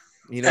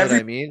 You know what I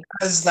Everyone mean?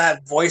 has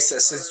that voice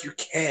that says you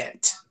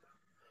can't.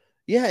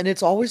 Yeah, and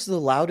it's always the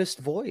loudest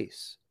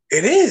voice.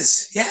 It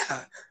is.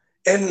 Yeah.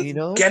 You And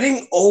know?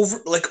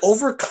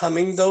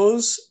 overcoming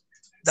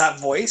that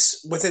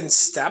voice within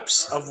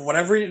steps of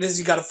whatever it is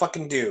you got to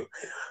fucking do.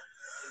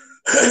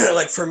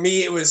 Like for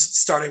me, it was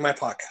starting my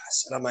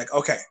podcast, and I'm like,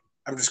 okay,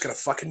 I'm just gonna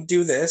fucking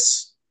do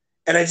this,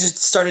 and I just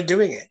started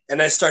doing it,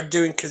 and I started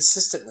doing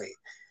consistently,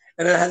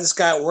 and then I had this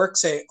guy at work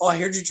say, "Oh, I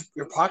heard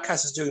your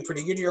podcast is doing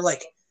pretty good. You're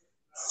like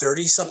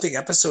 30 something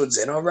episodes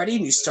in already,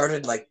 and you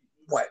started like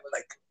what,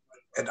 like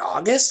in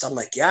August? I'm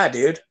like, yeah,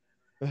 dude.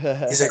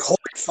 He's like, holy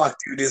fuck,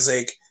 dude. He's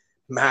like,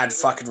 mad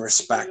fucking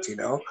respect, you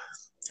know?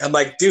 I'm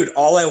like, dude,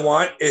 all I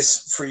want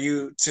is for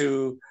you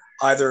to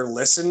either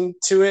listen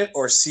to it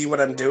or see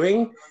what I'm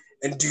doing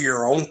and do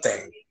your own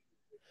thing.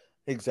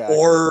 Exactly.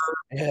 Or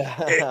Yeah,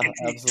 if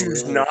you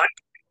choose absolutely. not,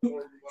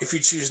 if you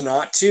choose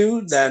not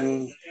to,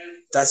 then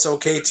that's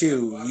okay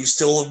too. You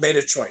still have made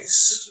a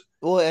choice.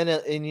 Well,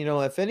 and you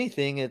know, if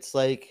anything, it's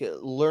like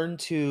learn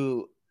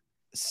to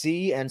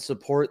see and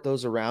support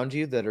those around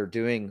you that are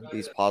doing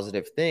these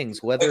positive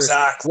things, whether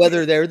Exactly.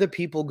 they're the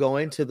people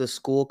going to the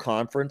school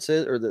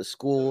conferences or the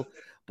school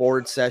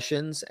board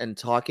sessions and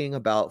talking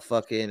about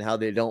fucking how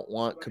they don't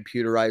want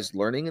computerized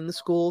learning in the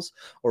schools,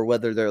 or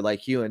whether they're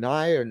like you and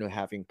I are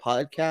having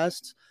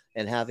podcasts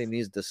and having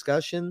these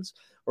discussions,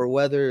 or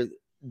whether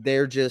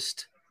they're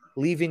just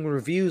leaving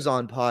reviews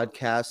on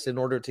podcasts in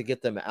order to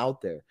get them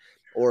out there,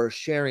 or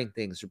sharing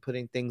things or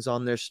putting things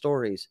on their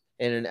stories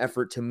in an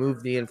effort to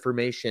move the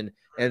information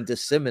and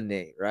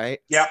disseminate, right?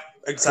 Yep,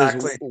 Because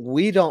exactly.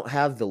 we don't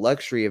have the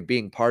luxury of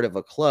being part of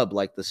a club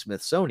like the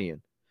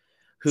Smithsonian,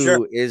 Sure.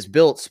 who is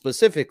built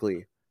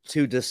specifically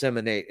to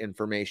disseminate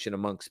information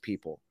amongst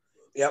people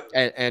Yep.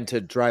 and to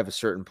drive a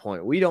certain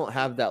point. We don't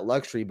have that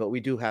luxury, but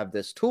we do have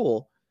this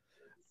tool,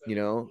 you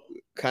know,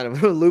 kind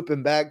of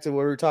looping back to what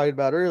we were talking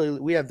about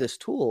earlier. We have this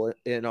tool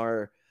in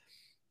our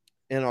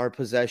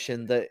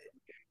possession that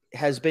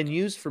has been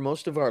used for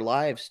most of our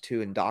lives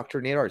to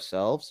indoctrinate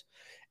ourselves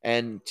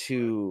and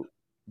to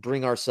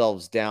bring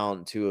ourselves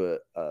down to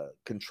a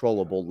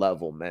controllable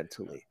level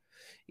mentally,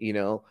 you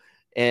know?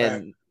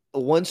 And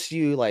once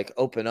you like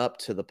open up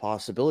to the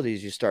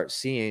possibilities, you start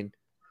seeing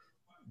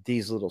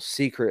these little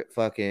secret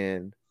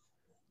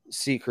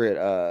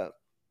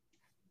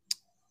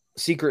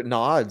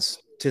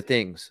nods to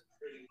things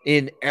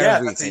in Yeah, that the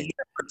everything.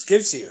 universe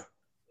gives you.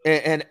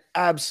 And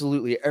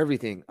absolutely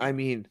everything. I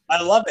mean,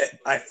 I love it.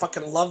 I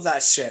fucking love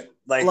that shit.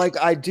 like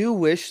I do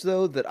wish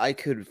though that I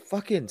could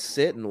fucking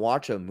sit and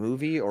watch a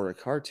movie or a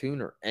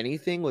cartoon or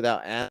anything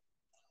without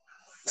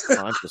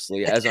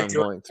consciously as I'm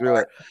going through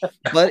it.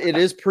 But it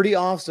is pretty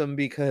awesome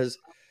because,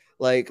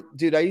 like,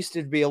 dude, I used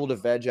to be able to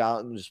veg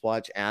out and just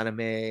watch anime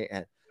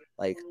and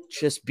like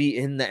just be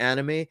in the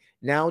anime.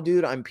 Now,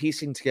 dude, I'm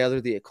piecing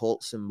together the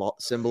occult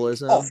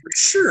symbolism. Oh, for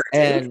sure,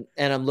 dude.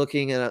 And I'm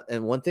looking at,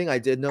 and one thing I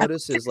did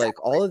notice is like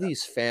all of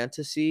these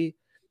fantasy,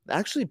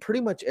 actually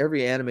pretty much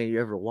every anime you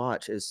ever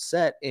watch is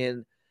set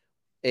in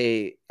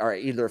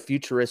either a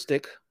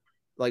futuristic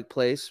like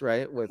place,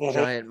 right, with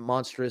giant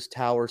monstrous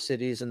tower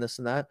cities and this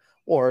and that,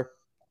 or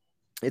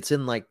it's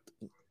in like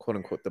quote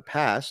unquote the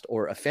past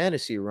or a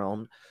fantasy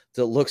realm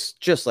that looks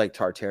just like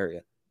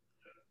Tartaria.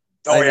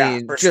 Oh, I yeah,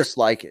 mean, for just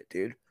sure. like it,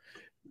 dude.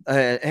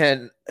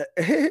 And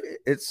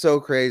it's so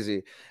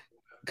crazy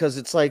because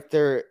it's like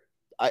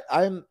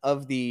I'm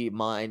of the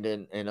mind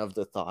and of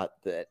the thought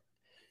that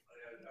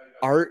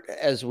art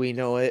as we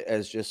know it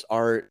as just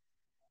art,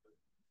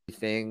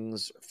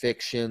 things,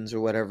 fictions, or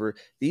whatever,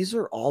 these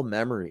are all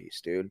memories,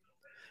 dude.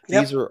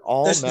 Yep. These are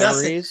all There's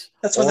nothing. memories.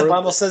 That's what the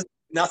Bible says.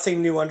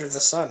 Nothing new under the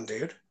sun,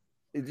 dude.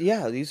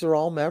 Yeah, these are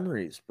all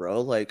memories,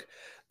 bro. Like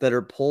that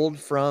are pulled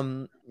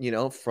from,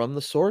 from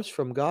the source,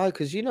 from God.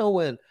 Because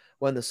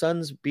when the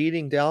sun's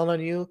beating down on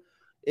you,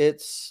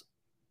 it's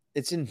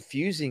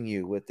infusing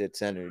you with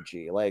its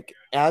energy. Like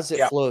as it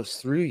Yep. flows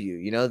through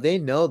you, they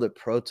know that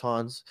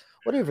protons,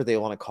 whatever they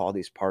want to call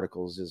these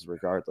particles, is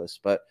regardless.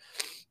 But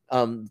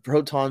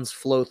protons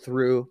flow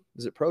through.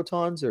 Is it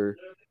protons or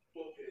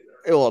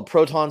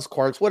protons,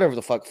 quarks, whatever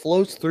the fuck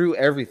flows through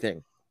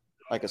everything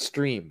like a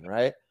stream,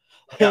 right?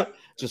 Yep.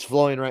 Just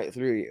flowing right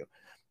through you.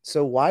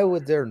 So why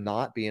would there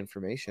not be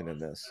information in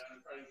this?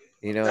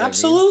 You know what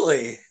Absolutely.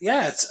 I mean?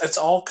 Yeah, it's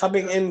all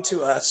coming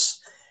into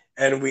us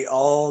and we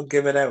all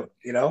give it out,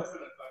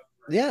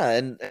 Yeah,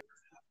 and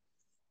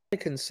I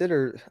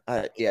consider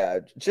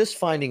just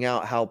finding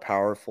out how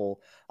powerful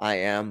I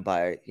am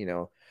by,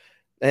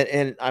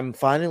 and I'm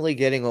finally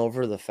getting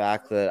over the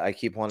fact that I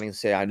keep wanting to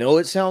say, I know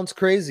it sounds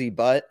crazy,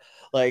 but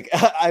like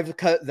I've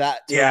cut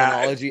that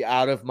terminology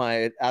out of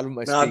my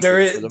No, speech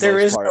there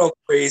is no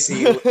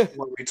crazy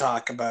what we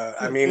talk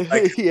about. I mean,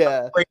 like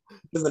yeah,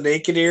 to the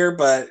naked ear,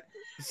 but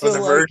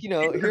so like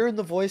hearing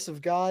the voice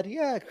of God,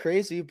 yeah,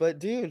 crazy, but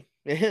dude,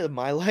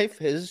 my life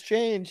has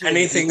changed, and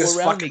anything people is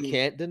around fucking. me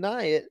can't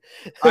deny it.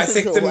 I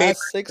think The the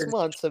last 6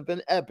 months have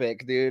been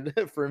epic, dude,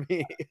 for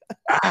me.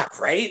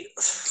 Right.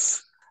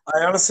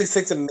 I honestly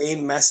think the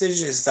main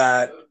message is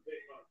that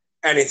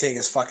anything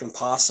is fucking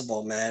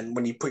possible, man.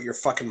 When you put your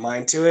fucking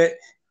mind to it,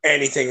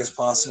 anything is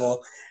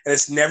possible, and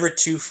it's never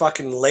too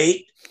fucking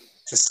late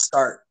to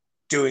start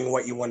doing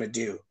what you want to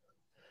do.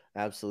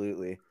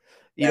 Absolutely.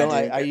 Yeah,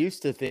 I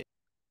used to think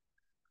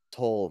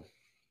whole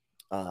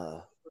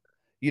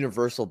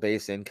universal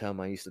base income,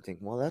 I used to think,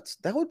 well,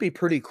 that would be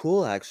pretty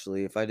cool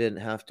actually. If I didn't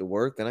have to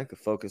work, then I could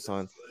focus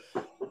on,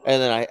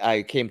 and then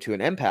I came to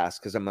an impasse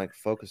because I'm like,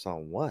 focus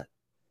on what?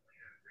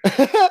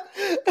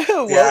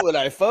 What would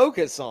I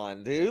focus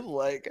on, dude?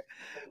 Like,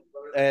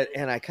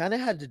 and I kind of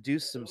had to do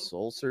some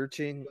soul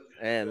searching,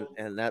 and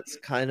that's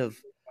kind of,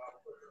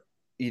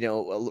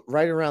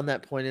 right around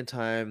that point in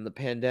time, the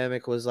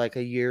pandemic was like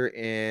a year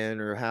in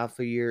or half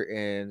a year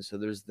in. So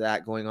there's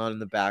that going on in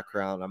the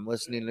background. I'm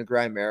listening to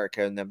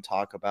Grimerica and them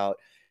talk about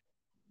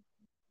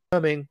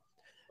coming,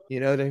 you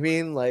know what I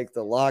mean? Like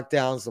the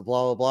lockdowns, the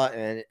blah, blah,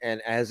 blah.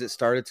 And as it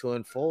started to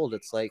unfold,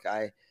 it's like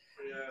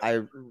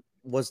that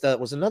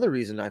was another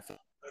reason I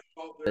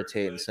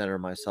meditate and center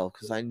myself,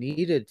 because I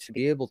needed to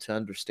be able to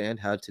understand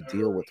how to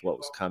deal with what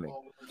was coming,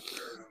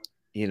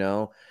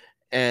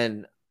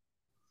 and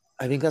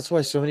I think that's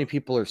why so many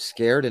people are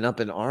scared and up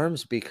in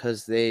arms,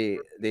 because they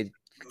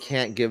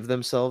can't give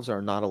themselves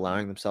or not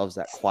allowing themselves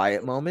that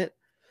quiet moment.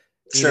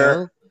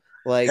 Sure.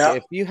 Like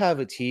if you have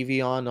a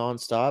TV on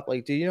nonstop,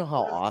 like, do you know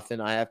how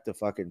often I have to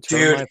fucking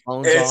turn my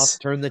phones off,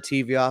 turn the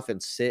TV off,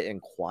 and sit in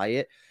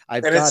quiet?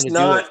 I've got to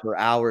do it for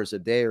hours a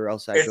day, or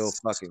else I go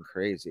fucking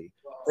crazy.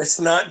 It's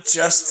not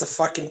just the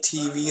fucking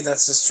TV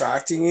that's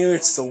distracting you;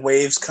 it's the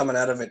waves coming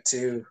out of it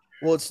too.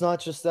 Well, it's not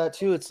just that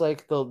too. It's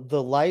like the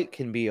light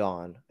can be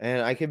on,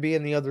 and I can be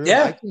in the other room.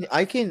 Yeah.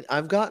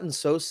 I've gotten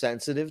so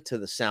sensitive to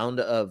the sound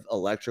of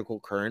electrical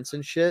currents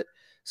and shit,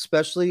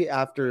 especially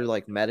after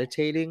like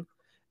meditating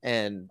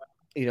and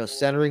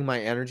centering my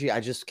energy. I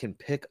just can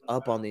pick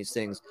up on these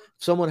things.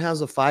 If someone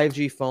has a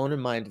 5G phone in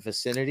my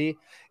vicinity,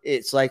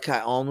 it's like I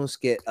almost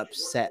get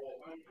upset.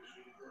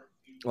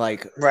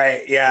 Like,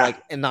 right, yeah.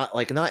 Like, and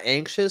not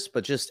anxious,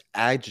 but just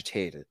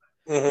agitated.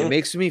 It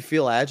makes me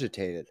feel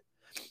agitated.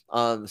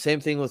 Same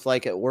thing with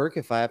like at work,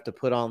 if I have to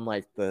put on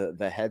like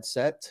the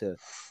headset to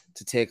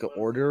take an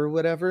order or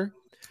whatever,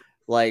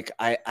 like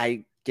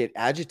I get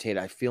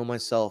agitated. I feel my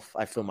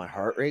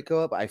heart rate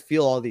go up. I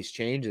feel all these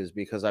changes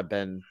because I've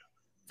been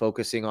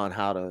focusing on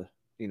how to,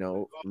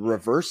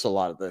 reverse a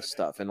lot of this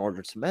stuff in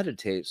order to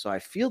meditate. So I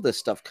feel this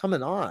stuff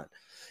coming on,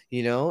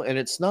 and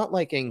it's not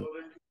like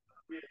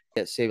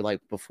say like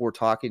before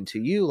talking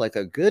to you, like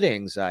a good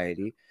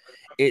anxiety.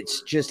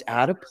 It's just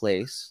out of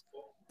place.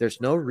 There's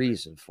no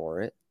reason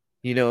for it.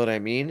 You know what I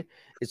mean?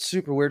 It's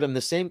super weird. And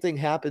the same thing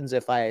happens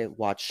if I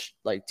watch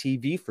like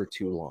TV for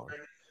too long.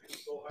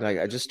 Like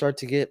I just start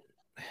to get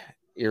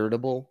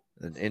irritable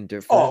and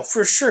indifferent. Oh,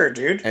 for sure,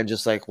 dude. And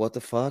just like, what the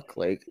fuck?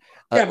 Like,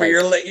 yeah, but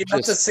you're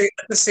at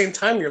the same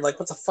time, you're like,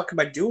 what the fuck am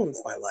I doing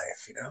with my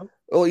life?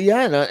 Oh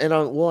yeah,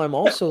 I'm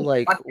also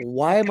like,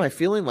 why am I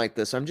feeling like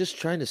this? I'm just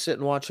trying to sit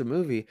and watch a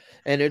movie,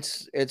 and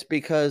it's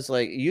because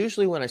like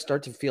usually when I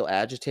start to feel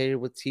agitated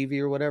with TV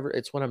or whatever,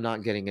 it's when I'm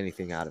not getting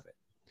anything out of it.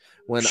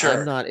 When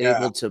I'm not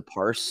able to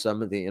parse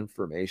some of the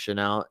information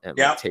out and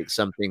like take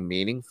something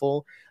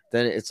meaningful,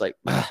 then it's like,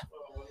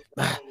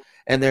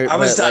 and there's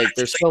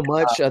so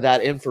much of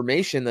that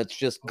information that's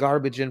just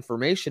garbage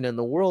information in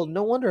the world.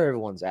 No wonder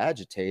everyone's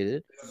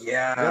agitated.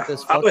 Yeah, you got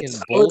this fucking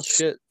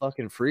bullshit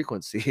fucking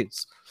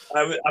frequencies.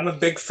 I'm a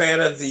big fan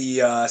of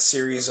the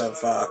series of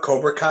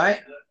Cobra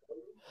Kai.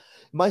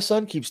 My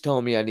son keeps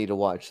telling me I need to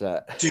watch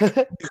that. Dude, you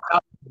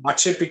have to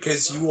watch it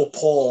because you will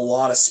pull a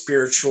lot of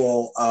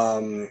spiritual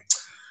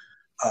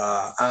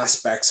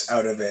aspects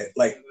out of it.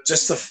 Like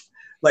just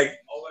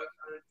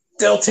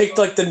they'll take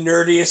like the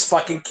nerdiest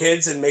fucking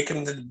kids and make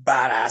them the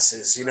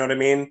badasses. You know what I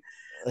mean?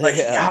 Like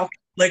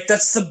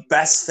that's the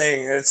best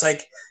thing. And it's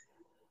like,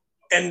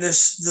 and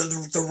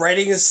the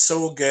writing is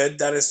so good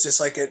that it's just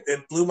like it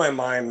blew my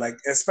mind. Like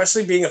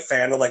especially being a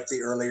fan of like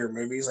the earlier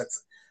movies, like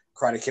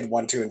Karate Kid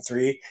 1, 2, and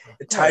 3.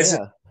 It ties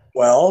it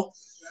well,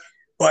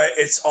 but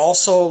it's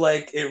also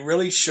like it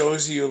really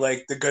shows you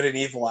like the good and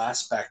evil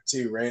aspect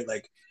too, right?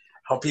 Like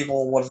how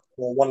people will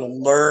want to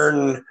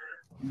learn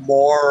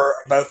more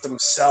about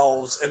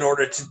themselves in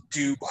order to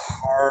do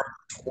harm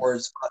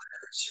towards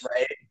others,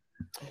 right?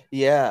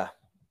 Yeah.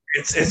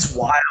 It's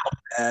wild,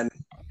 man.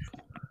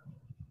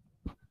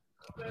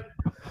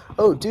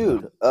 Oh,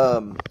 dude.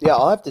 Yeah,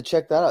 I'll have to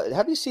check that out.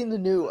 Have you seen the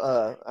new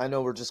I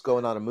know we're just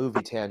going on a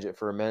movie tangent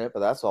for a minute, but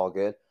that's all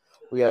good.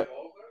 We got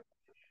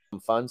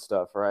some fun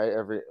stuff, right?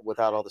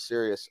 Without all the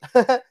serious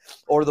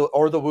or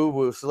the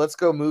woo-woo. So let's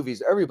go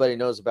movies. Everybody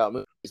knows about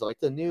movies. Like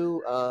the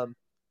new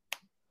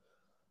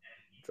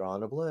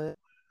Drawing a Blank.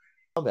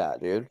 Combat,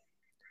 dude.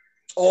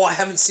 Oh, I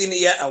haven't seen it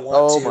yet. I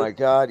want to. Oh my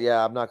god,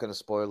 yeah, I'm not going to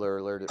spoiler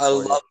alert it. I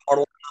love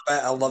Mortal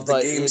Kombat. I love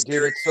the games.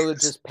 Dude, so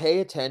just pay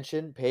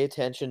attention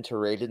to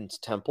Raiden's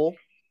temple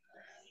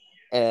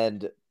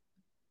and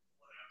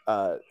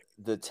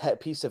the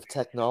piece of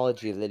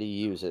technology that he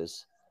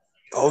uses.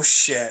 Oh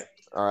shit.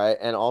 All right,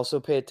 and also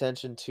pay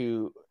attention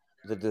to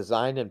the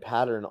design and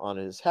pattern on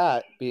his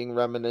hat being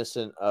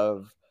reminiscent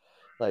of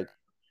like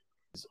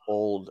his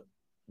old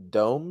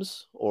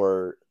domes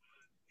or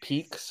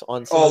peaks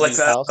on some of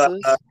these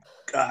houses.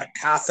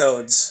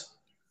 Cathodes.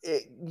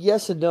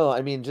 Yes and no.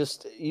 I mean,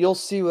 just you'll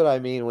see what I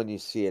mean when you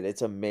see it.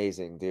 It's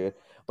amazing, dude.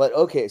 But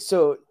okay,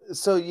 so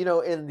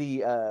in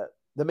the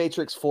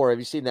Matrix 4, have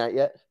you seen that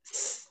yet?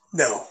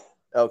 No.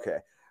 Okay,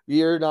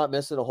 you're not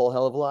missing a whole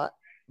hell of a lot,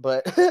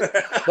 but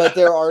but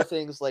there are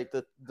things like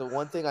the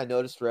one thing I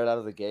noticed right out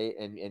of the gate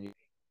and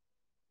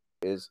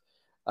is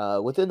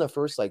within the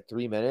first like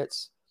 3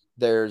 minutes,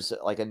 there's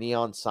like a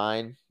neon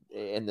sign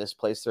in this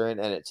place they're in,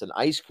 and it's an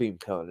ice cream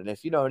cone. And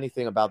if you know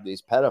anything about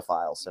these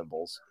pedophile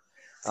symbols,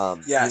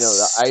 The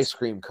Yes. ice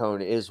cream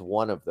cone is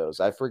one of those.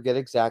 I forget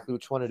exactly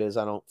which one it is.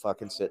 I don't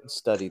fucking sit and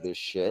study this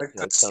shit Like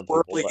the like some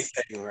people, swirly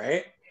but thing,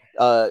 right?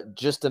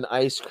 just an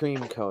ice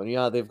cream cone.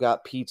 Yeah, they've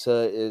got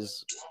pizza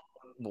is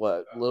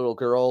what little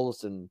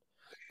girls, and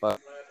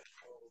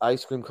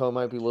ice cream cone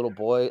might be little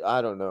boy.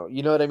 I don't know.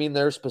 You know what I mean?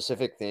 There are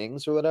specific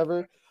things or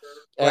whatever,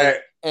 and Right.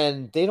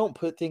 and they don't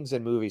put things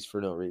in movies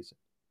for no reason.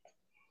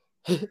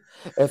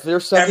 If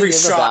there's something Every in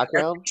the shot,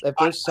 background, if shot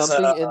there's has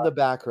something in the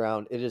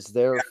background, it is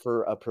there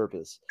for a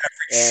purpose.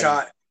 And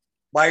shot.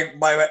 My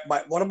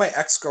one of my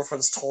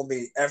ex-girlfriends told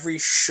me every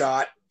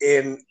shot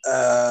in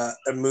a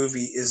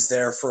movie is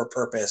there for a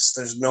purpose.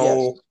 There's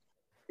no,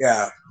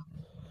 yeah.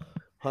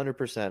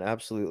 100%,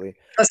 absolutely.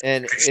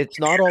 And it's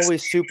not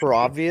always super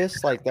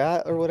obvious like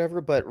that or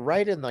whatever, but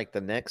right in like the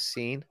next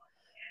scene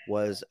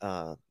was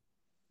a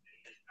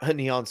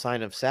neon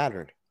sign of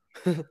Saturn.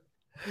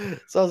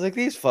 So I was like,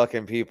 these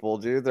fucking people,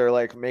 dude, they're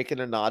like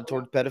making a nod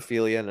towards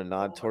pedophilia and a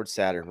nod towards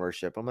Saturn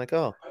worship. I'm like,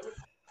 oh.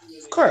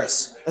 Of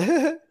course.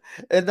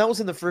 And that was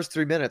in the first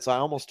 3 minutes. I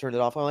almost turned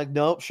it off. I'm like,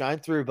 nope, shine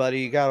through,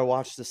 buddy. You got to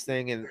watch this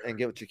thing and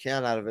get what you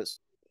can out of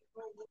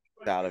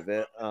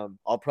it.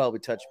 I'll probably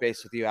touch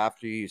base with you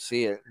after you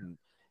see it,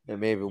 and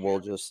maybe we'll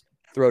just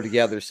throw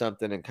together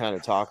something and kind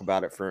of talk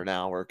about it for an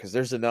hour, because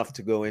there's enough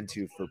to go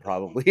into for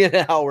probably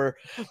an hour.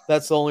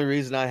 That's the only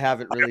reason I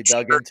haven't really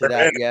dug into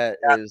that yet.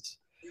 Is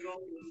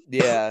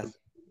yeah.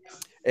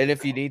 And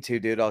if you need to,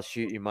 dude, I'll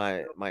shoot you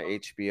my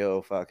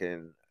HBO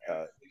fucking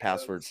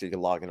password so you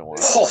can log in and watch.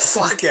 Oh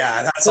fuck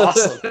yeah, that's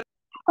awesome.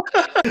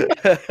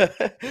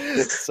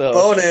 So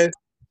bonus.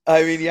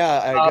 I mean,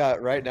 yeah,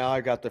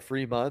 I got the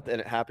free month,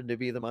 and it happened to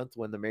be the month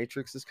when The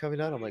Matrix is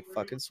coming out. I'm like,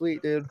 fucking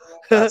sweet, dude.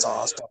 That's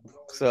awesome.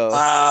 So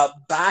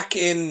back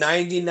in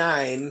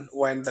 '99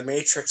 when The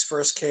Matrix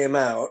first came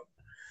out,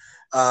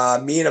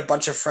 me and a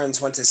bunch of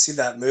friends went to see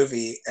that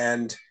movie,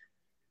 and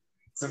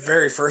the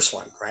very first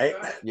one, right?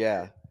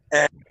 Yeah.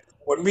 And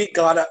when we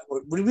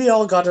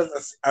all got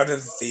out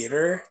of the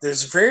theater,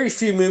 there's very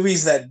few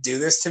movies that do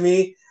this to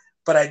me,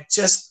 but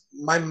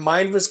my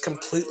mind was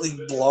completely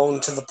blown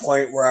to the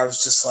point where I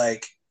was just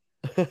like,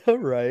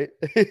 right.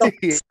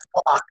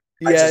 fuck?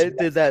 Yeah, it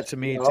did that to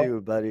me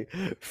too, buddy.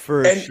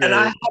 For sure. And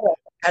I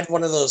had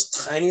one of those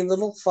tiny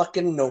little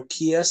fucking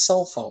Nokia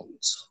cell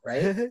phones,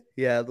 right?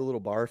 Yeah, the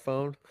little bar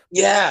phone.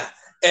 Yeah.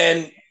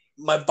 And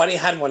my buddy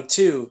had one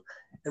too.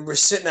 And we're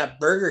sitting at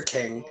Burger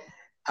King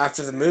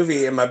after the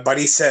movie, and my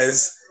buddy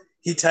says,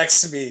 he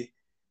texted me,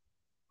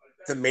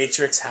 "The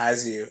Matrix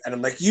has you." And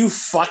I'm like, you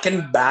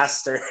fucking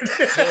bastard.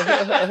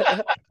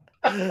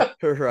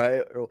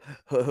 Right.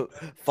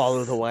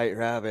 Follow the white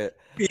rabbit.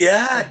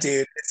 Yeah,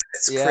 dude.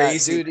 It's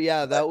crazy. Dude,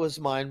 yeah, that was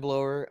mind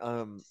blower.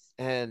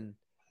 And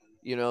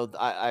you know,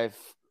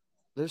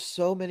 there's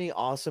so many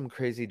awesome,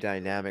 crazy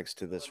dynamics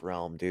to this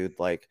realm, dude.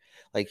 Like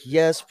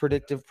yes,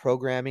 predictive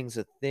programming's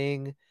a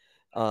thing.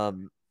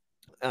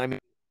 I mean, I've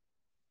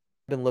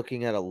been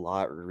looking at a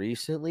lot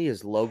recently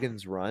is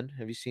Logan's Run.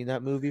 Have you seen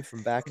that movie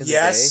from back in the day?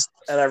 Yes,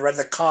 and I read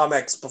the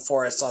comics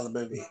before I saw the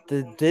movie.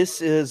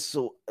 This is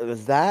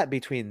that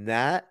between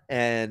that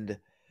and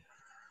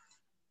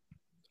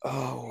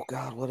oh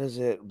god, what is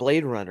it?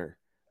 Blade Runner.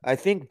 I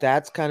think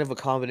that's kind of a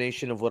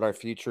combination of what our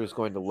future is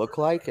going to look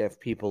like if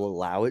people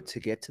allow it to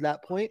get to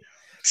that point.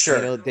 Sure.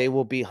 You know, they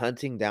will be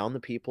hunting down the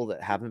people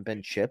that haven't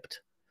been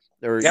chipped,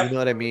 or Yep. you know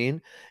what I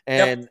mean?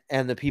 And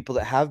the people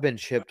that have been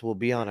chipped will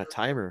be on a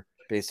timer,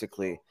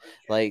 basically.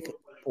 Like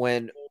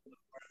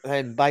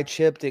and by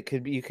chipped, it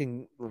could be, you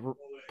can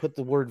put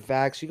the word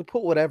vax, you can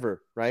put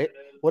whatever, right?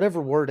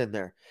 Whatever word in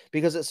there.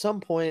 Because at some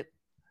point,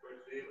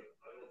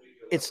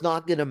 it's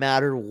not going to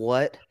matter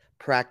what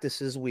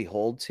practices we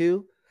hold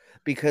to,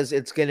 because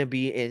it's going to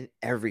be in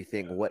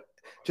everything.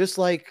 Just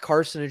like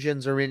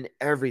carcinogens are in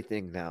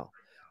everything now,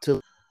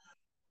 to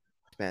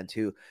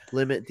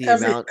limit the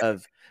amount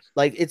of,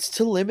 like, it's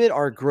to limit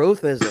our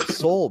growth as a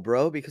soul,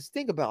 bro. Because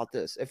think about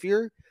this: if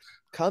you're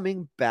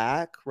coming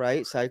back,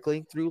 right,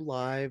 cycling through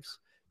lives,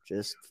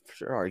 just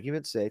for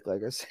argument's sake,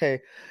 like I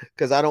say,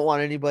 because I don't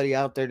want anybody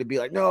out there to be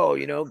like, no,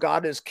 you know,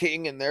 God is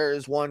king and there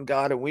is one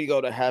God and we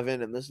go to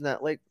heaven and this and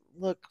that. Like,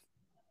 look,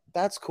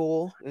 that's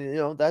cool, you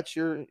know, that's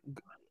your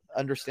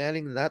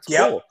understanding, and that's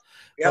cool.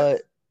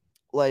 But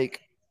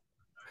like,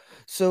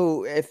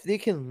 so if they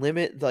can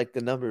limit like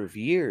the number of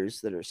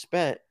years that are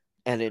spent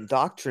and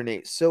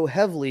indoctrinate so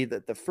heavily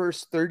that the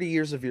first 30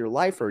 years of your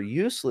life are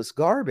useless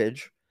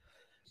garbage,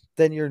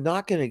 then you're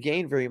not going to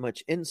gain very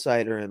much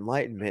insight or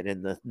enlightenment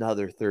in the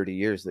another 30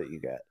 years that you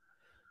get.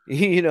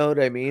 You know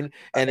what I mean?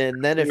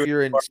 And then if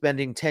you're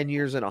spending 10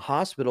 years in a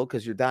hospital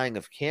because you're dying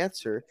of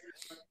cancer,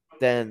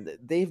 then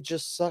they've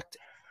just sucked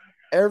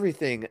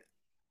everything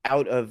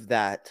out of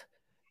that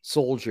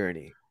soul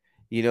journey.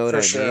 You know what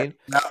I mean?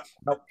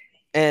 Nope.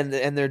 And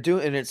they're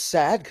doing, and it's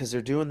sad because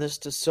they're doing this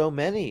to so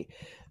many.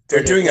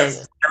 They're doing a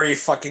very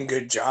fucking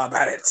good job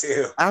at it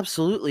too.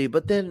 Absolutely.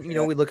 But then, you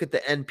know, we look at the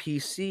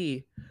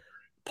NPC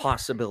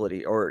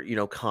possibility, or, you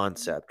know,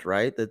 concept,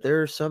 right? That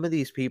there are some of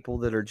these people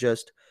that are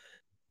just,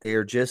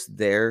 they're just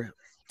there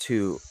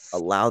to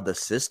allow the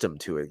system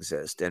to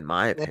exist, in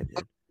my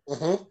opinion.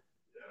 Mm-hmm.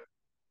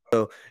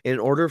 So in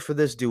order for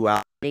this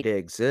duality to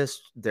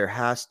exist, there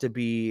has to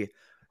be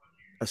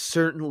a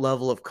certain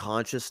level of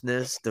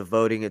consciousness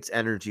devoting its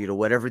energy to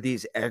whatever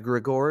these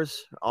egregores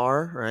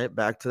are, right?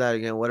 Back to that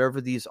again,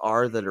 whatever these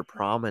are that are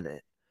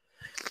prominent.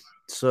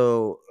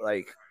 So,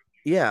 like,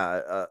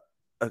 yeah,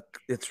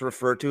 it's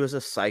referred to as a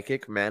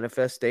psychic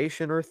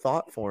manifestation or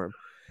thought form.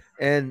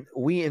 And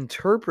we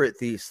interpret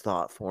these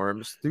thought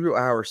forms through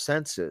our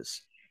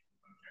senses.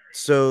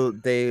 So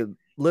they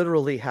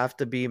literally have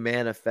to be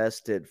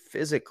manifested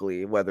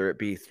physically, whether it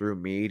be through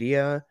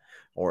media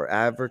or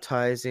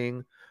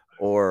advertising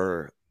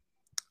or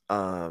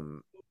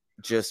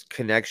just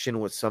connection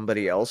with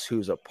somebody else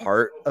who's a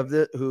part of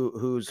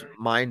whose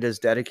mind is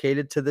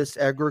dedicated to this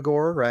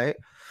egregore, right?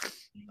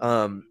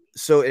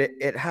 So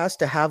it has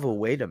to have a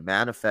way to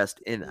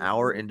manifest in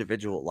our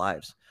individual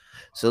lives.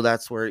 So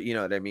that's where, you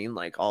know what I mean,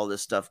 like all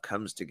this stuff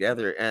comes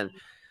together. And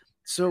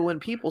so when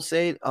people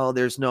say, oh,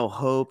 there's no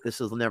hope, this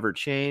will never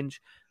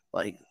change,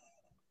 like,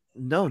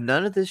 no,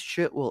 none of this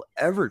shit will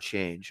ever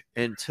change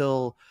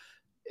until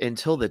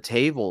the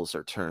tables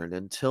are turned,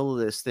 until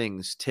this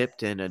thing's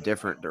tipped in a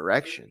different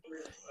direction.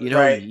 You know,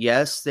 Right.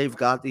 yes, they've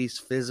got these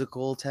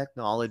physical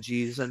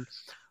technologies and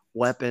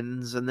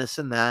weapons and this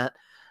and that.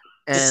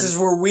 And This is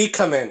where we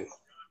come in.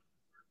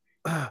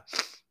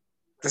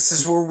 This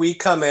is where we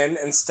come in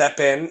and step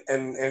in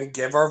and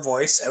give our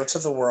voice out to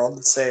the world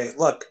and say,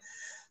 look,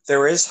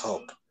 there is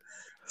hope.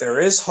 There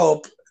is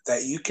hope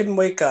that you can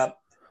wake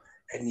up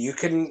and you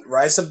can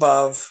rise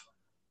above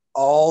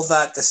all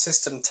that the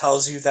system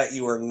tells you that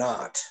you are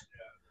not.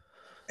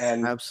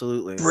 And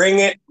absolutely bring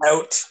it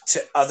out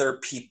to other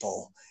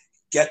people.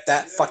 Get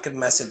that fucking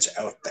message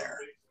out there.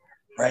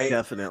 Right?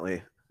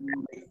 Definitely.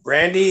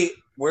 Randy,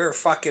 we're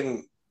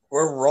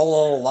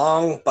rolling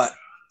along, but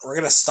we're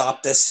going to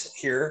stop this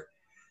here.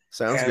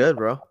 Sounds good,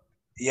 bro.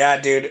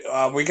 Yeah, dude.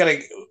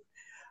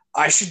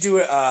 I should do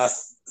a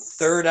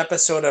third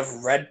episode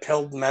of Red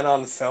Pilled Men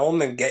on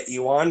Film and get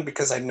you on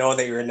because I know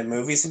that you're into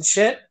movies and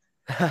shit.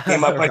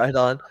 Right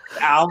on.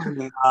 Al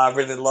and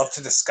really love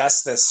to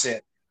discuss this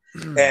shit.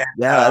 And, yeah,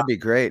 that'd be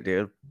great,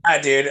 dude.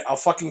 Yeah, dude. I'll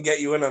fucking get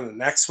you in on the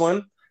next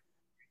one.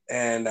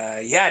 And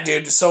yeah,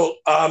 dude. So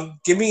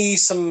give me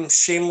some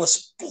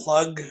shameless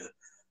plug.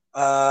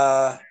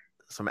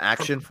 Some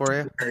action for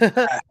you.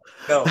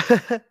 Go.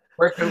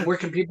 Where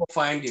can people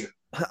find you?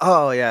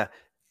 Oh yeah.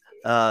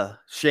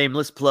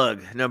 Shameless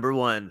plug number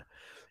 1.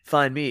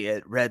 Find me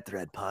at Red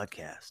Thread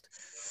Podcast.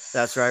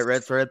 That's right,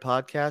 Red Thread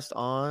Podcast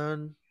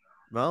on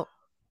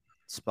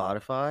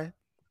Spotify,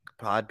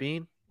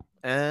 Podbean,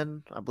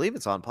 and I believe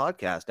it's on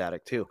Podcast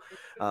Addict too.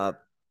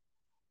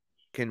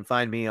 Can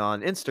find me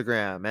on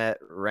Instagram at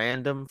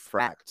Random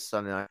Fracts.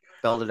 I mean, I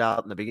spelled it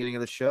out in the beginning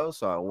of the show,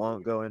 so I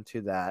won't go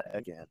into that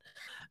again.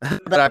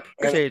 But I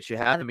appreciate you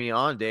having me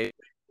on, Dave.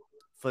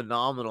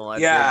 Phenomenal. I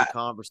love the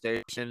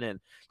conversation, and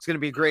it's going to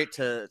be great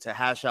to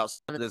hash out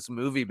some of this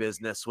movie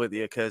business with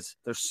you because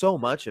there's so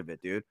much of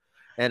it, dude.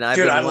 And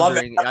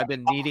I've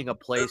been needing a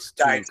place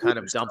to kind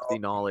of dump the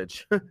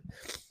knowledge.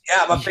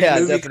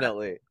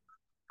 Definitely.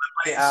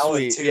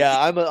 Sweet. Too. Yeah,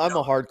 I'm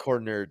a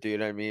hardcore nerd,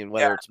 dude. I mean,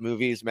 whether it's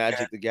movies,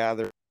 Magic the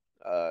Gathering,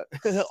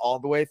 all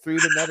the way through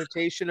to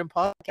meditation and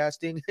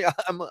podcasting. Yeah,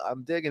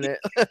 I'm digging it.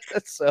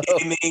 So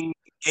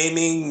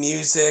gaming,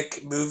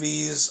 music,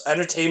 movies,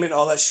 entertainment,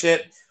 all that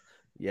shit.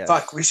 Yeah.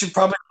 Fuck, we should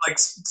probably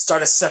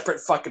start a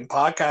separate fucking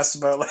podcast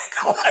about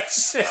all that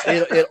shit.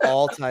 It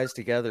all ties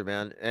together,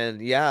 man.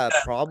 And yeah,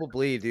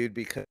 probably, dude,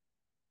 because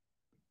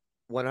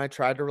when I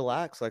tried to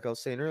relax, like I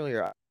was saying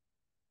earlier, I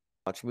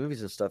watch movies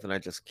and stuff, and I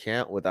just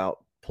can't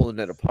without pulling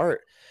it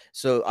apart.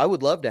 So I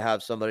would love to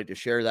have somebody to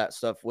share that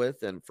stuff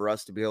with, and for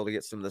us to be able to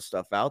get some of this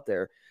stuff out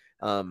there.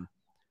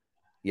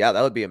 Yeah,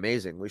 that would be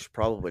amazing. We should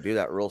probably do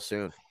that real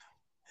soon.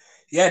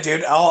 Yeah,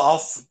 dude,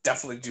 I'll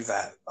definitely do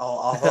that.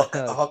 I'll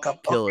hook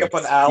up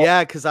with Al.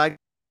 Yeah, because I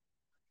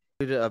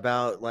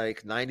about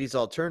 90s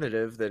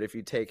alternative that if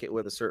you take it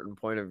with a certain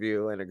point of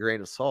view and a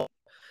grain of salt,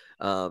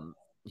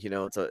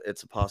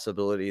 it's a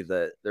possibility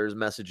that there's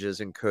messages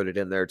encoded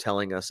in there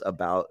telling us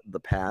about the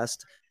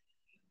past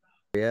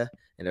and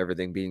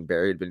everything being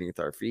buried beneath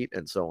our feet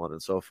and so on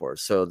and so forth.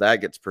 So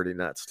that gets pretty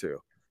nuts too.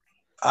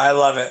 I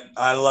love it,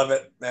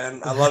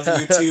 man. I love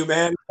you too,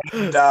 man.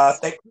 And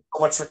thank you so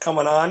much for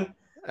coming on.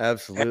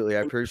 Absolutely. I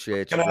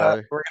appreciate you,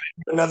 brother. We're going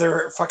to do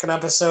another fucking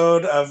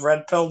episode of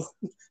Red Pilled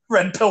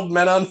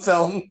Men on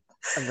Film.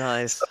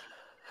 Nice.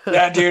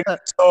 Yeah, dude.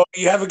 So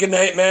you have a good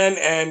night, man.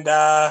 And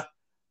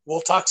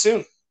we'll talk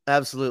soon.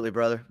 Absolutely,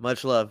 brother.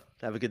 Much love.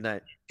 Have a good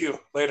night. Thank you.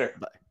 Later.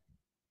 Bye.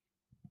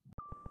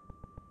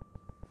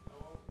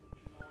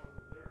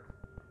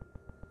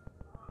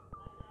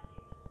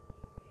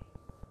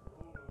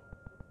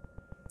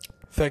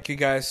 Thank you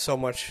guys so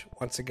much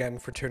once again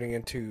for tuning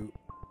into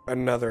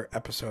another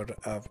episode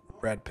of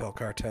Red Pill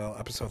Cartel,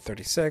 episode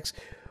 36,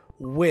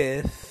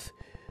 with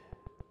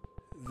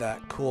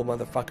that cool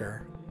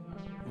motherfucker,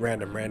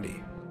 Random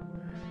Randy.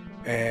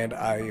 And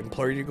I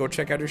implore you to go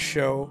check out his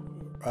show,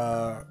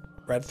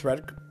 Red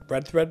Thread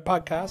Red Thread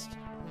Podcast.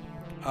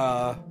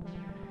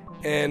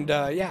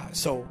 Yeah,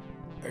 so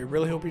I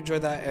really hope you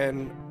enjoyed that,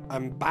 and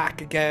I'm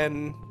back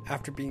again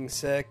after being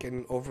sick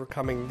and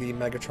overcoming the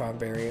Megatron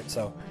variant,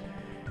 so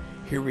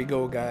here we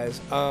go,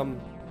 guys.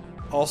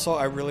 Also,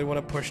 I really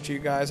want to push to you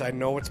guys. I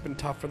know it's been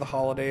tough for the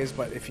holidays,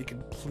 but if you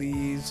could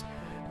please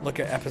look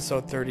at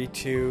episode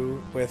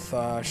 32 with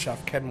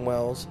Chef Ken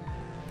Wells.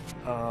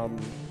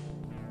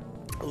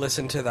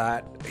 Listen to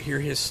that. Hear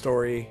his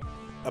story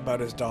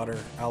about his daughter,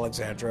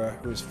 Alexandra,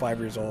 who's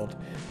 5 years old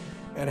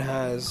and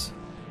has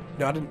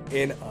not an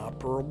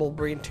inoperable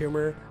brain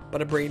tumor,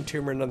 but a brain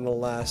tumor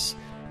nonetheless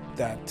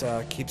that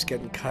keeps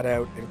getting cut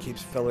out and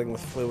keeps filling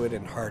with fluid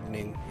and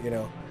hardening, you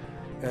know.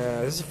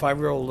 This is a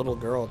 5-year-old little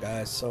girl,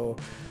 guys, so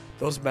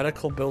those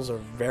medical bills are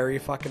very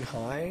fucking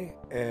high,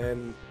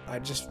 and I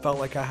just felt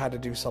like I had to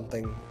do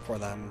something for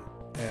them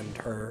and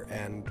her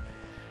and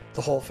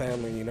the whole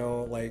family, you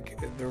know, like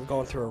they're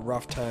going through a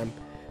rough time.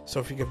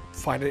 So if you could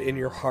find it in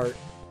your heart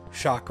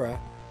chakra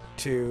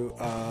to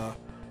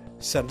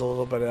send a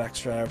little bit of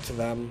extra out to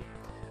them,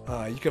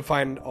 you can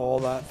find all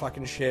that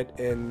fucking shit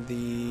in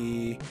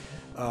the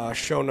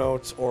show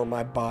notes or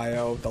my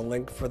bio. The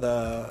link for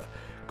the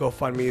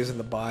GoFundMe is in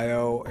the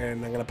bio,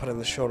 and I'm gonna put it in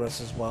the show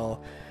notes as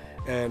well.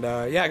 And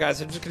yeah,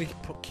 guys, I'm just gonna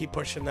keep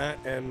pushing that,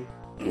 and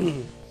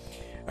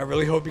I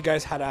really hope you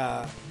guys had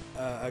a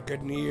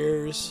good New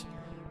Year's.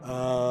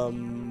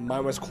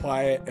 Mine was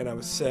quiet and I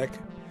was sick.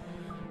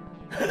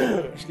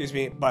 Excuse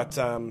me, but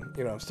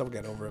you know, I'm still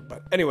getting over it.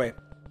 But anyway,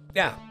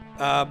 yeah,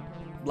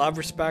 love,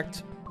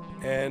 respect,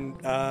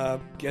 and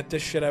get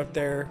this shit out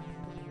there,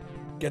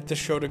 get the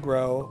show to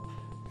grow,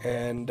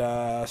 and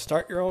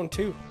start your own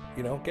too.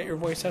 You know, get your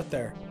voice out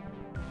there.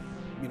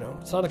 You know,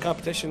 it's not a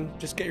competition,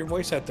 just get your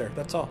voice out there,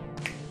 that's all.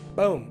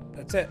 Boom,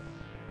 that's it.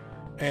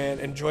 And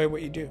enjoy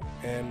what you do.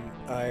 And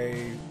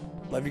I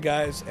love you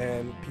guys,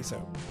 and peace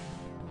out.